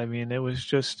well. I mean, it was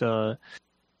just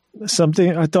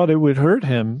something I thought it would hurt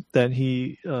him that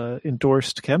he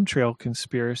endorsed chemtrail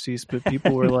conspiracies, but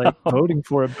people were like voting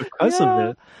for it because of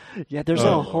it. Yeah, there's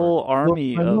a whole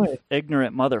army of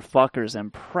ignorant motherfuckers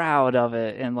and proud of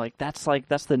it, and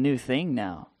that's the new thing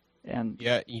now. And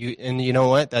yeah, you know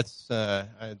what? That's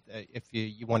if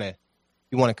you want to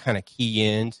kind of key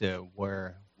into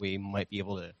where we might be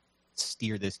able to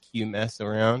steer this Q mess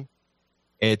around,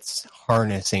 it's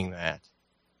harnessing that.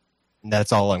 And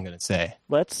that's all I'm going to say.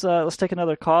 Let's take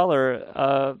another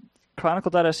caller.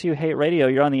 Chronicle.su Hate Radio,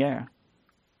 you're on the air.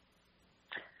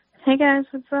 Hey guys,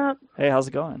 what's up? Hey, how's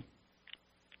it going?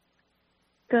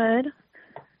 Good.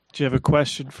 Do you have a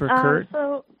question for Kurt?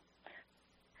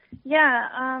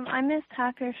 I missed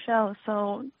half your show,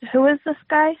 so who is this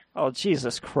guy? Oh,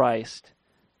 Jesus Christ.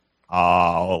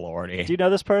 Oh, Lordy. Do you know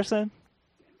this person?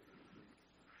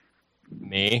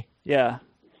 Me? Yeah.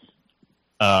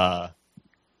 Okay.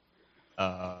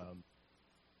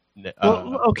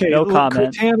 No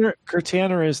comment.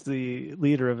 Kirtaner is the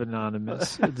leader of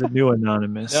Anonymous, the new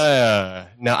Anonymous. The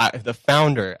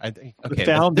founder. The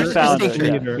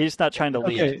founder. He's not trying to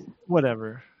lead. Okay,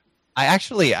 whatever. I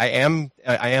am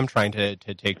trying to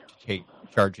take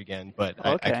charge again, but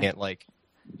I can't I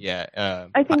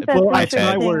think that's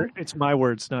interesting. It's my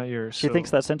words, not yours. She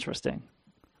thinks that's interesting.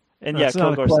 And that's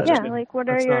Kilgoar says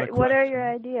what are your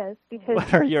ideas? Because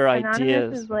what are your Anonymous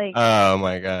ideas? is like, oh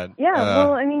my God.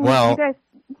 Yeah, you guys,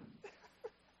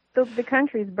 the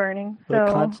country's burning.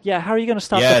 So how are you going to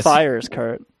stop the fires,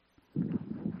 Kurt?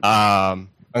 I'm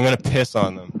going to piss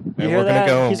on them. You And hear we're that?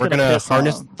 going He's to gonna piss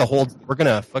harness on the whole. We're going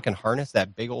to fucking harness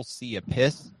that big old sea of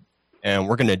piss, and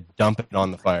we're going to dump it on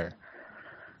the fire.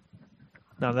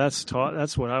 Now that's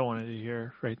what I wanted to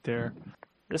hear right there.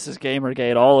 This is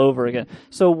Gamergate all over again.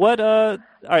 So what? All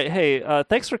right. Hey,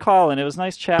 thanks for calling. It was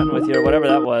nice chatting with you, or whatever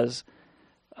that was.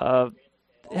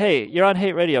 Hey, you're on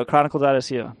Hate Radio,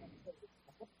 chronicle.su.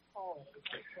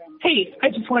 Hey, I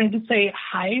just wanted to say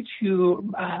hi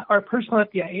to our personal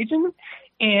FBI agent,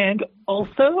 and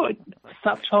also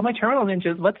sup to all my terminal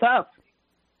ninjas. What's up?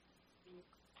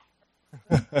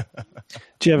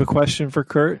 Do you have a question for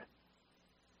Kurt?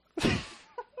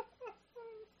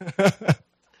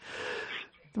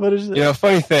 What is it?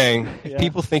 Funny thing, if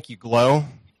people think you glow,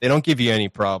 they don't give you any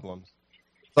problems.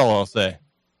 That's all I'll say.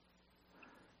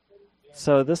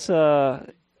 So this,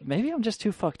 maybe I'm just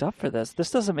too fucked up for this.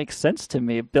 This doesn't make sense to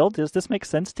me. Bill, does this make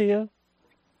sense to you?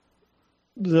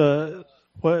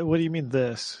 What do you mean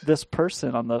this? This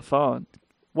person on the phone.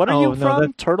 What are you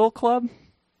from? Turtle Club?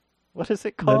 What is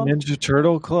it called? The Ninja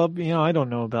Turtle Club? I don't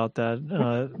know about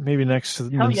that. Maybe next to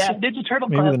the Ninja Turtle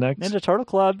Club. Maybe the next Ninja Turtle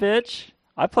Club, bitch.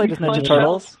 I played with Ninja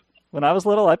Turtles. When I was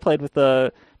little, I played with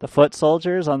the foot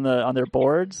soldiers on their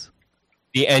boards.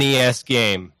 The NES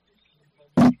game.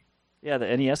 Yeah,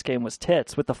 the NES game was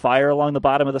tits with the fire along the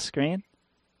bottom of the screen.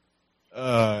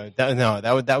 That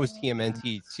was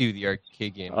TMNT 2, the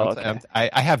arcade game. Oh, okay.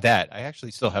 I have that. I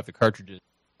actually still have the cartridges.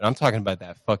 But I'm talking about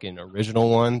that fucking original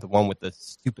one, the one with the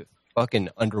stupid fucking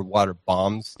underwater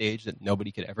bomb stage that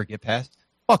nobody could ever get past.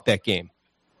 Fuck that game.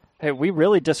 Hey, we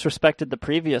really disrespected the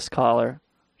previous caller.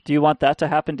 Do you want that to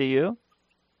happen to you?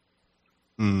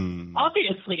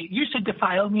 Obviously, you should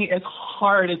defile me as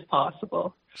hard as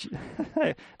possible.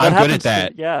 Hey, I'm good at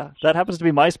that. Yeah, that happens to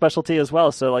be my specialty as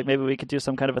well. So, like, maybe we could do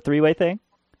some kind of a three-way thing.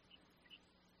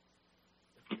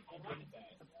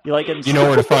 You like getting? You know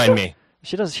where to find me.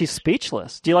 She does. She's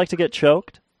speechless. Do you like to get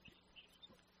choked?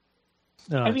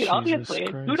 Oh, I mean, obviously,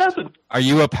 who doesn't? Are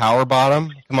you a power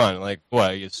bottom? Come on, like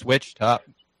what? You switch top?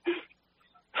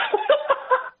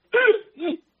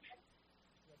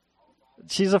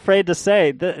 She's afraid to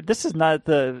say. This is not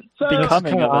the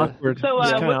becoming of awkward. So,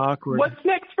 it's kind of awkward. What's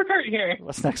next for Kurt here?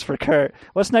 What's next for Kurt?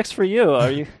 What's next for you? Are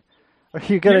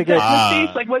you gonna get?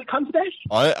 Like what comes next?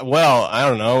 Well, I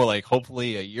don't know. Like,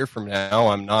 hopefully, a year from now,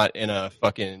 I'm not in a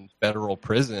fucking federal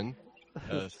prison.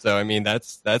 So, I mean,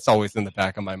 that's always in the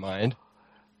back of my mind.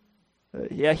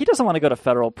 Yeah, he doesn't want to go to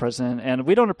federal prison, and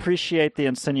we don't appreciate the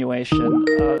insinuation.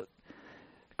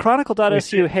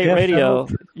 Chronicle.su, Hate Radio,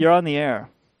 you're on the air.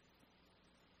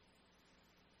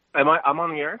 I'm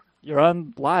on the air? You're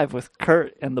on live with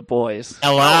Kurt and the boys.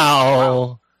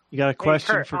 Hello. You got a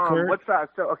question Kurt, for Kurt? What's that?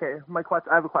 So, okay,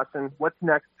 I have a question. What's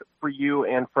next for you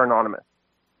and for Anonymous?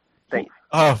 Thanks.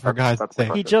 Oh, for God's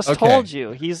sake. He just told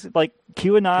you. He's like,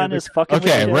 QAnon is fucking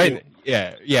okay, with right.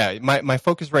 Yeah. My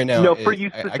focus right now No, is, for you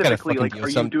I gotta specifically, fucking like, deal are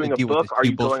you some- doing a deal with book? this Are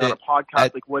you Q going on a bullshit.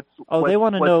 podcast? Like, what's they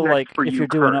want to what's know next like for if you, you're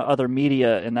doing Kurt? other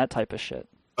media and that type of shit.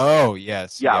 Oh,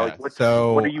 yes. Yeah, Yeah. like,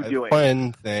 what are you doing?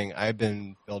 Fun thing. I've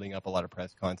been building up a lot of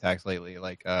press contacts lately.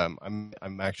 Like, I'm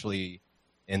actually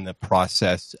in the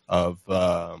process of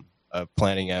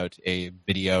planning out a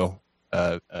video,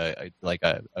 like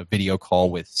a video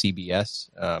call with CBS.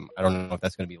 I don't know if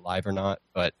that's going to be live or not,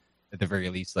 but at the very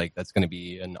least, like, that's going to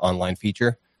be an online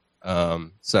feature.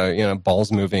 So,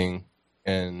 balls moving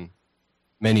in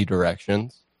many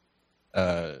directions.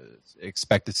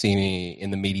 Expect to see me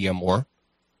in the media more.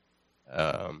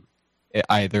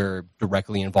 Either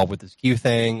directly involved with this Q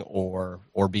thing or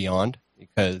beyond,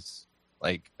 because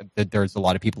like there's a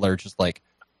lot of people that are just like,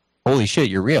 holy shit,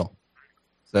 you're real.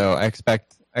 So I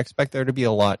expect there to be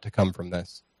a lot to come from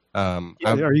this. Are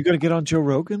you going to get on Joe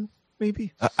Rogan?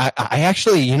 Maybe. I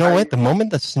actually, you know what? The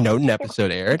moment the Snowden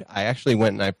episode aired, I actually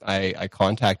went and I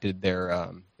contacted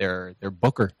their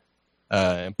booker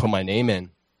and put my name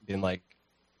in, being like,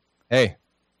 hey,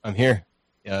 I'm here.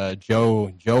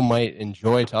 Joe might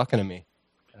enjoy talking to me.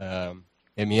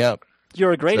 Hit me up.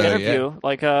 You're a great interview. Yeah.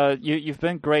 Like you've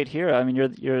been great here. I mean,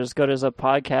 you're as good as a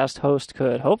podcast host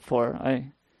could hope for.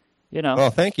 Well,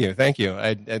 thank you.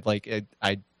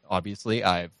 I obviously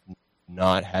I've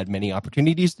not had many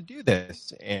opportunities to do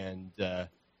this, and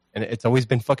it's always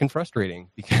been fucking frustrating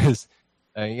because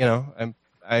I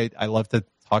love to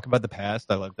talk about the past.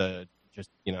 I love to just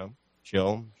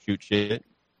chill, shoot shit.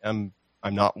 I'm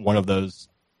not one of those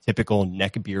typical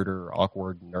neckbearder,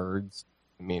 awkward nerds.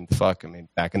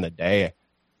 Back in the day,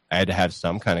 I had to have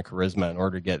some kind of charisma in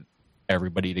order to get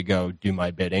everybody to go do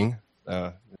my bidding.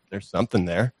 There's something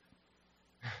there.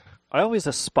 I always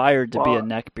aspired to be a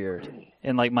neckbeard,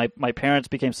 and like my parents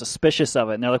became suspicious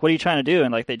of it, and they're like, "What are you trying to do?"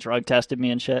 And like they drug tested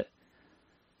me and shit.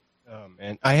 Oh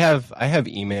man, I have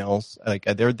emails. Like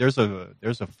there's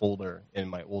a folder in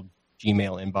my old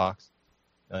Gmail inbox.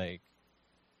 Like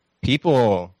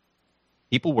people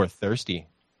were thirsty.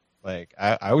 Like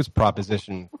I was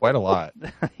propositioned quite a lot.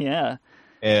 Yeah.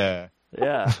 I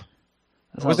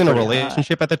was in a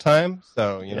relationship at the time,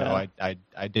 so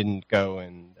I didn't go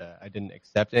and I didn't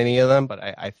accept any of them, but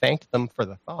I thanked them for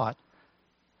the thought.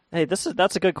 Hey, that's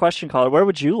a good question, caller. Where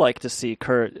would you like to see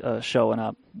Kurt showing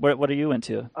up? What are you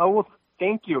into? Oh, well,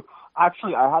 thank you.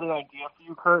 Actually, I had an idea for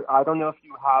you, Kurt. I don't know if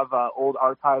you have old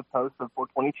archive posts of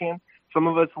 420chan. Some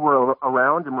of us were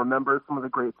around and remember some of the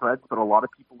great threads, but a lot of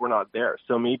people were not there.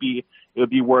 So maybe it would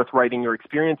be worth writing your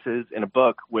experiences in a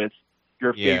book with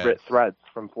your favorite threads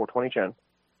from 420chan.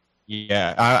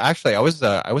 Yeah, actually, I was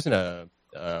in a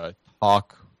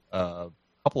talk a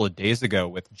couple of days ago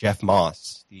with Jeff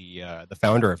Moss, the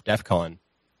founder of DEF CON,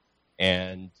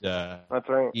 and that's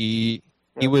right. He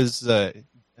was and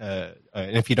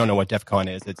if you don't know what DEF CON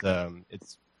is,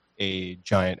 it's a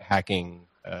giant hacking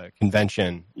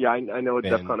convention. Yeah, I know what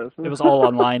DEF CON is. It was all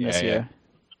online this year.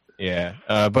 Yeah,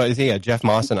 but Jeff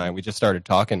Moss and I, we just started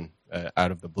talking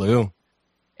out of the blue,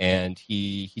 and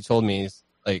he told me, he's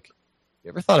like, you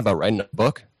ever thought about writing a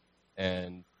book?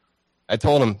 And I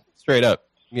told him straight up,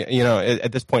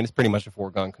 at this point, it's pretty much a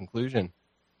foregone conclusion.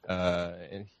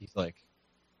 And he's like,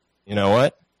 you know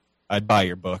what? I'd buy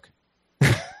your book.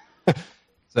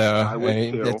 So I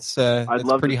would too. It's I'd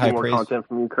love pretty to see high more praise. content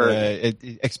from you, Kurt.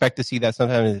 Expect to see that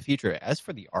sometime in the future. As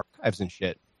for the archives and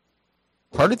shit,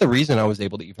 part of the reason I was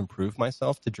able to even prove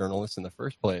myself to journalists in the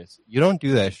first place, you don't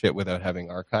do that shit without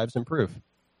having archives and proof.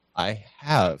 I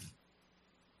have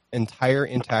entire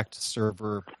intact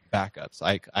server backups.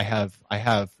 I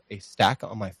have a stack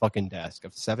on my fucking desk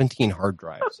of 17 hard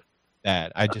drives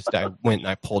that I went and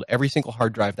I pulled every single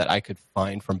hard drive that I could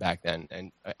find from back then.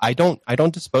 And I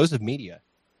don't dispose of media.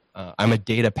 I'm a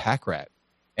data pack rat.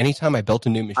 Anytime I built a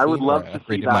new machine, I would love or I to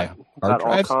upgraded see my hard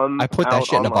drives, I put that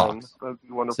shit in a box. That'd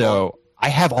be wonderful. So I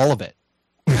have all of it.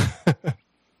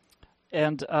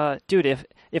 And dude,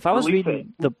 if I was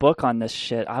reading the book on this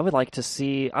shit, I would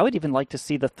even like to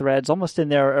see the threads almost in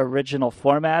their original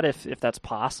format, if that's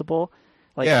possible.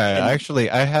 Actually,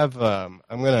 I have. I'm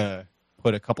gonna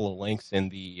put a couple of links in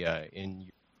the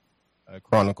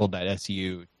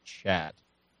chronicle.su chat.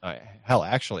 Hell,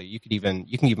 actually, you can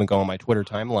even go on my Twitter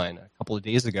timeline. A couple of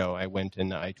days ago, I went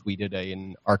and I tweeted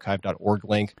an archive.org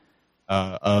link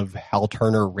of Hal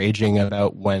Turner raging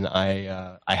about when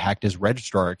I hacked his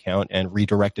registrar account and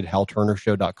redirected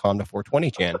halturnershow.com to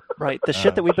 420chan. Right, the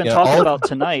shit that we've been talking about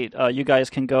tonight. You guys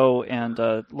can go and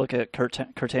look at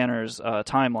Kirtaner's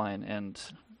timeline, and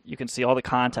you can see all the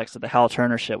context of the Hal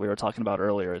Turner shit we were talking about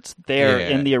earlier. It's there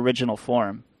in the original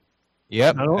form.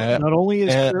 Yep. Not only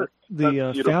is Kurt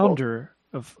the founder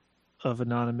of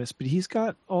Anonymous, but he's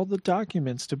got all the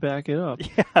documents to back it up.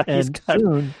 Yeah, and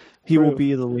soon he will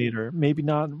be the leader. Maybe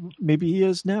not. Maybe he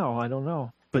is now. I don't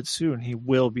know. But soon he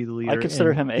will be the leader. I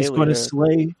consider him a leader.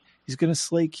 He's going to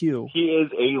slay Q. He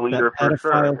is a leader for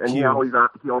sure, and he always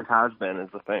has been. Is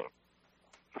the thing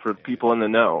for people in the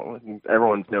know.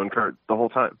 Everyone's known Kurt the whole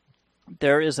time.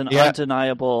 There is an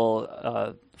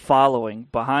undeniable following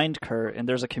behind Kurt, and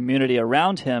there's a community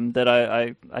around him that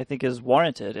I think is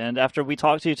warranted. And after we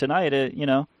talked to you tonight,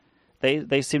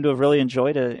 they seem to have really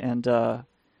enjoyed it, and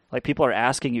like people are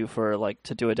asking you for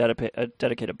to do a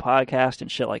dedicated podcast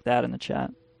and shit like that in the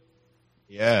chat.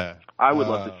 Yeah, I would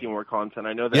love to see more content.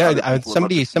 I know that. Yeah,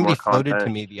 somebody floated to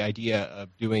me the idea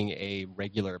of doing a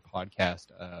regular podcast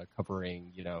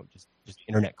covering just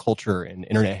internet culture and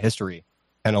internet history.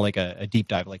 Kind of like a deep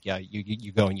dive,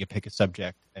 you go and you pick a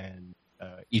subject, and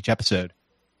each episode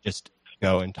just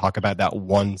go and talk about that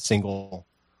one single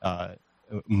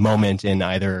moment in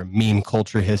either meme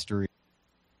culture history,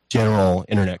 general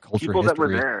internet culture people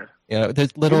history. That were there.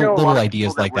 There's little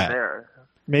ideas like that.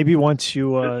 Maybe once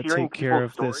you take care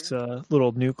of this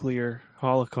little nuclear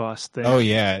holocaust thing. Oh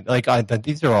yeah,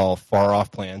 these are all far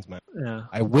off plans, man. Yeah,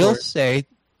 I will say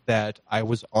that I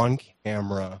was on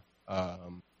camera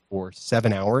for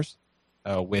 7 hours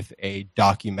with a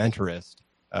documentarist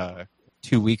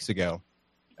 2 weeks ago.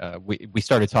 We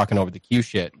started talking over the Q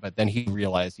shit, but then he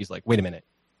realized, he's like, wait a minute,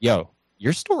 yo,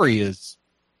 your story is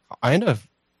kind of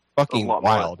fucking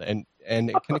wild. And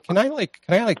can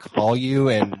I call you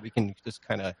and we can just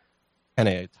kind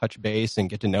of touch base and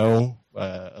get to know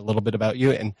a little bit about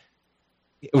you? And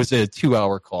it was a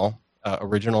 2-hour call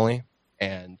originally,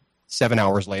 and 7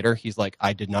 hours later, he's like,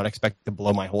 I did not expect to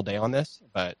blow my whole day on this,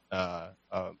 but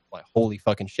holy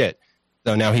fucking shit.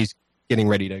 So now he's getting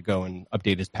ready to go and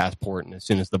update his passport, and as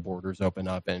soon as the borders open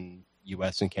up and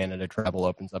U.S. and Canada travel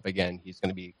opens up again, he's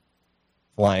going to be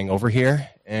flying over here,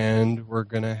 and we're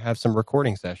going to have some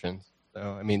recording sessions.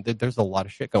 So, I mean, there's a lot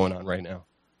of shit going on right now.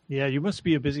 Yeah, you must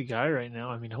be a busy guy right now.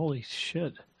 I mean, holy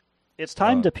shit. It's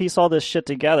time to piece all this shit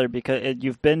together, because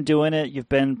you've been doing it. You've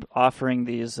been offering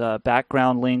these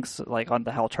background links, like on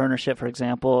the Hal Turner shit, for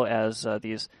example, as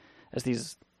these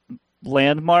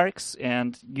landmarks,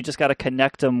 and you just got to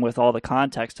connect them with all the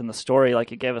context and the story,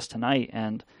 like you gave us tonight.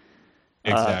 And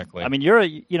exactly. I mean, you're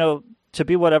to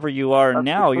be whatever you are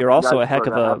now. You're also a heck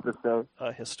of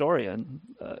a historian,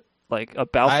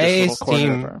 about this little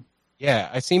corner firm.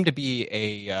 Yeah, I seem to be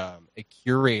a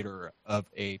curator of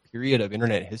a period of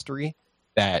internet history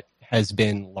that has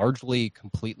been largely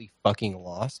completely fucking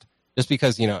lost. Just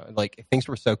because, things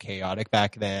were so chaotic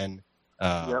back then.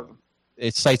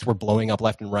 Sites were blowing up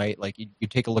left and right. Like, you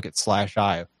take a look at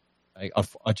 /I.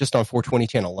 Just on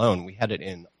 420chan alone, we had it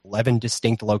in 11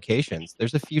 distinct locations.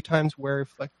 There's a few times where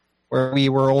we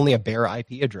were only a bare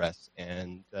IP address.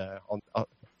 And I'll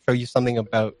show you something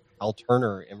about Hal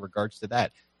Turner in regards to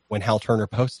that. When Hal Turner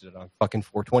posted it on fucking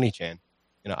 420chan.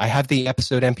 I have the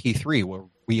episode MP3 where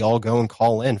we all go and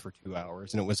call in for 2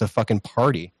 hours, and it was a fucking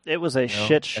party. It was a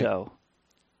shit show.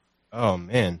 Oh,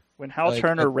 man. When Hal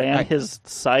Turner ran his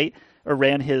site, or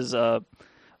ran his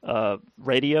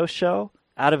radio show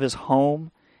out of his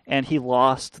home, and he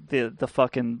lost the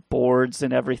fucking boards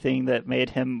and everything that made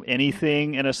him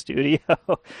anything in a studio.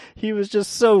 He was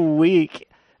just so weak.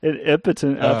 and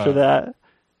impotent after that.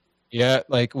 Yeah,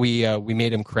 like we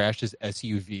made him crash his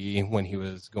SUV when he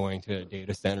was going to a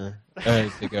data center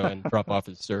to go and drop off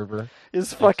his server.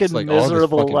 His fucking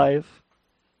miserable life.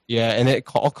 Yeah, and it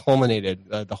all culminated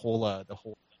the whole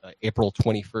April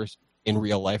 21st in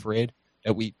real life raid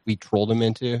that we trolled him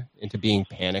into being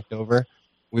panicked over.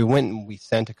 We went and we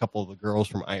sent a couple of the girls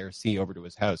from IRC over to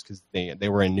his house because they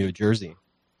were in New Jersey.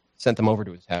 Sent them over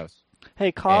to his house.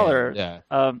 Hey, caller.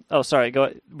 And, sorry.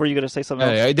 Go. Were you going to say something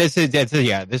else? This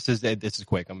is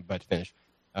quick. I'm about to finish.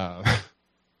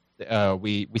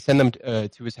 We send them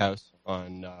to his house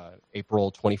on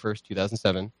April 21st,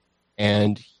 2007,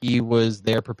 and he was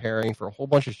there preparing for a whole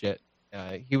bunch of shit.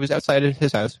 He was outside of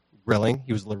his house grilling.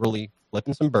 He was literally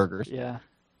flipping some burgers. Yeah.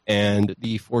 And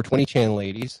the 420chan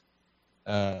ladies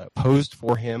posed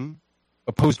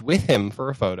with him for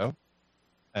a photo.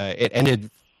 It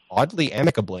ended oddly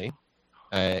amicably.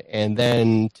 And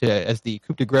then, as the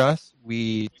coup de grace,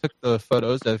 we took the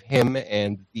photos of him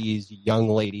and these young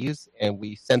ladies, and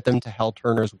we sent them to Hal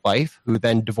Turner's wife, who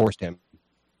then divorced him.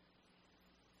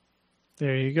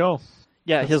 There you go.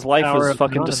 Yeah, That's his life was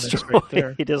fucking Anonymous destroyed.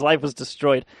 right His life was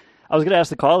destroyed. I was going to ask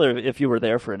the caller if you were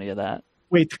there for any of that.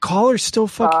 Wait, the caller's still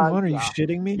fucking on? Are you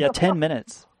shitting me? Yeah, 10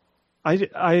 minutes. He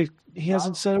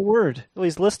hasn't said a word. Well,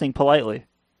 he's listening politely.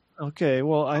 Okay,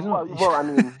 well, I don't... Well, I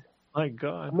mean... My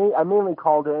God. I mainly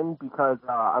called in because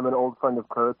I'm an old friend of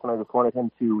Kurt's, and I just wanted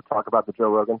him to talk about the Joe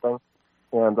Rogan thing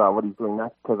and what he's doing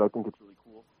next, because I think it's really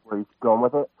cool where he's going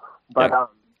with it. But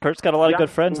Kurt's got a lot of good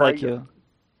friends like you.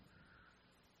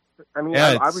 I mean,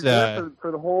 I was there for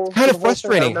the whole... It's kind of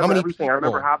frustrating. I remember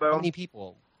Habbo. How many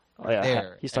people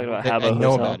there? He's talking about that Habbo. I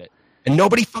know about it. And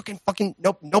nobody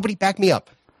nobody backed me up.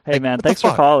 Hey, man, thanks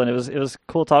for calling. It was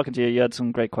cool talking to you. You had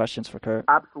some great questions for Kurt.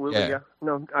 Absolutely, yeah.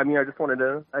 No, I mean, I just wanted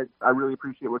to... I really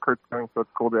appreciate what Kurt's doing, so it's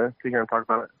cool to hear him talk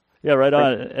about it. Yeah, right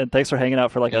on. And thanks for hanging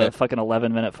out for like a fucking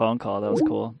 11-minute phone call. That was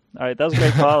cool. All right, that was a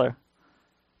great caller.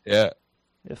 Yeah.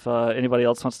 If anybody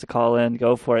else wants to call in,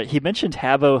 go for it. He mentioned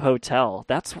Habbo Hotel.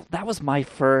 That was my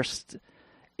first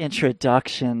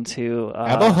introduction to...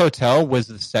 Habbo Hotel was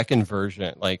the second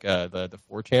version, like the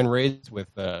 4chan raids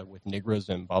with Negros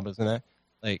and Babas and that.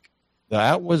 Like,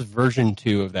 that was version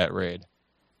 2 of that raid.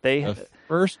 The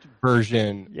first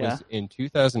version was in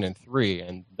 2003,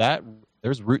 and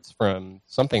there's roots from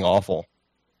something awful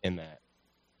in that.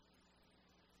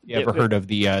 You ever heard of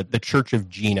the Church of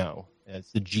Geno?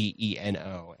 It's the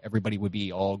Geno. Everybody would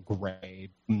be all gray,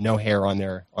 no hair on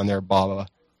their baba,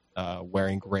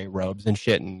 wearing gray robes and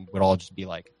shit, and would all just be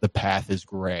like, the path is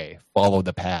gray, follow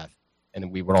the path. And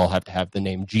then we would all have to have the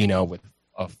name Geno with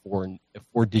a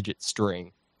 4-digit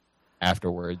string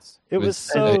afterwards. It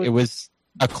was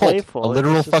a cult, playful. a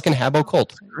literal fucking Habbo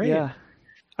cult. Great. Yeah.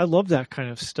 I love that kind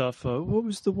of stuff. What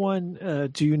was the one?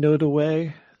 Do you know the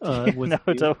way? Do you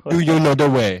know the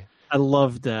way? I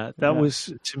loved that. That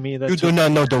was, to me, that you do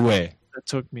not know the way. That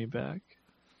took me back.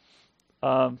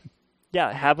 Yeah,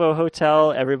 Habbo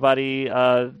Hotel. Everybody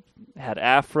had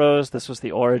afros. This was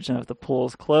the origin of the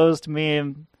pools closed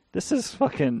meme. This is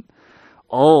fucking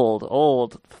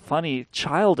old, funny,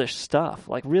 childish stuff.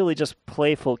 Like really just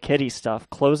playful kiddie stuff.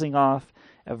 Closing off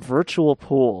a virtual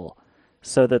pool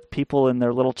so that people in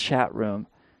their little chat room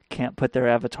can't put their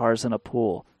avatars in a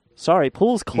pool. Sorry,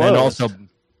 pool's closed. And also,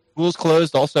 pool's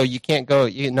closed. Also, you can't go.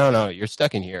 No, you're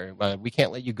stuck in here. We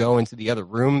can't let you go into the other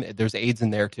room. There's AIDS in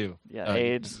there too. Yeah,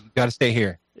 AIDS. You got to stay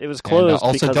here. It was closed. And,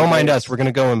 also, don't mind AIDS. us. We're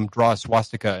gonna go and draw a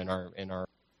swastika in our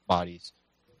bodies.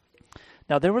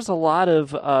 Now, there was a lot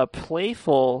of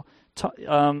playful,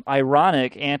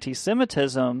 ironic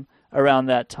anti-Semitism around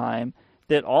that time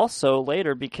that also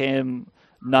later became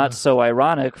not so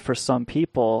ironic for some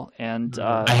people. And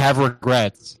I have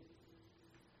regrets.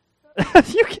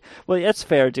 Well, it's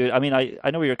fair, dude. I mean,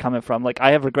 I know where you're coming from. Like,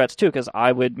 I have regrets, too, because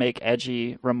I would make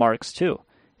edgy remarks, too.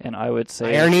 And I would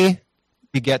say... Irony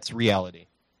begets reality.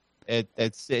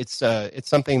 It's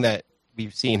something that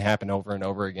we've seen happen over and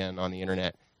over again on the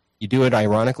internet. You do it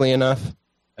ironically enough,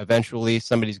 eventually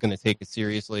somebody's going to take it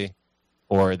seriously,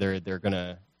 or they're going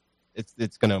to...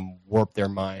 It's going to warp their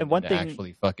mind. And one thing,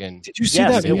 actually fucking... Did you see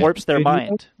that? It warps their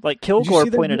mind. Like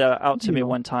Kilgoar pointed out to me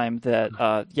one time that,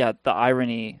 the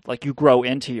irony, like you grow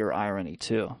into your irony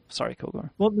too. Sorry,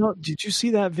 Kilgoar. Well, no, did you see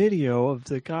that video of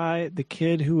the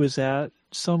kid who was at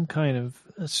some kind of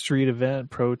a street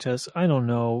event protest? I don't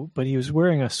know, but he was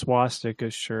wearing a swastika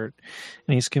shirt,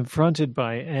 and he's confronted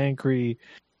by angry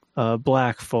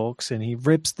black folks, and he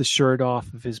rips the shirt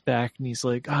off of his back, and he's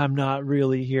like, I'm not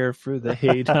really here for the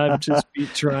hate. I'm just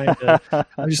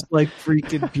I'm just like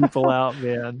freaking people out,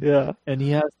 man. Yeah. And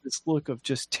he has this look of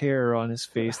just terror on his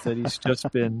face that he's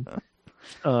just been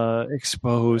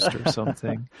exposed or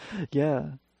something. Yeah.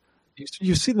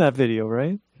 You've seen that video,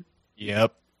 right?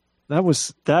 Yep.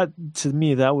 That to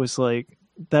me, that was like,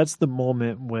 that's the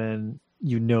moment when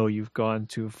you know you've gone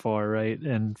too far, right?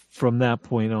 And from that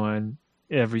point on,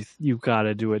 you got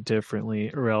to do it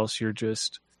differently, or else you're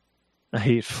just a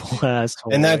hateful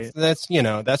asshole. And right? that's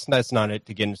that's not it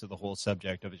to get into the whole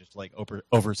subject of just like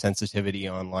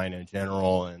oversensitivity online in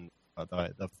general, and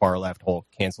the far left whole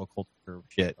cancel culture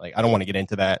shit. Like, I don't want to get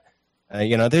into that.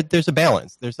 There's a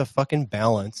balance. There's a fucking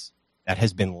balance that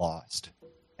has been lost,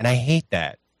 and I hate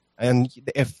that. And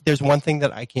if there's one thing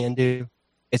that I can do,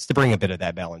 it's to bring a bit of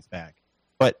that balance back,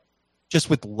 but just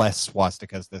with less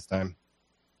swastikas this time.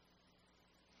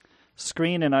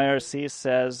 Screen in IRC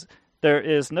says, there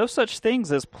is no such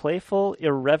things as playful,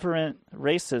 irreverent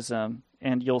racism,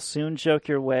 and you'll soon joke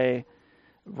your way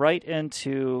right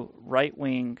into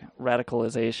right-wing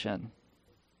radicalization.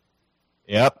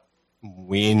 Yep.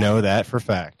 We know that for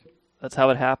fact. That's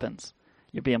how it happens.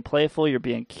 You're being playful, you're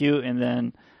being cute, and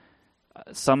then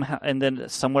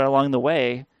somewhere along the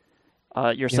way,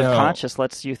 your subconscious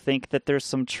lets you think that there's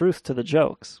some truth to the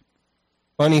jokes.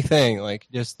 Funny thing, like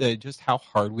just how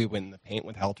hard we went in the paint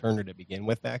with Hal Turner to begin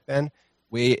with back then.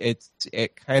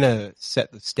 It kind of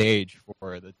set the stage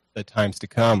for the times to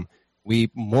come.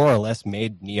 We more or less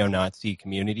made neo-Nazi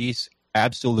communities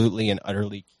absolutely and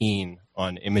utterly keen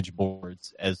on image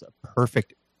boards as a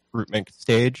perfect recruitment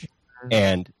stage,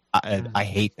 and I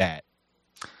hate that.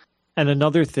 And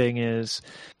another thing is,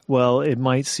 well, it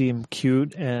might seem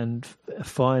cute and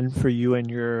fun for you and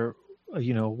your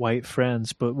white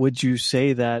friends, but would you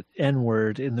say that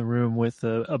N-word in the room with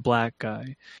a black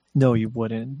guy? No, you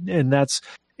wouldn't. And that's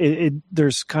it.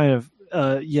 There's kind of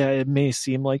it may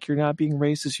seem like you're not being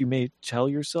racist. You may tell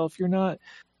yourself you're not,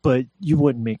 but you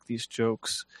wouldn't make these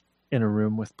jokes in a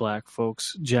room with black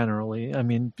folks generally. I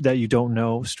mean, that you don't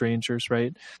know, strangers,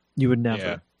 right? You would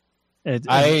never.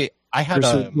 Yeah. I had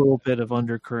there's a little bit of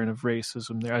undercurrent of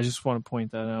racism there. I just want to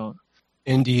point that out.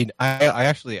 Indeed,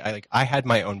 I had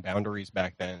my own boundaries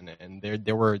back then, and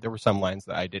there were some lines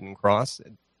that I didn't cross.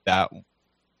 That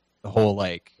the whole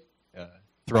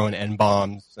throwing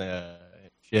N-bombs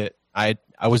shit. I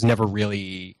was never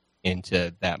really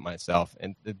into that myself,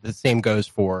 and the same goes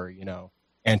for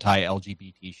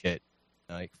anti-LGBT shit.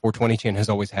 Like 420chan has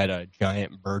always had a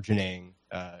giant burgeoning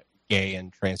gay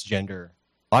and transgender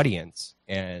audience,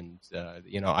 and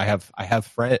I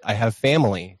have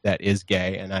family that is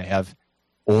gay, and I have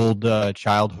old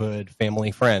childhood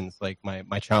family friends. Like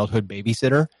my childhood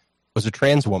babysitter was a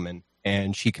trans woman,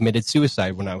 and she committed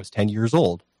suicide when I was 10 years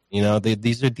old.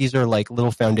 These are like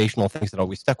little foundational things that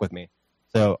always stuck with me.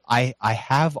 So I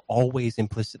have always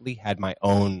implicitly had my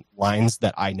own lines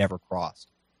that I never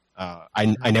crossed.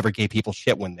 I never gave people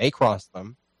shit when they crossed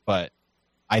them, but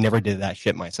I never did that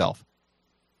shit myself.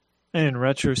 In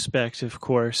retrospect, of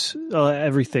course,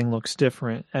 everything looks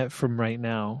different from right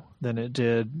now than it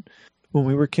did when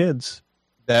we were kids.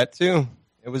 That too.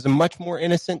 It was a much more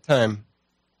innocent time.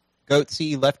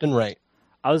 Goatsy left and right.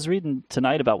 I was reading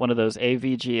tonight about one of those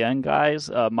AVGN guys,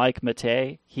 Mike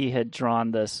Matei. He had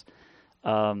drawn this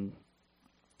racist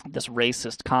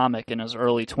comic in his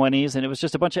early 20s, and it was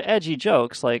just a bunch of edgy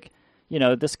jokes. Like,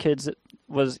 this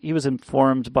he was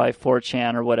informed by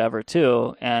 4chan or whatever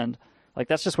too, and like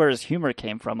that's just where his humor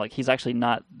came from. Like, he's actually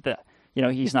not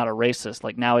he's not a racist.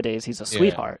 Like, nowadays he's a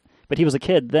sweetheart, but he was a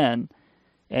kid then,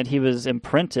 and he was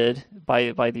imprinted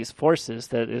by these forces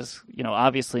that is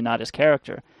obviously not his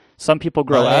character. Some people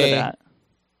grow out of that.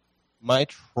 My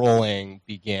trolling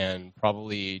began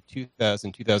probably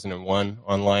 2000, 2001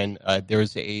 online. There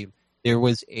was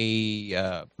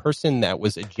a person that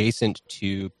was adjacent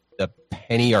to the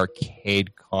Penny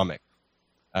Arcade comic.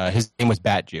 His name was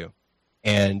Bat Jew,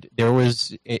 and there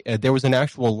was an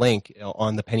actual link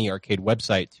on the Penny Arcade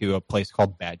website to a place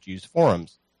called Bat Jew's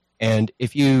forums. And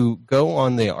if you go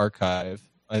on the archive,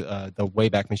 the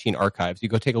Wayback Machine archives, you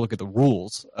go take a look at the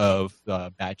rules of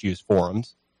Bat Jew's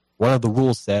forums. One of the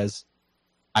rules says,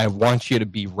 I want you to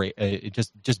be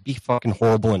just be fucking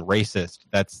horrible and racist.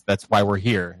 That's why we're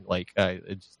here. Like,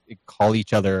 call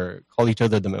each other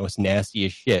the most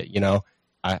nastiest shit.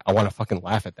 I want to fucking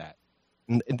laugh at that.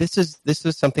 And this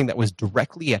is something that was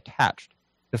directly attached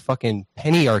to fucking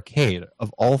Penny Arcade of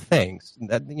all things.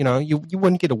 That you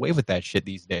wouldn't get away with that shit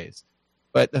these days.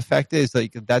 But the fact is,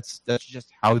 like, that's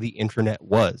just how the internet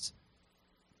was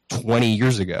 20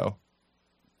 years ago.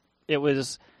 It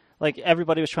was like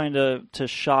everybody was trying to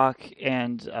shock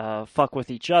and fuck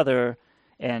with each other,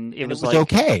 and it was like,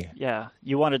 okay. Yeah,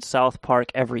 you wanted South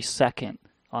Park every second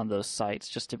on those sites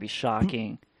just to be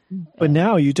shocking But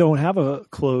now you don't have a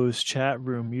closed chat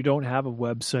room. You don't have a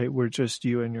website where just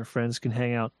you and your friends can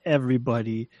hang out.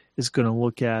 Everybody is going to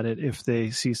look at it if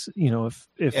they see,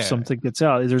 if something gets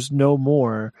out. There's no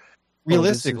more.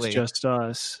 Realistically, this is just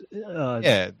us.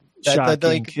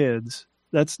 Shocking kids.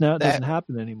 Doesn't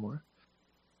happen anymore.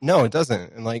 No, it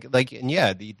doesn't. And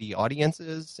the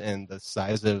audiences and the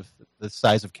size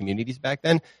of communities back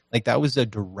then, like that was a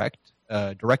direct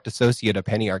associate of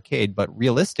Penny Arcade, but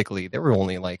realistically there were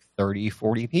only like 30,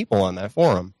 40 people on that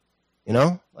forum.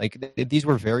 Like these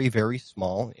were very, very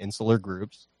small insular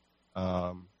groups.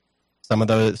 Some of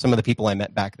the people I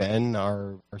met back then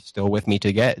are still with me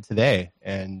today.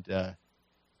 And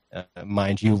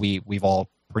mind you, we've all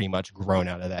pretty much grown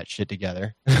out of that shit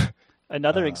together.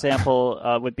 Another example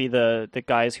would be the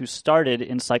guys who started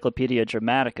Encyclopedia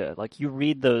Dramatica. Like you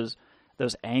read those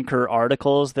anchor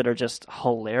articles that are just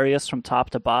hilarious from top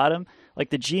to bottom. Like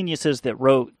the geniuses that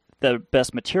wrote the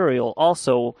best material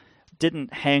also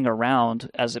didn't hang around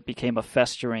as it became a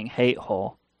festering hate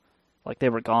hole. Like they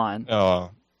were gone.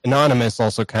 Oh, Anonymous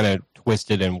also kind of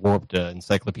twisted and warped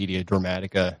Encyclopedia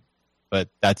Dramatica, but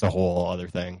that's a whole other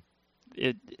thing.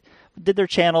 Did their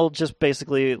channel just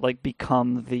basically like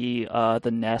become the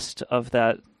nest of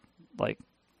that, like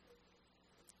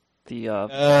the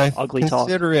ugly talk?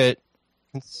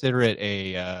 Consider it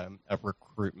a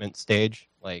recruitment stage.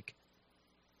 Like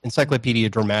Encyclopedia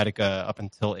Dramatica, up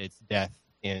until its death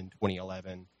in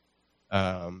 2011,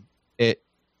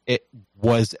 it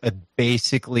was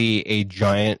basically a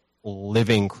giant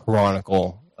living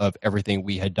chronicle of everything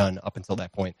we had done up until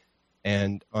that point.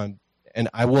 And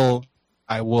I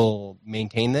will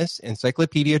maintain this.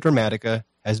 Encyclopedia Dramatica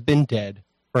has been dead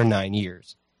for 9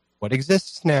 years. What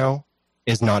exists now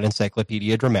is not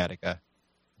Encyclopedia Dramatica.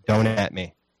 Don't at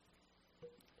me.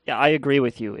 Yeah, I agree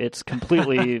with you. It's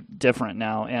completely different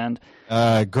now. And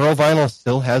Girl Vinyl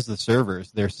still has the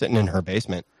servers. They're sitting in her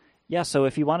basement. Yeah, so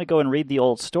if you want to go and read the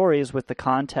old stories with the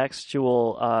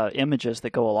contextual images that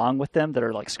go along with them that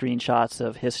are like screenshots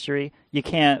of history, you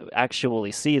can't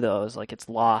actually see those. Like it's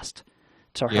lost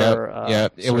to her.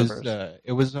 It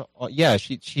was.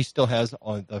 She still has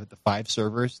all the 5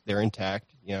 servers. They're intact.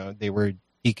 They were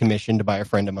decommissioned by a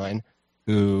friend of mine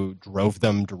who drove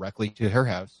them directly to her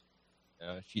house.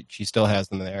 She still has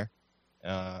them there.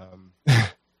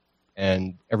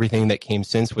 And everything that came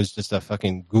since was just a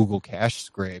fucking Google cache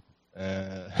scrape.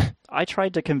 I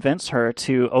tried to convince her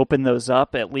to open those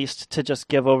up, at least to just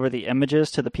give over the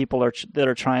images to the people that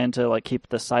are trying to like keep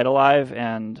the site alive,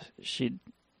 and she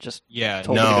just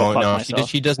told me to go fuck myself.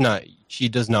 She does not. She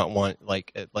does not want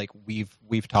like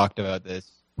we've talked about this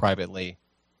privately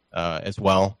as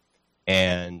well,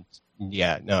 and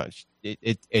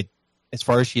it as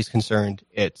far as she's concerned,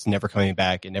 it's never coming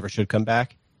back. It never should come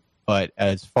back. But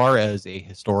as far as a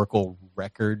historical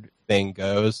record thing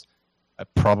goes,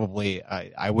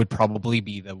 I would probably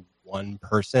be the one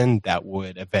person that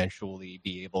would eventually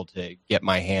be able to get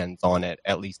my hands on it,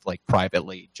 at least like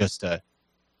privately, just to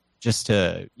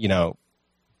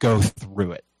go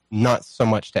through it. Not so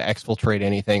much to exfiltrate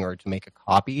anything or to make a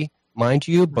copy, mind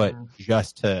you, but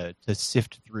just to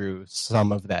sift through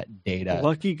some of that data.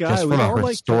 Lucky guy. Just from a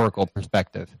historical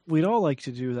perspective. We'd all like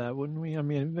to do that, wouldn't we? I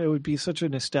mean, it would be such a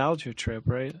nostalgia trip,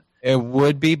 right? It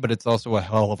would be, but it's also a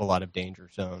hell of a lot of danger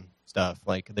zone stuff.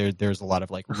 Like there's a lot of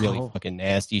like really fucking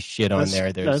nasty shit on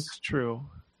there. That's true.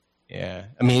 Yeah,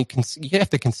 I mean, you have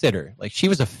to consider, like, she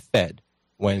was a Fed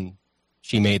when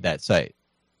she made that site.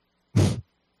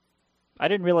 I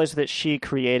didn't realize that she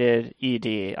created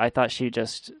ED. I thought she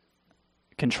just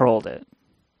controlled it.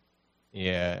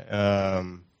 Yeah.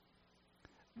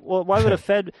 Well, why would a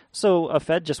Fed? So a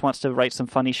Fed just wants to write some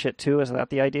funny shit too? Is that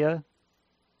the idea?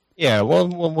 Yeah. Well,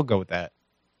 we'll go with that.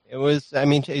 It was. I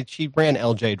mean, she ran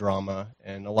LJ Drama,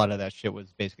 and a lot of that shit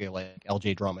was basically like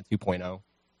LJ Drama 2.0.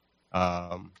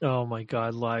 Oh my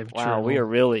God! Live. Wow, journal. we are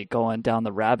really going down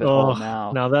the rabbit hole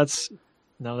now.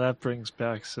 Now that brings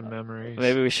back some memories.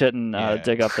 Maybe we shouldn't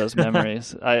dig up those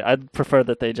memories. I'd prefer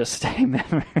that they just stay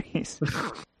memories.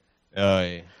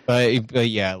 But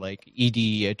yeah, like ED,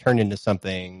 it turned into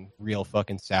something real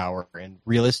fucking sour. And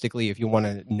realistically, if you want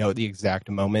to know the exact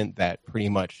moment that pretty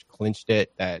much clinched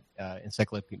it, that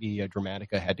Encyclopedia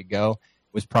Dramatica had to go,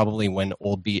 was probably when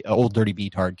old dirty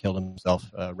Beatard killed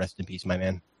himself. Rest in peace, my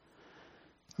man.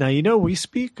 Now, we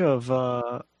speak of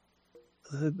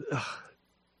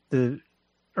the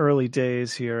early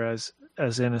days here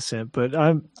as innocent, but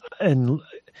I'm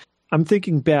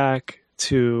thinking back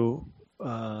to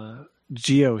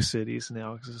GeoCities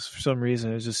now, because for some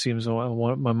reason it just seems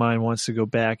my mind wants to go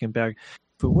back and back.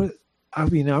 But I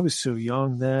mean, I was so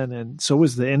young then, and so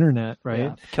was the internet, right?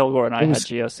 Yeah. Kilgoar and I had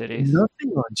GeoCities.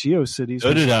 Nothing on GeoCities.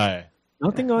 So did I.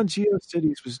 Nothing on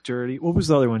GeoCities was dirty. What was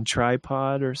the other one?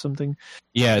 Tripod or something?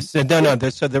 Yes. No.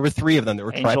 So there were three of them. There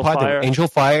were Tripod, there were Angel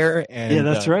Fire, and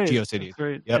that's right. GeoCities. That's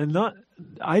right. Yep. And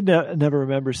I never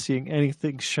remember seeing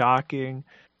anything shocking.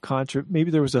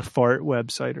 Maybe there was a fart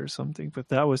website or something, but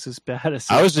that was as bad as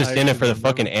I was just in it for the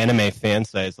fucking anime fan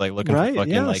sites, like looking for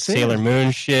fucking Sailor Moon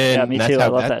shit. Yeah, me too. I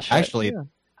love that shit. Actually,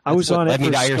 I was on it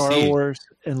for Star Wars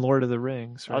and Lord of the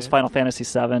Rings. Right? I was Final Fantasy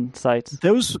VII sites.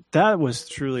 That was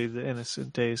truly the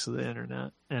innocent days of the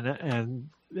internet, and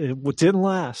it didn't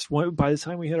last. By the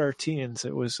time we hit our teens,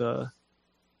 it was our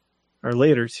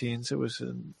later teens. It was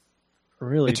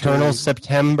really Eternal dirty.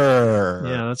 September.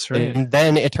 Yeah, that's right. And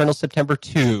then Eternal September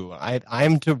 2.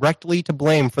 I'm directly to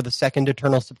blame for the second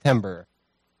Eternal September.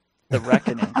 The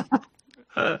Reckoning.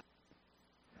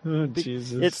 Oh,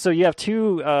 Jesus. So you have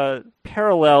two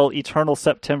parallel Eternal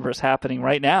Septembers happening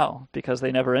right now because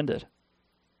they never ended.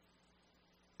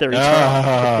 They're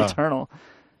eternal. Eternal.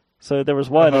 So there was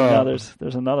one, and now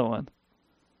there's another one.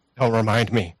 Don't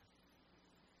remind me.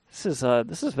 This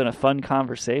has been a fun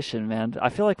conversation, man. I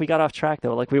feel like we got off track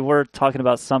though. Like we were talking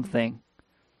about something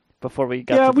before we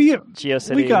got to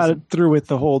GeoCities. We got it through with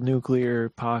the whole nuclear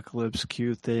apocalypse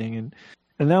Q thing,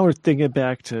 and now we're thinking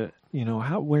back to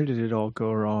where did it all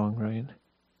go wrong, right?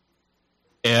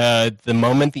 The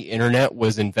moment the internet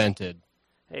was invented.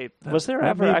 Hey, was there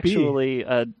ever actually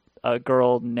a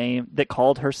girl named that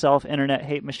called herself Internet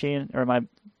Hate Machine, or am I?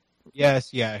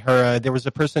 Yes, yeah. Her there was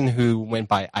a person who went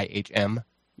by IHM.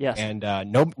 Yes. And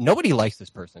nobody likes this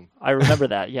person. I remember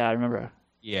that. Yeah, I remember.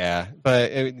 Yeah,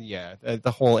 but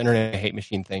the whole Internet Hate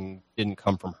Machine thing didn't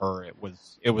come from her. It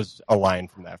was a line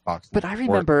from that Fox. But I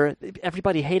remember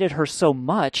everybody hated her so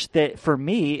much that for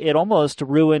me, it almost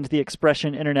ruined the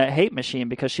expression Internet Hate Machine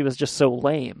because she was just so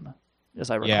lame,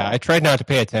 as I recall. Yeah, I tried not to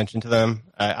pay attention to them.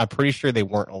 I'm pretty sure they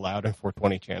weren't allowed in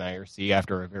 420chan IRC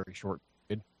after a very short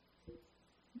period.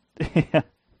 Yeah.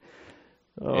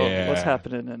 What's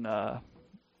happening in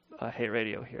Hate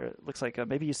Radio here? It looks like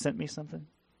maybe you sent me something.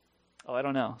 Oh, I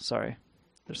don't know. Sorry.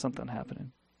 There's something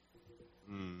happening.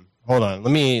 Hold on.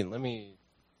 Let me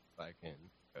if I can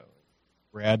go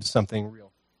grab something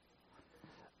real.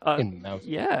 Mouse.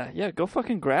 Yeah. Go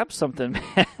fucking grab something,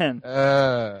 man.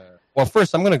 Well,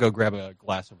 first I'm gonna go grab a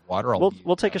glass of water.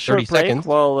 We'll take a short break seconds.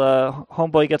 while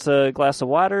Homeboy gets a glass of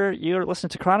water. You're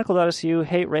listening to chronicle.su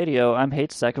Hate Radio. I'm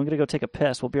hatesec. I'm gonna go take a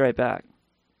piss. We'll be right back.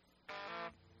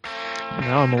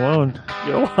 Now I'm alone.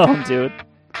 You're alone, dude.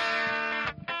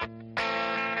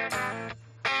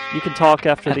 You can talk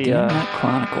after At the Internet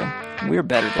Chronicle. We're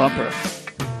better than bumper.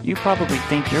 You probably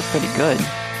think you're pretty good,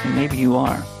 and maybe you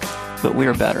are, but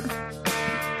we're better.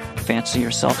 Fancy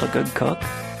yourself a good cook?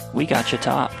 We got you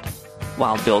topped.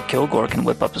 Wild Bill Kilgoar can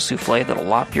whip up a souffle that'll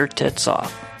lop your tits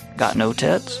off. Got no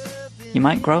tits? You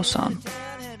might grow some.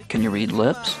 Can you read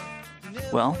lips?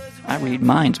 Well, I read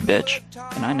minds, bitch,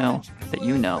 and I know that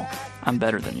you know I'm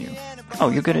better than you. Oh,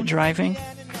 you're good at driving?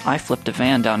 I flipped a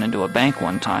van down into a bank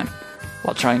one time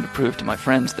while trying to prove to my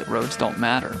friends that roads don't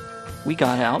matter. We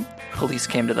got out, police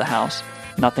came to the house,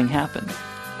 nothing happened.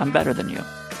 I'm better than you.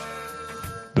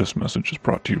 This message is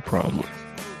brought to you proudly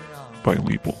by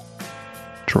Lebal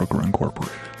Drocer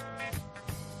Incorporated.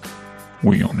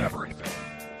 We own everything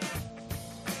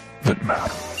that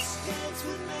matters.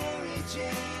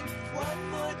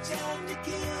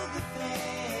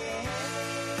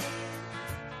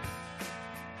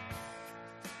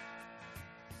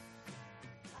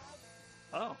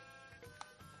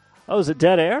 Oh, is it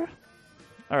dead air?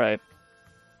 All right.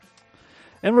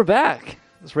 And we're back.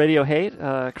 This Radio Hate.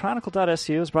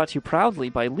 Chronicle.su is brought to you proudly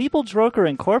by Lebal Drocer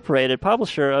Incorporated,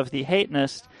 publisher of the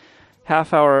Hatenist,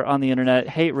 Half Hour on the Internet,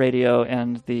 Hate Radio,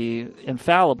 and the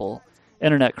infallible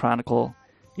Internet Chronicle.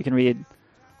 You can read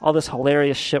all this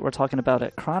hilarious shit we're talking about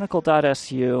at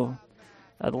chronicle.su.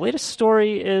 The latest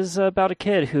story is about a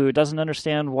kid who doesn't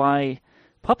understand why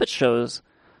puppet shows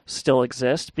still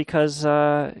exist because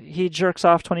he jerks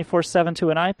off 24/7 to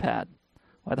an iPad.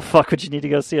 Why the fuck would you need to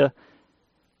go see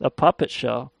a puppet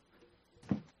show?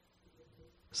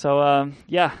 So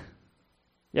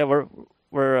we're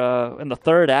in the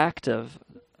third act of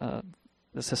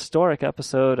this historic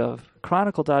episode of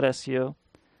chronicle.su.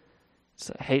 It's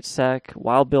hatesec,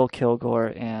 Wild Bill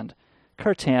Kilgoar, and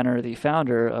Kirtaner, the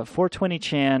founder of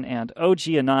 420chan and OG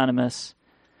Anonymous.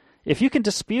 If you can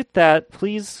dispute that,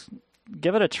 please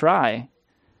give it a try.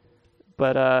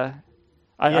 But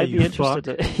I'd be interested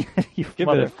to you give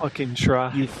it a fucking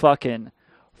try. You fucking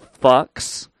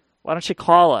fucks. Why don't you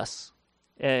call us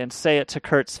and say it to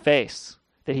Kurt's face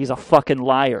that he's a fucking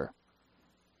liar?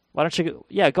 Why don't you?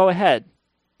 Yeah, go ahead.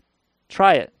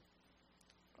 Try it.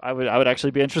 I would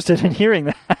actually be interested in hearing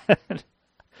that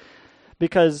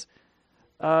because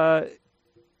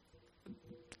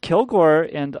Kilgoar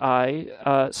and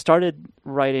I started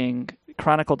writing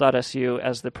chronicle.su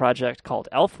as the project called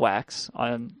Elfwax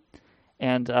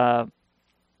and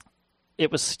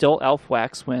it was still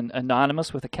Elfwax when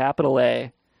Anonymous with a capital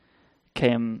A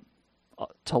came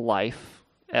to life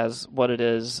as what it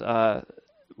is,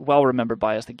 well remembered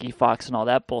by as the Geefox and all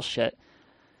that bullshit.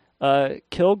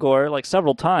 Kilgoar, like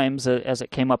several times as it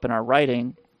came up in our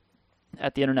writing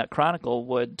at the Internet Chronicle,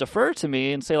 would defer to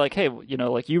me and say like, hey,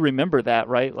 like you remember that,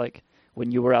 right? Like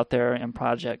when you were out there in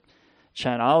Project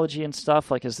Chanology and stuff,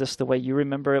 like is this the way you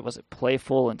remember it? Was it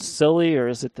playful and silly, or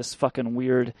is it this fucking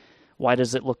weird, why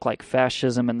does it look like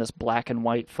fascism and this black and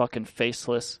white fucking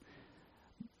faceless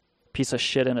piece of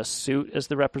shit in a suit is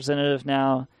the representative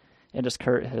now? And as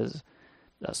Kurt has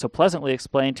so pleasantly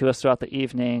explained to us throughout the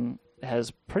evening,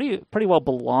 has pretty well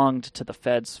belonged to the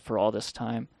feds for all this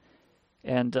time.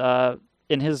 And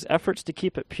in his efforts to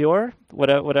keep it pure,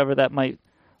 whatever that might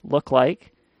look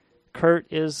like, Kurt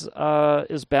is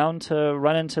bound to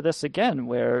run into this again,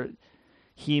 where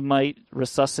he might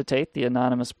resuscitate the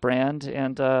Anonymous brand,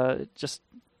 and just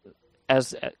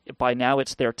as by now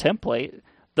it's their template,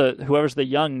 whoever's the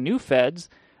young new feds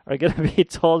are going to be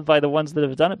told by the ones that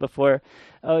have done it before,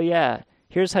 oh yeah,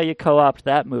 here's how you co-opt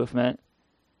that movement.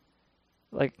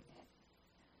 Like,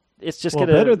 it's just going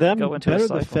to go into a cycle. Better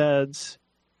the feds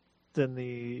than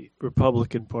the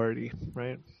Republican Party,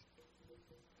 right?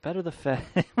 Better the Fed.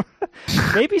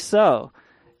 Maybe so.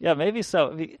 Yeah, maybe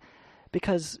so.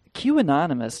 Because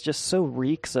QAnonymous just so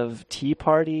reeks of Tea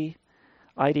Party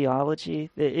ideology.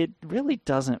 It really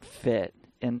doesn't fit.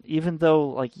 And even though,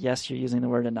 like, yes, you're using the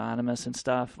word anonymous and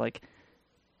stuff, like,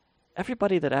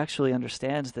 everybody that actually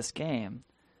understands this game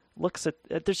looks at...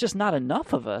 There's just not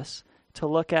enough of us to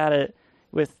look at it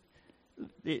with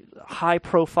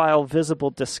high-profile, visible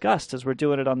disgust as we're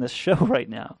doing it on this show right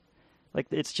now. Like,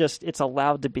 it's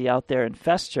allowed to be out there and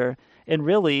fester, and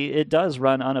really, it does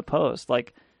run unopposed.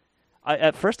 Like,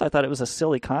 at first I thought it was a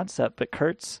silly concept, but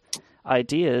Kurt's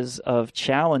ideas of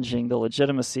challenging the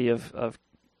legitimacy of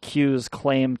Q's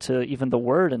claim to even the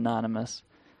word anonymous,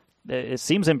 it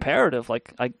seems imperative.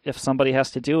 Like, if somebody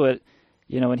has to do it,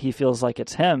 and he feels like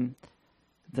it's him,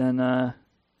 then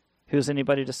who's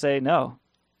anybody to say no?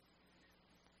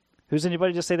 Who's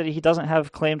anybody to say that he doesn't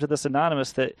have claim to this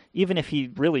anonymous, that even if he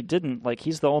really didn't, like,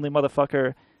 he's the only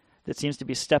motherfucker that seems to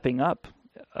be stepping up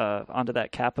onto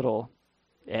that capital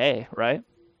A, right?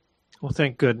 Well,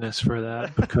 thank goodness for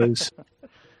that, because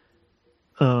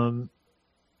it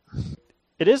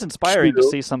is inspiring to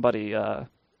see somebody...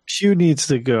 Q needs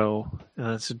to go.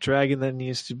 It's a dragon that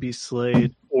needs to be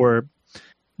slayed or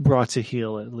brought to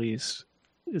heel, at least.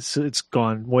 It's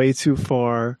gone way too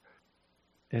far.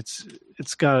 We're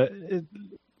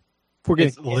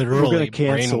gonna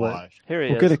cancel it. Here he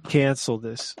is. We're gonna cancel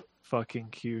this fucking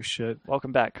Q shit.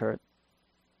 Welcome back, Kurt.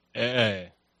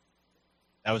 Hey,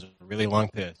 that was a really long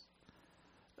piss.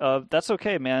 That's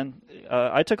okay, man.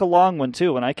 I took a long one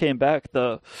too. When I came back,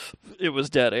 it was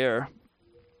dead air,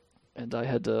 and I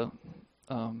had to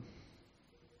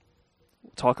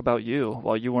talk about you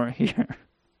while you weren't here.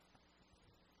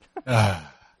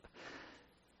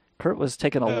 Kurt was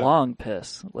taking a long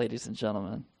piss, ladies and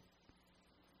gentlemen.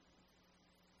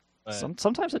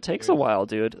 Sometimes it takes a while,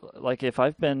 dude. Like, if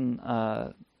I've been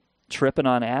tripping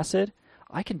on acid,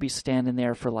 I can be standing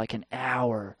there for like an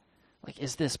hour. Like,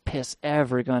 is this piss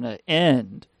ever going to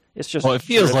end? It's just... Well, it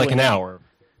feels like an hour.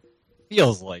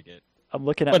 Feels like it. I'm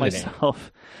looking at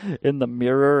myself in the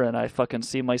mirror, and I fucking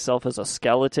see myself as a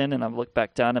skeleton, and I look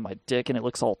back down at my dick, and it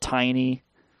looks all tiny.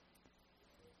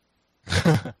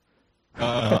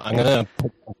 I'm gonna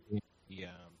put in the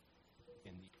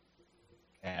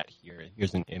chat here.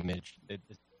 Here's an image.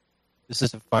 This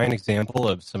is a fine example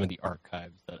of some of the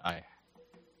archives that I have.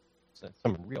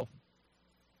 Some real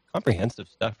comprehensive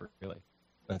stuff, really.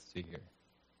 Let's see here.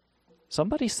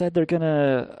 Somebody said they're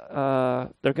gonna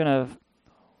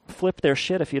flip their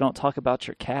shit if you don't talk about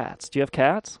your cats. Do you have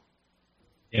cats?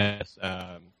 Yes.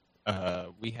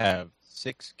 We have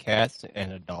 6 cats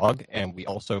and a dog, and we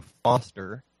also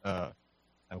foster.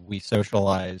 We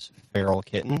socialize feral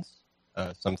kittens.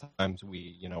 Sometimes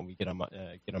we get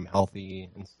them healthy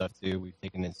and stuff too. We've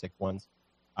taken in sick ones.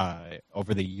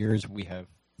 Over the years, we have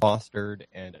fostered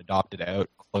and adopted out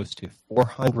close to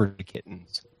 400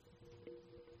 kittens.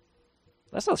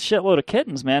 That's a shitload of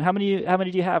kittens, man. How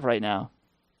many do you have right now?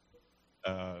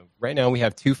 Right now, we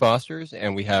have 2 fosters,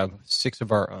 and we have 6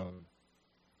 of our own.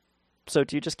 So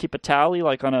do you just keep a tally,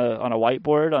 like on a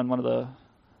whiteboard on one of the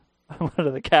One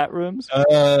of the cat rooms?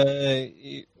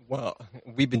 Well,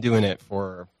 we've been doing it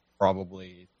for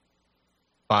probably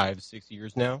 5-6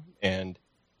 years now, and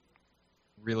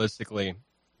realistically,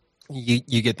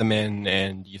 you get them in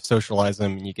and you socialize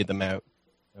them and you get them out.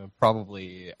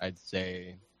 Probably, I'd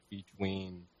say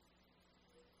between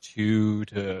 2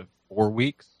 to 4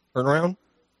 weeks turnaround.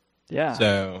 Yeah.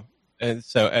 So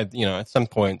at some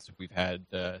points we've had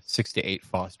 6 to 8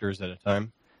 fosters at a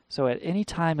time. So at any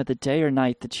time of the day or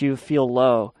night that you feel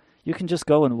low, you can just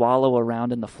go and wallow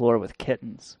around in the floor with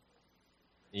kittens.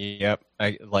 Yep,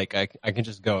 I can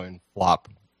just go and flop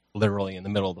literally in the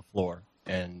middle of the floor,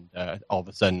 and all of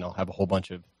a sudden I'll have a whole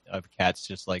bunch of cats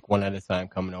just like one at a time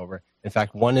coming over. In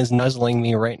fact, one is nuzzling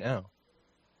me right now.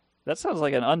 That sounds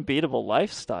like an unbeatable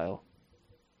lifestyle.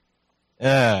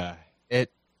 Yeah, it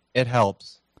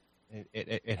helps.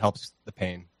 It helps the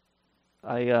pain.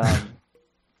 I've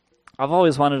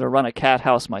always wanted to run a cat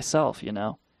house myself,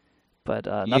 but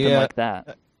nothing like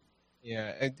that.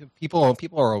 Yeah, people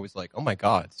are always like, "Oh my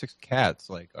God, 6 cats!"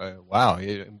 Like, wow,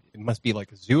 it must be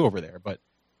like a zoo over there. But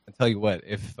I tell you what,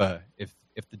 if the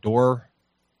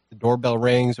doorbell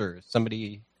rings or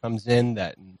somebody comes in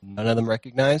that none of them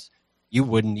recognize, you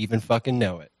wouldn't even fucking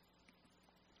know it.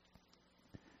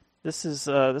 This has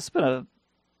been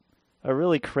a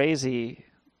really crazy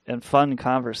and fun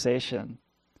conversation.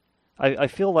 I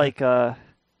feel like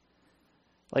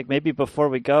maybe before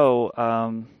we go,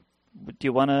 do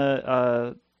you want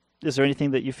to? Is there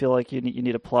anything that you feel like you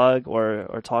need to plug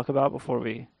or talk about before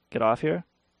we get off here?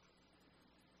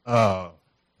 Oh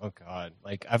God!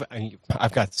 Like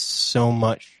I've got so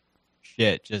much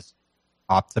shit just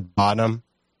top to bottom,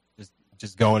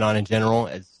 just going on in general,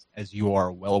 as you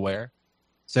are well aware.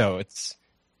 So it's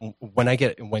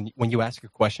when you ask a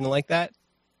question like that,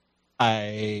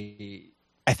 I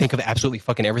think of absolutely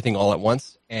fucking everything all at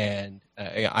once, and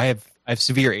I have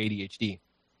severe ADHD.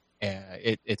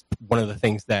 It's one of the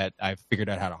things that I've figured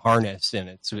out how to harness, and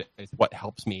it's what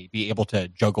helps me be able to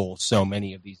juggle so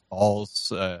many of these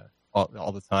balls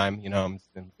all the time. I'm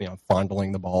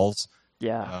fondling the balls.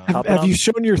 Yeah. Have you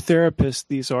shown your therapist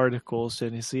these articles,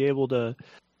 and is he able to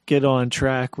get on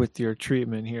track with your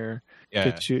treatment here?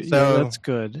 Yeah. Yeah, that's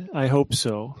good. I hope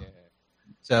so. Yeah.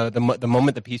 So the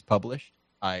moment the piece published,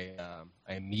 I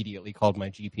immediately called my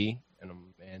GP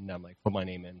and I'm like, put my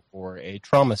name in for a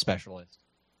trauma specialist.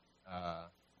 I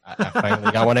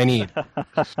finally got what I need.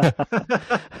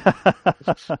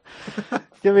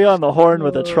 Get me on the horn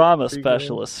with a trauma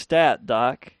specialist. Stat,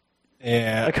 Doc.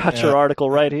 Yeah. I got your article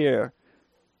right here.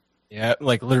 Yeah,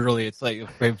 like literally, it's like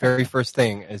the very first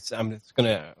thing is I'm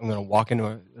gonna walk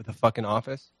into the fucking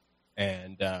office,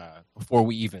 and before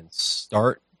we even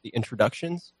start the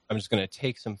introductions, I'm just gonna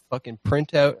take some fucking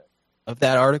printout of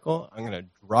that article. I'm gonna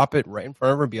drop it right in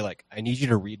front of her and be like, I need you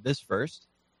to read this first,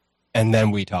 and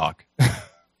then we talk.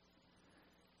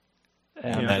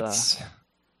 And that's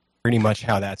pretty much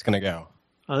how that's going to go.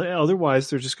 Otherwise,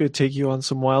 they're just going to take you on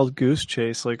some wild goose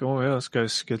chase. Like, oh, yeah, this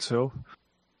guy's schizo.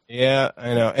 Yeah,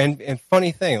 I know. And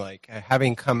funny thing, like,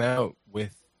 having come out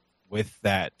with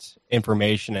that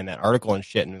information and that article and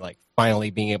shit, and, like, finally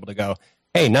being able to go,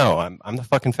 hey, no, I'm the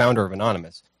fucking founder of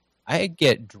Anonymous. I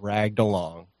get dragged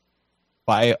along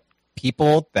by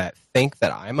people that think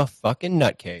that I'm a fucking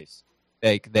nutcase.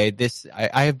 I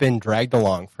have been dragged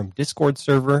along from Discord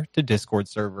server to Discord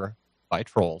server by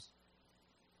trolls,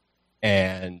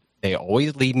 and they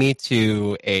always lead me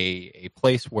to a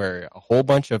place where a whole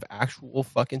bunch of actual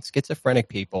fucking schizophrenic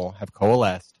people have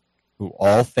coalesced, who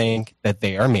all think that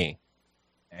they are me,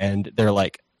 and they're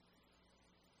like,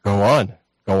 "Go on,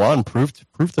 prove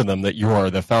to them that you are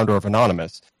the founder of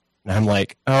Anonymous." And I'm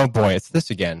like, "Oh boy, it's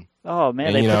this again." Oh,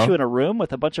 man, they put you in a room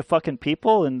with a bunch of fucking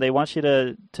people, and they want you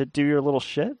to do your little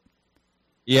shit?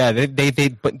 Yeah, they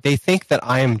think that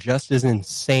I am just as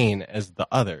insane as the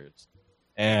others.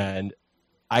 And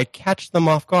I catch them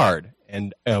off guard.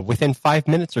 And within 5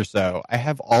 minutes or so, I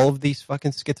have all of these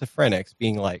fucking schizophrenics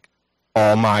being like,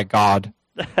 oh, my God.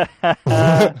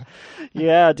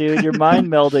 Yeah, dude, you're mind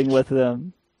melding with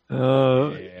them.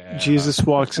 Yeah. Jesus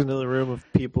walks into the room of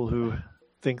people who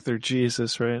think they're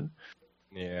Jesus, right?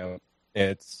 Yeah,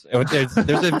 there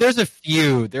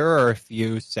are a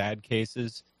few sad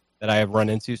cases that I have run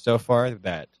into so far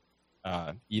that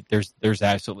there's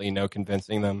absolutely no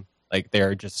convincing them. Like,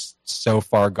 they're just so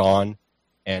far gone,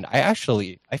 and I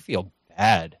feel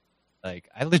bad. Like,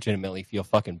 I legitimately feel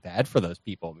fucking bad for those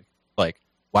people. Like,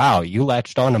 wow, you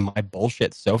latched on to my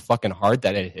bullshit so fucking hard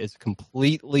that it has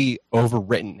completely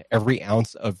overwritten every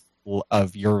ounce of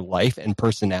your life and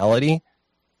personality.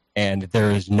 And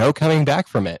there is no coming back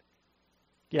from it.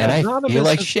 Yeah, and I Anonymous feel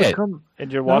like has shit.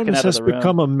 And you're walking Anonymous out of has the room.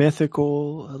 become a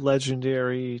mythical,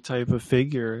 legendary type of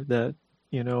figure that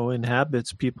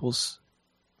inhabits people's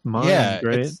mind. Yeah,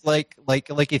 right? it's like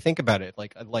you think about it,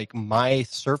 like my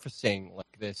surfacing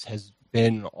like this has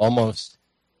been almost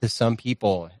to some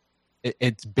people,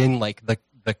 it's been like the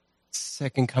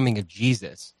second coming of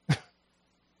Jesus.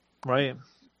 Right.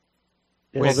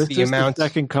 With Well, this the is amount- the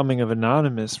second coming of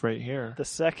Anonymous right here. The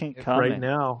second coming. Right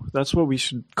now. That's what we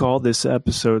should call this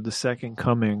episode, the second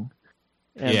coming.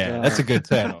 And, yeah, that's a good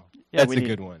title. Yeah, That's a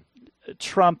good one.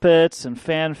 Trumpets and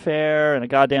fanfare and a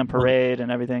goddamn parade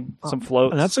and everything. Some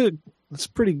floats. And that's a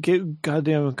pretty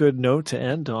goddamn good note to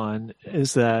end on,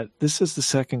 is that this is the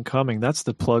second coming. That's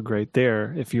the plug right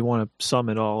there, if you want to sum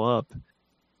it all up.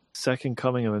 Second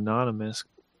coming of Anonymous,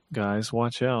 guys.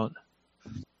 Watch out.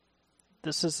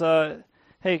 This is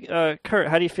hey, Kurt,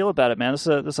 how do you feel about it, man? This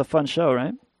is a fun show,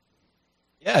 right?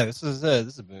 Yeah, this has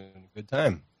been a good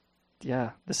time.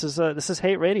 Yeah, this is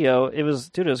Hate Radio. It was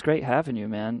great having you,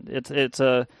 man. It's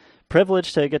a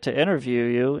privilege to get to interview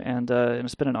you, and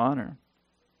it's been an honor.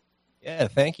 Yeah,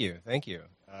 thank you.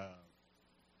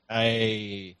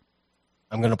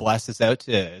 I'm gonna blast this out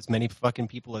to as many fucking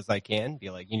people as I can. Be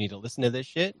like, you need to listen to this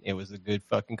shit. It was a good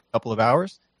fucking couple of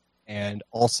hours, and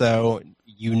also,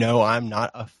 I'm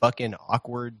not a fucking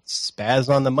awkward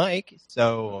spaz on the mic.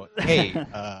 So hey,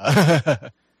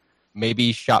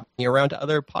 maybe shop me around to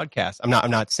other podcasts. I'm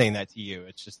not saying that to you.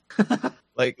 It's just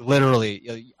like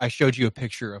literally, I showed you a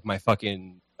picture of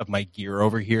my gear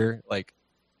over here. Like,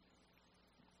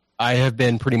 I have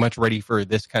been pretty much ready for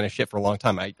this kind of shit for a long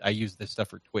time. I use this stuff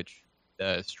for Twitch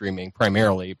streaming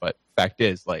primarily, but fact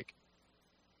is, like,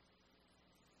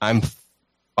 I'm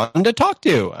fun to talk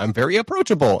to. I'm very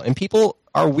approachable, and people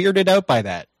are weirded out by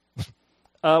that.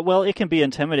 Well, it can be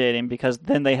intimidating because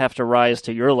then they have to rise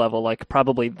to your level. Like,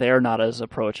 probably they're not as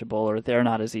approachable or they're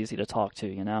not as easy to talk to,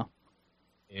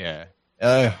 Yeah.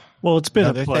 Well, it's been a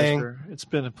Another pleasure. It's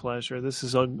been a pleasure. This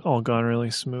has all gone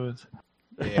really smooth.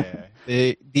 Yeah.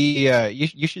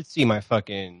 You should see my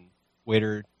fucking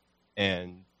Twitter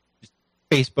and just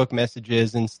Facebook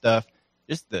messages and stuff.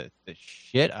 Just the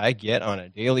shit I get on a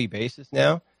daily basis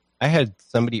now. I had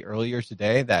somebody earlier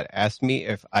today that asked me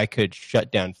if I could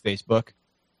shut down Facebook.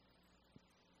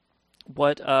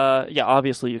 What? Yeah,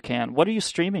 obviously you can. What are you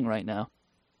streaming right now?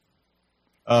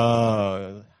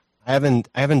 I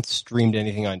haven't streamed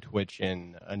anything on Twitch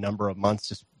in a number of months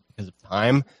just because of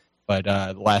time. But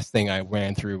the last thing I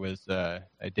ran through was I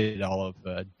did all of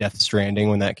Death Stranding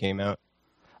when that came out.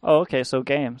 Oh, okay. So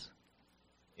games.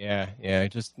 Yeah,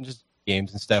 just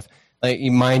games and stuff. Like,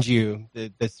 mind you,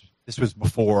 this was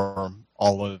before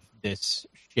all of this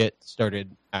shit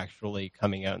started actually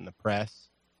coming out in the press,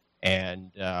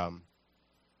 and I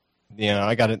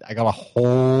got a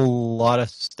whole lot of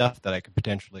stuff that I could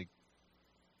potentially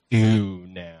do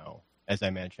now, as I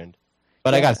mentioned.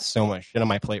 But I got so much shit on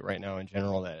my plate right now in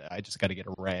general that I just got to get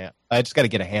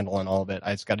a handle on all of it.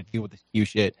 I just got to deal with this Q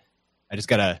shit. I just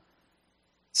got to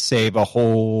save a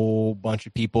whole bunch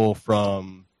of people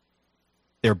from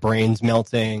their brains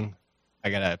melting. I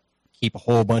got to keep a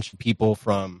whole bunch of people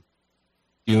from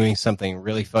doing something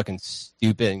really fucking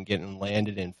stupid and getting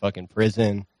landed in fucking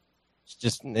prison. It's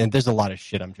just, and there's a lot of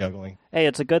shit I'm juggling. Hey,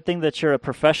 it's a good thing that you're a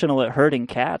professional at herding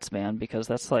cats, man, because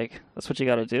that's what you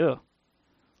got to do.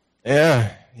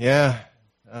 Yeah.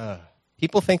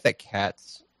 People think that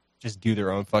cats just do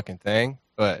their own fucking thing,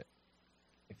 but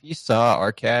if you saw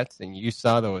our cats and you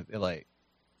saw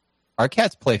our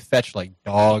cats play fetch like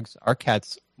dogs. Our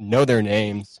cats know their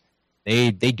names. They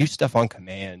do stuff on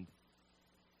command.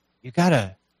 You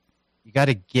gotta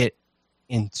get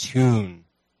in tune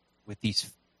with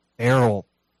these feral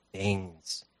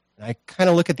things. And I kind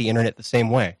of look at the internet the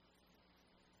same way.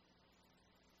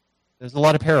 There's a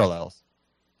lot of parallels.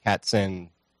 Cats and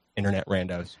internet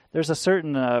randos. There's a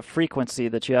certain frequency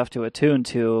that you have to attune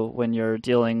to when you're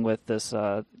dealing with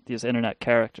these internet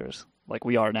characters, like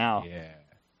we are now. Yeah,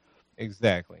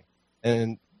 exactly.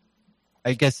 And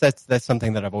I guess that's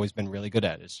something that I've always been really good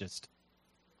at. Is just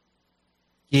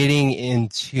getting in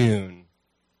tune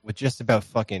with just about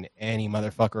fucking any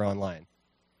motherfucker online.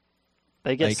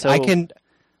 They get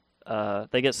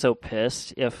they get so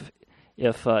pissed if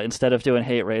instead of doing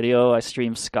Hate Radio, I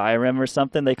stream Skyrim or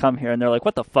something. They come here and they're like,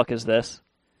 "What the fuck is this?"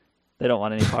 They don't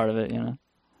want any part of it,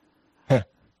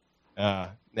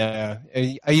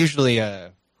 I usually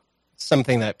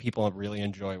something that people really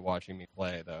enjoy watching me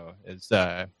play though is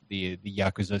the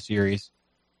Yakuza series,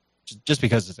 just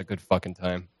because it's a good fucking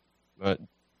time. But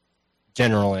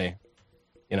generally,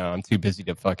 I'm too busy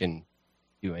to fucking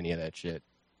do any of that shit.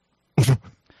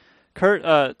 Kurt,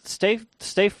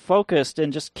 stay focused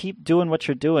and just keep doing what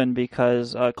you're doing,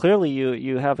 because clearly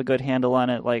you have a good handle on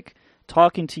it. Like,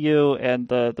 talking to you and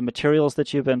the materials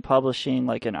that you've been publishing,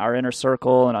 like in our inner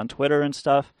circle and on Twitter and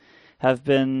stuff, have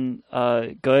been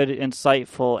good,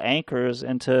 insightful anchors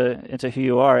into who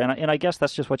you are. And I guess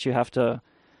that's just what you have to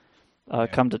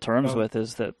come to terms with,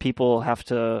 is that people have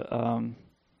to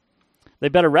they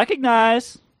better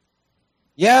recognize.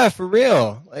 Yeah, for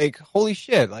real. Like, holy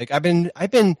shit. Like, I've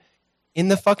been in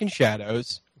the fucking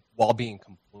shadows while being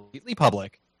completely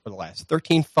public for the last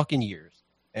 13 fucking years.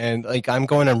 And, like, I'm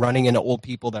going and running into old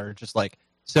people that are just like,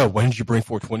 so when did you bring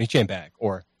 420chan back?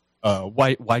 Or,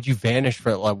 why'd you vanish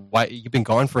for, like, why you've been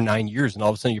gone for 9 years and all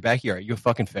of a sudden you're back here? Are you a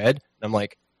fucking fed? And I'm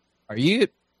like,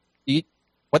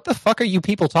 what the fuck are you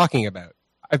people talking about?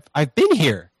 I've been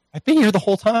here. I've been here the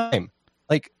whole time.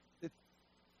 Like,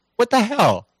 what the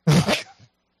hell?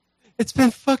 It's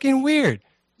been fucking weird.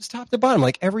 Just top to bottom.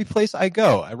 Like, every place I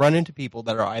go, I run into people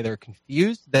that are either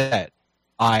confused that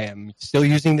I am still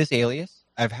using this alias.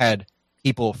 I've had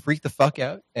people freak the fuck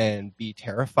out and be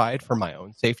terrified for my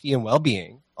own safety and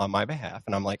well-being on my behalf.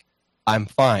 And I'm like, I'm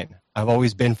fine. I've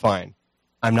always been fine.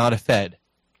 I'm not a fed.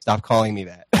 Stop calling me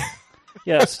that.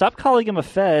 Yeah, stop calling him a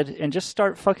fed and just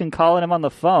start fucking calling him on the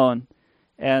phone,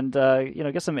 and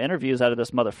get some interviews out of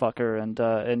this motherfucker,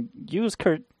 and use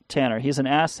Kirtaner. He's an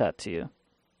asset to you.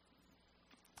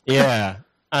 Yeah.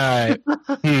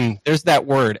 There's that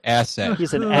word, asset.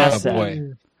 He's an asset.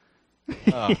 Boy.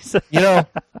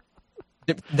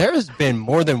 There has been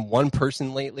more than one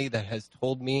person lately that has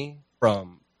told me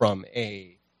from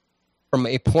a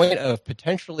point of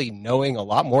potentially knowing a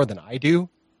lot more than I do,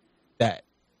 that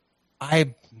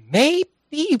I may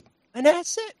be an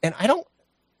asset, and I don't.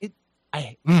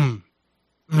 I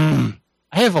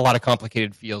have a lot of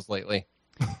complicated feels lately.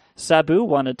 Sabu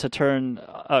wanted to turn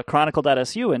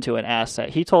chronicle.su into an asset.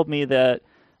 He told me that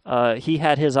he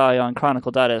had his eye on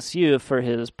chronicle.su for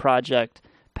his project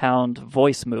Pound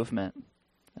Voice Movement.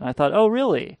 And I thought, oh,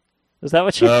 really? Is that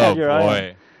what you had your eye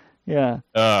on? Yeah.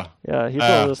 Yeah, he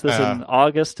told us this in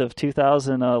August of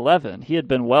 2011. He had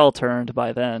been well turned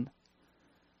by then.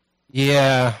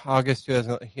 Yeah, August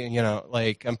 2000,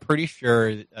 like, I'm pretty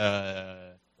sure,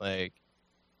 like,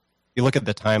 you look at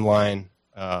the timeline,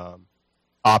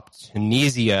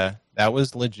 Optinesia, that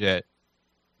was legit.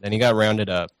 Then he got rounded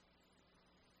up.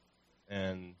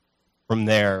 And from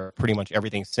there, pretty much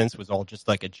everything since was all just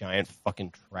like a giant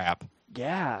fucking trap.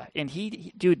 Yeah, and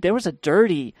he dude, there was a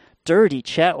dirty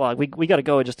chat log. We got to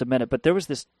go in just a minute, but there was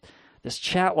this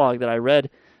chat log that I read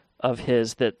of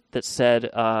his that said,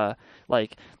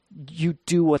 like, you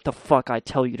do what the fuck I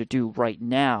tell you to do right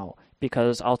now,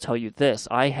 because I'll tell you this,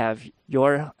 I have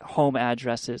your home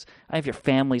addresses, I have your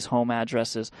family's home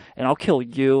addresses, and I'll kill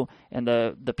you and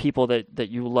the people that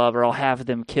you love, or I'll have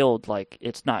them killed like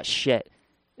it's not shit.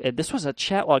 And this was a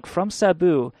chat log from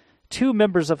Sabu, 2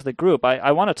 members of the group.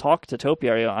 I want to talk to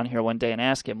Topiary on here one day and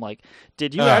ask him, like,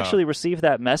 did you actually receive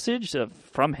that message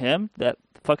from him? That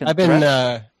fucking I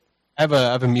have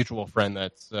a mutual friend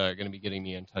that's going to be getting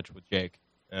me in touch with Jake.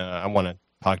 I want to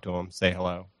talk to him, say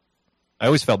hello. I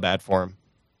always felt bad for him.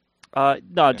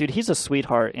 No, dude, he's a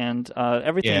sweetheart, and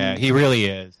everything. Yeah, he really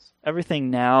is. Everything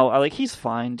now, like, he's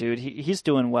fine, dude. He's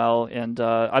doing well, and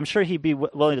I'm sure he'd be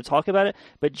willing to talk about it.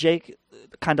 But Jake,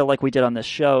 kind of like we did on this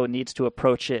show, needs to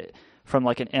approach it from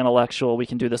like an intellectual, we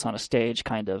can do this on a stage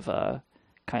kind of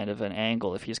an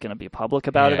angle if he's going to be public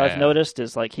about it. I've noticed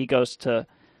is like he goes to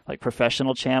like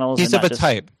professional channels. He's and of not a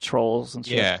type, trolls and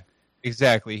shit. Yeah.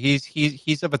 Exactly.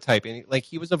 He's of a type, and like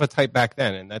he was of a type back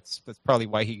then, and that's probably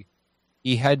why he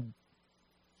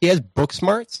has book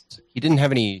smarts. He didn't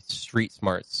have any street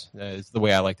smarts. Is the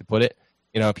way I like to put it.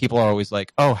 People are always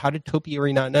like, "Oh, how did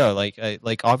Topiary not know?"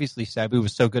 Like obviously Sabu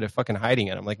was so good at fucking hiding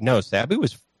it. I'm like, no, Sabu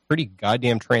was pretty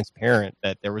goddamn transparent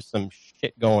that there was some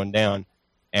shit going down,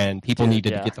 and people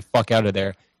needed to get the fuck out of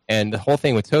there. And the whole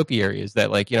thing with Topiary is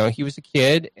that, like, he was a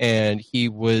kid and he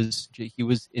was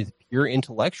pure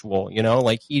intellectual,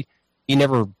 like he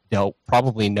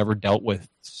probably never dealt with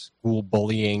school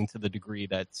bullying to the degree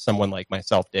that someone like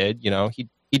myself did. He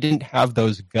didn't have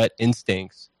those gut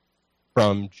instincts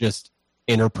from just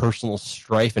interpersonal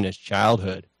strife in his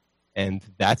childhood. And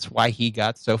that's why he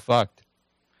got so fucked.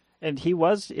 And he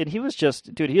was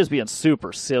just, dude, he was being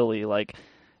super silly, like,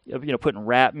 putting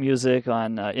rap music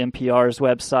on NPR's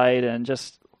website and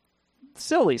just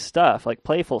silly stuff, like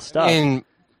playful stuff. And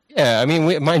yeah, I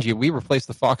mean, mind you, we replaced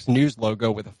the Fox News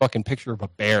logo with a fucking picture of a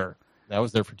bear. That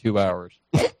was there for 2 hours.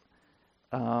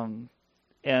 And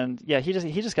yeah, he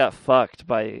just got fucked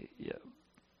by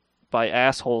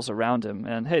assholes around him.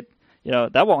 And hey,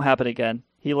 that won't happen again.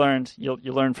 He learned. You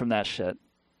learn from that shit.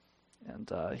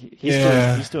 and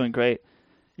he's doing great.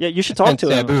 Yeah, you should talk to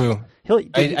Sabu.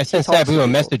 him. I sent Sabu a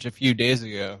message a few days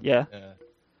ago. Yeah,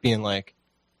 being like,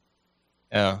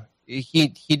 he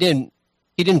didn't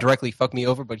directly fuck me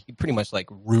over, but he pretty much like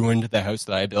ruined the house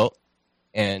that I built,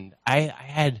 and I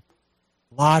had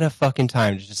a lot of fucking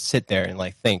time to just sit there and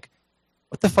like think,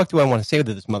 what the fuck do I want to say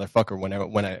to this motherfucker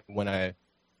when I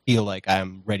feel like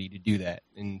I'm ready to do that?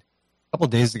 And a couple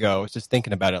of days ago, I was just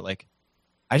thinking about it, like,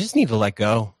 I just need to let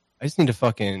go. I just need to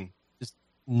fucking just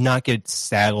not get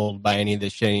saddled by any of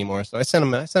this shit anymore. So I sent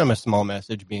him a small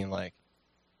message being like,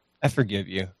 I forgive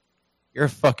you. You're a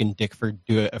fucking dick for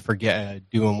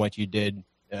doing what you did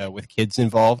with kids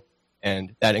involved,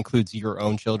 and that includes your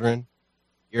own children.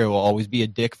 You will always be a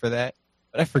dick for that,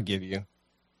 but I forgive you.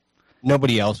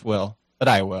 Nobody else will, but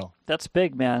I will. That's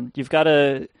big, man. You've got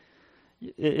to.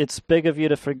 It's big of you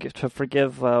to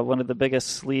forgive one of the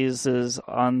biggest sleazes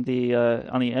on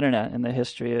the internet in the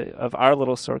history of our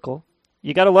little circle.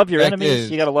 You got to love your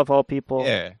enemies. You got to love all people.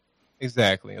 Yeah,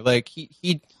 exactly. Like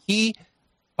he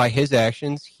by his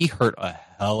actions, he hurt a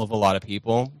hell of a lot of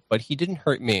people, but he didn't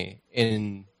hurt me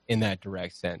in that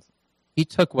direct sense. He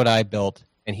took what I built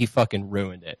and he fucking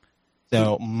ruined it.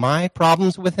 So my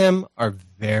problems with him are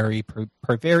very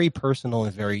personal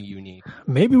and very unique.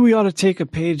 Maybe we ought to take a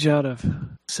page out of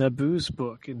Sabu's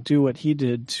book and do what he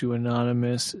did to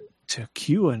Anonymous, to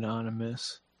Q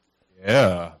Anonymous.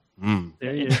 Yeah.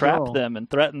 There you trap go. them and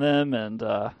threaten them and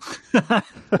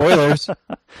spoilers.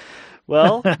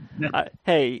 Well,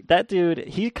 hey, that dude,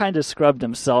 he kind of scrubbed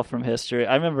himself from history.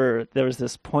 I remember there was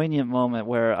this poignant moment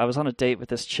where I was on a date with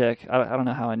this chick. I don't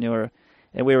know how I knew her.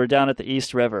 And we were down at the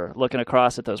East River looking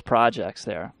across at those projects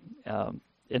there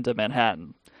into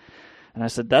Manhattan. And I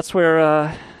said, that's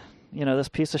where, this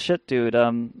piece of shit dude,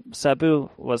 Sabu,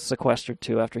 was sequestered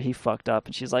to after he fucked up.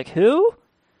 And she's like, who?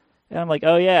 And I'm like,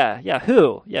 oh, yeah,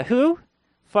 who? Yeah, who?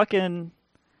 Fucking...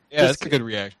 Yeah, that's a good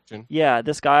reaction. Yeah,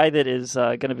 this guy that is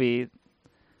going to be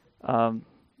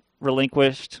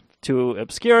relinquished to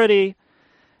obscurity,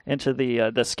 into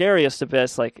the scariest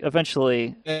abyss, like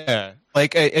eventually... Yeah,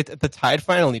 like the tide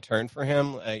finally turned for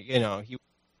him. He was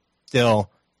still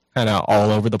kind of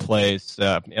all over the place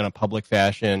in a public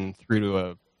fashion through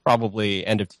to probably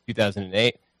end of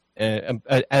 2008.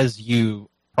 As you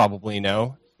probably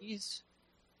know, he's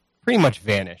pretty much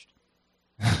vanished.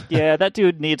 Yeah, that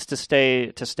dude needs to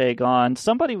stay gone.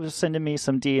 Somebody was sending me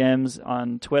some DMs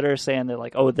on Twitter saying that,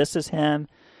 like, oh, this is him,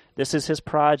 this is his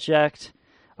project.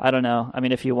 I don't know. I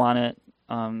mean, if you want it,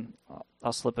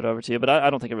 I'll slip it over to you, but I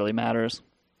don't think it really matters.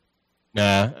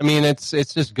 Nah, I mean, it's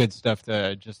just good stuff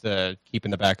to just keep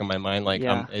in the back of my mind. Like,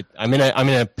 yeah. I'm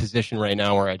in a position right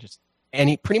now where I just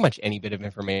pretty much any bit of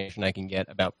information I can get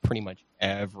about pretty much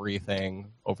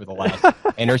everything over the last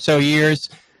 10 or so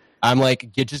years. I'm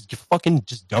like,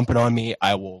 just dump it on me.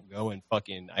 I will go and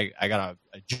fucking. I got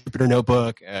a Jupyter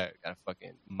notebook. Got a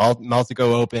fucking mouth to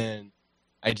go open.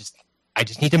 I just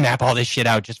need to map all this shit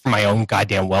out just for my own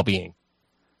goddamn well-being.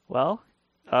 Well,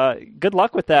 good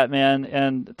luck with that, man.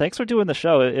 And thanks for doing the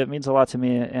show. It means a lot to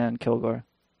me and Kilgoar.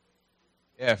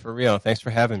 Yeah, for real. Thanks for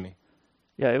having me.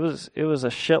 Yeah, it was a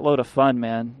shitload of fun,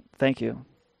 man. Thank you.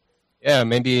 Yeah,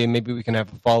 maybe we can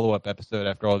have a follow-up episode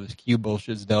after all this Q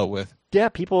bullshit's dealt with. Yeah,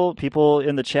 people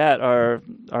in the chat are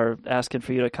asking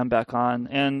for you to come back on,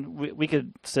 and we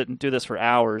could sit and do this for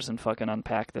hours and fucking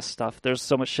unpack this stuff. There's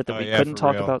so much shit that we couldn't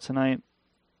talk about tonight.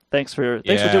 Thanks for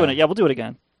doing it. Yeah, we'll do it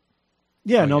again.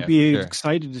 Yeah, and I'll be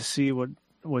excited to see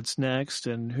what's next,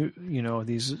 and who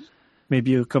these.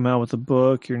 Maybe you'll come out with a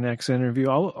book, your next interview.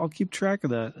 I'll keep track of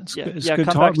that. It's good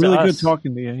talk. Really good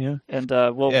talking to you. Yeah, and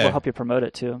we'll help you promote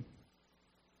it too.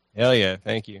 Hell yeah,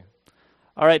 thank you.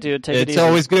 All right, dude, take it easy. It's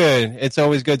always good. It's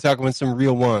always good talking with some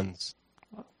real ones.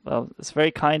 Well, it's very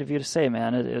kind of you to say,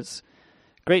 man. It's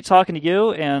great talking to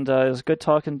you, and it was good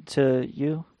talking to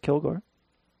you, Kilgoar.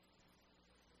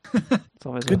 It's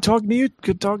always good talking to you.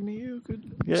 Good talking to you.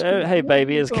 Hey,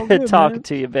 baby, it's good talking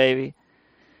to you, baby.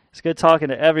 It's good talking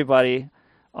to everybody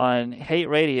on Hate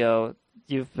Radio.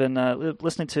 You've been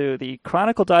listening to the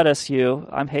chronicle.su.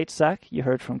 I'm hatesec. You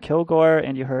heard from Kilgoar,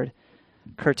 and you heard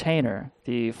Kirtaner,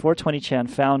 the 420chan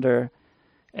founder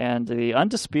and the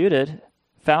undisputed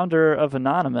founder of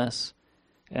Anonymous.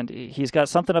 And he's got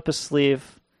something up his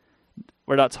sleeve.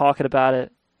 We're not talking about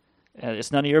it.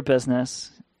 It's none of your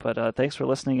business. But thanks for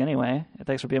listening anyway. And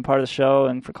thanks for being part of the show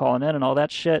and for calling in and all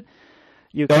that shit.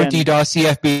 Don't DDoS the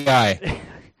FBI.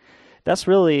 That's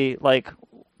really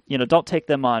don't take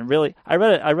them on. Really, I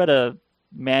read a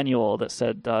manual that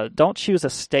said don't choose a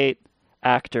state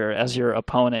actor as your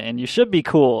opponent, and you should be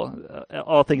cool,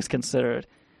 all things considered.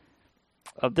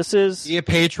 This is... Be a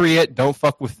patriot, don't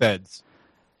fuck with feds.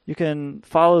 You can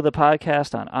follow the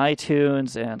podcast on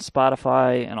iTunes and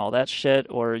Spotify and all that shit,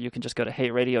 or you can just go to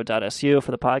hateradio.su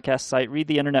for the podcast site. Read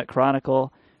the Internet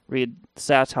Chronicle, read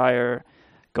satire,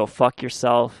 go fuck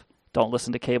yourself, don't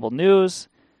listen to cable news,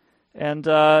 and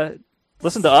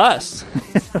listen to us.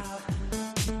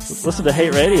 Listen to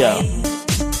Hate Radio.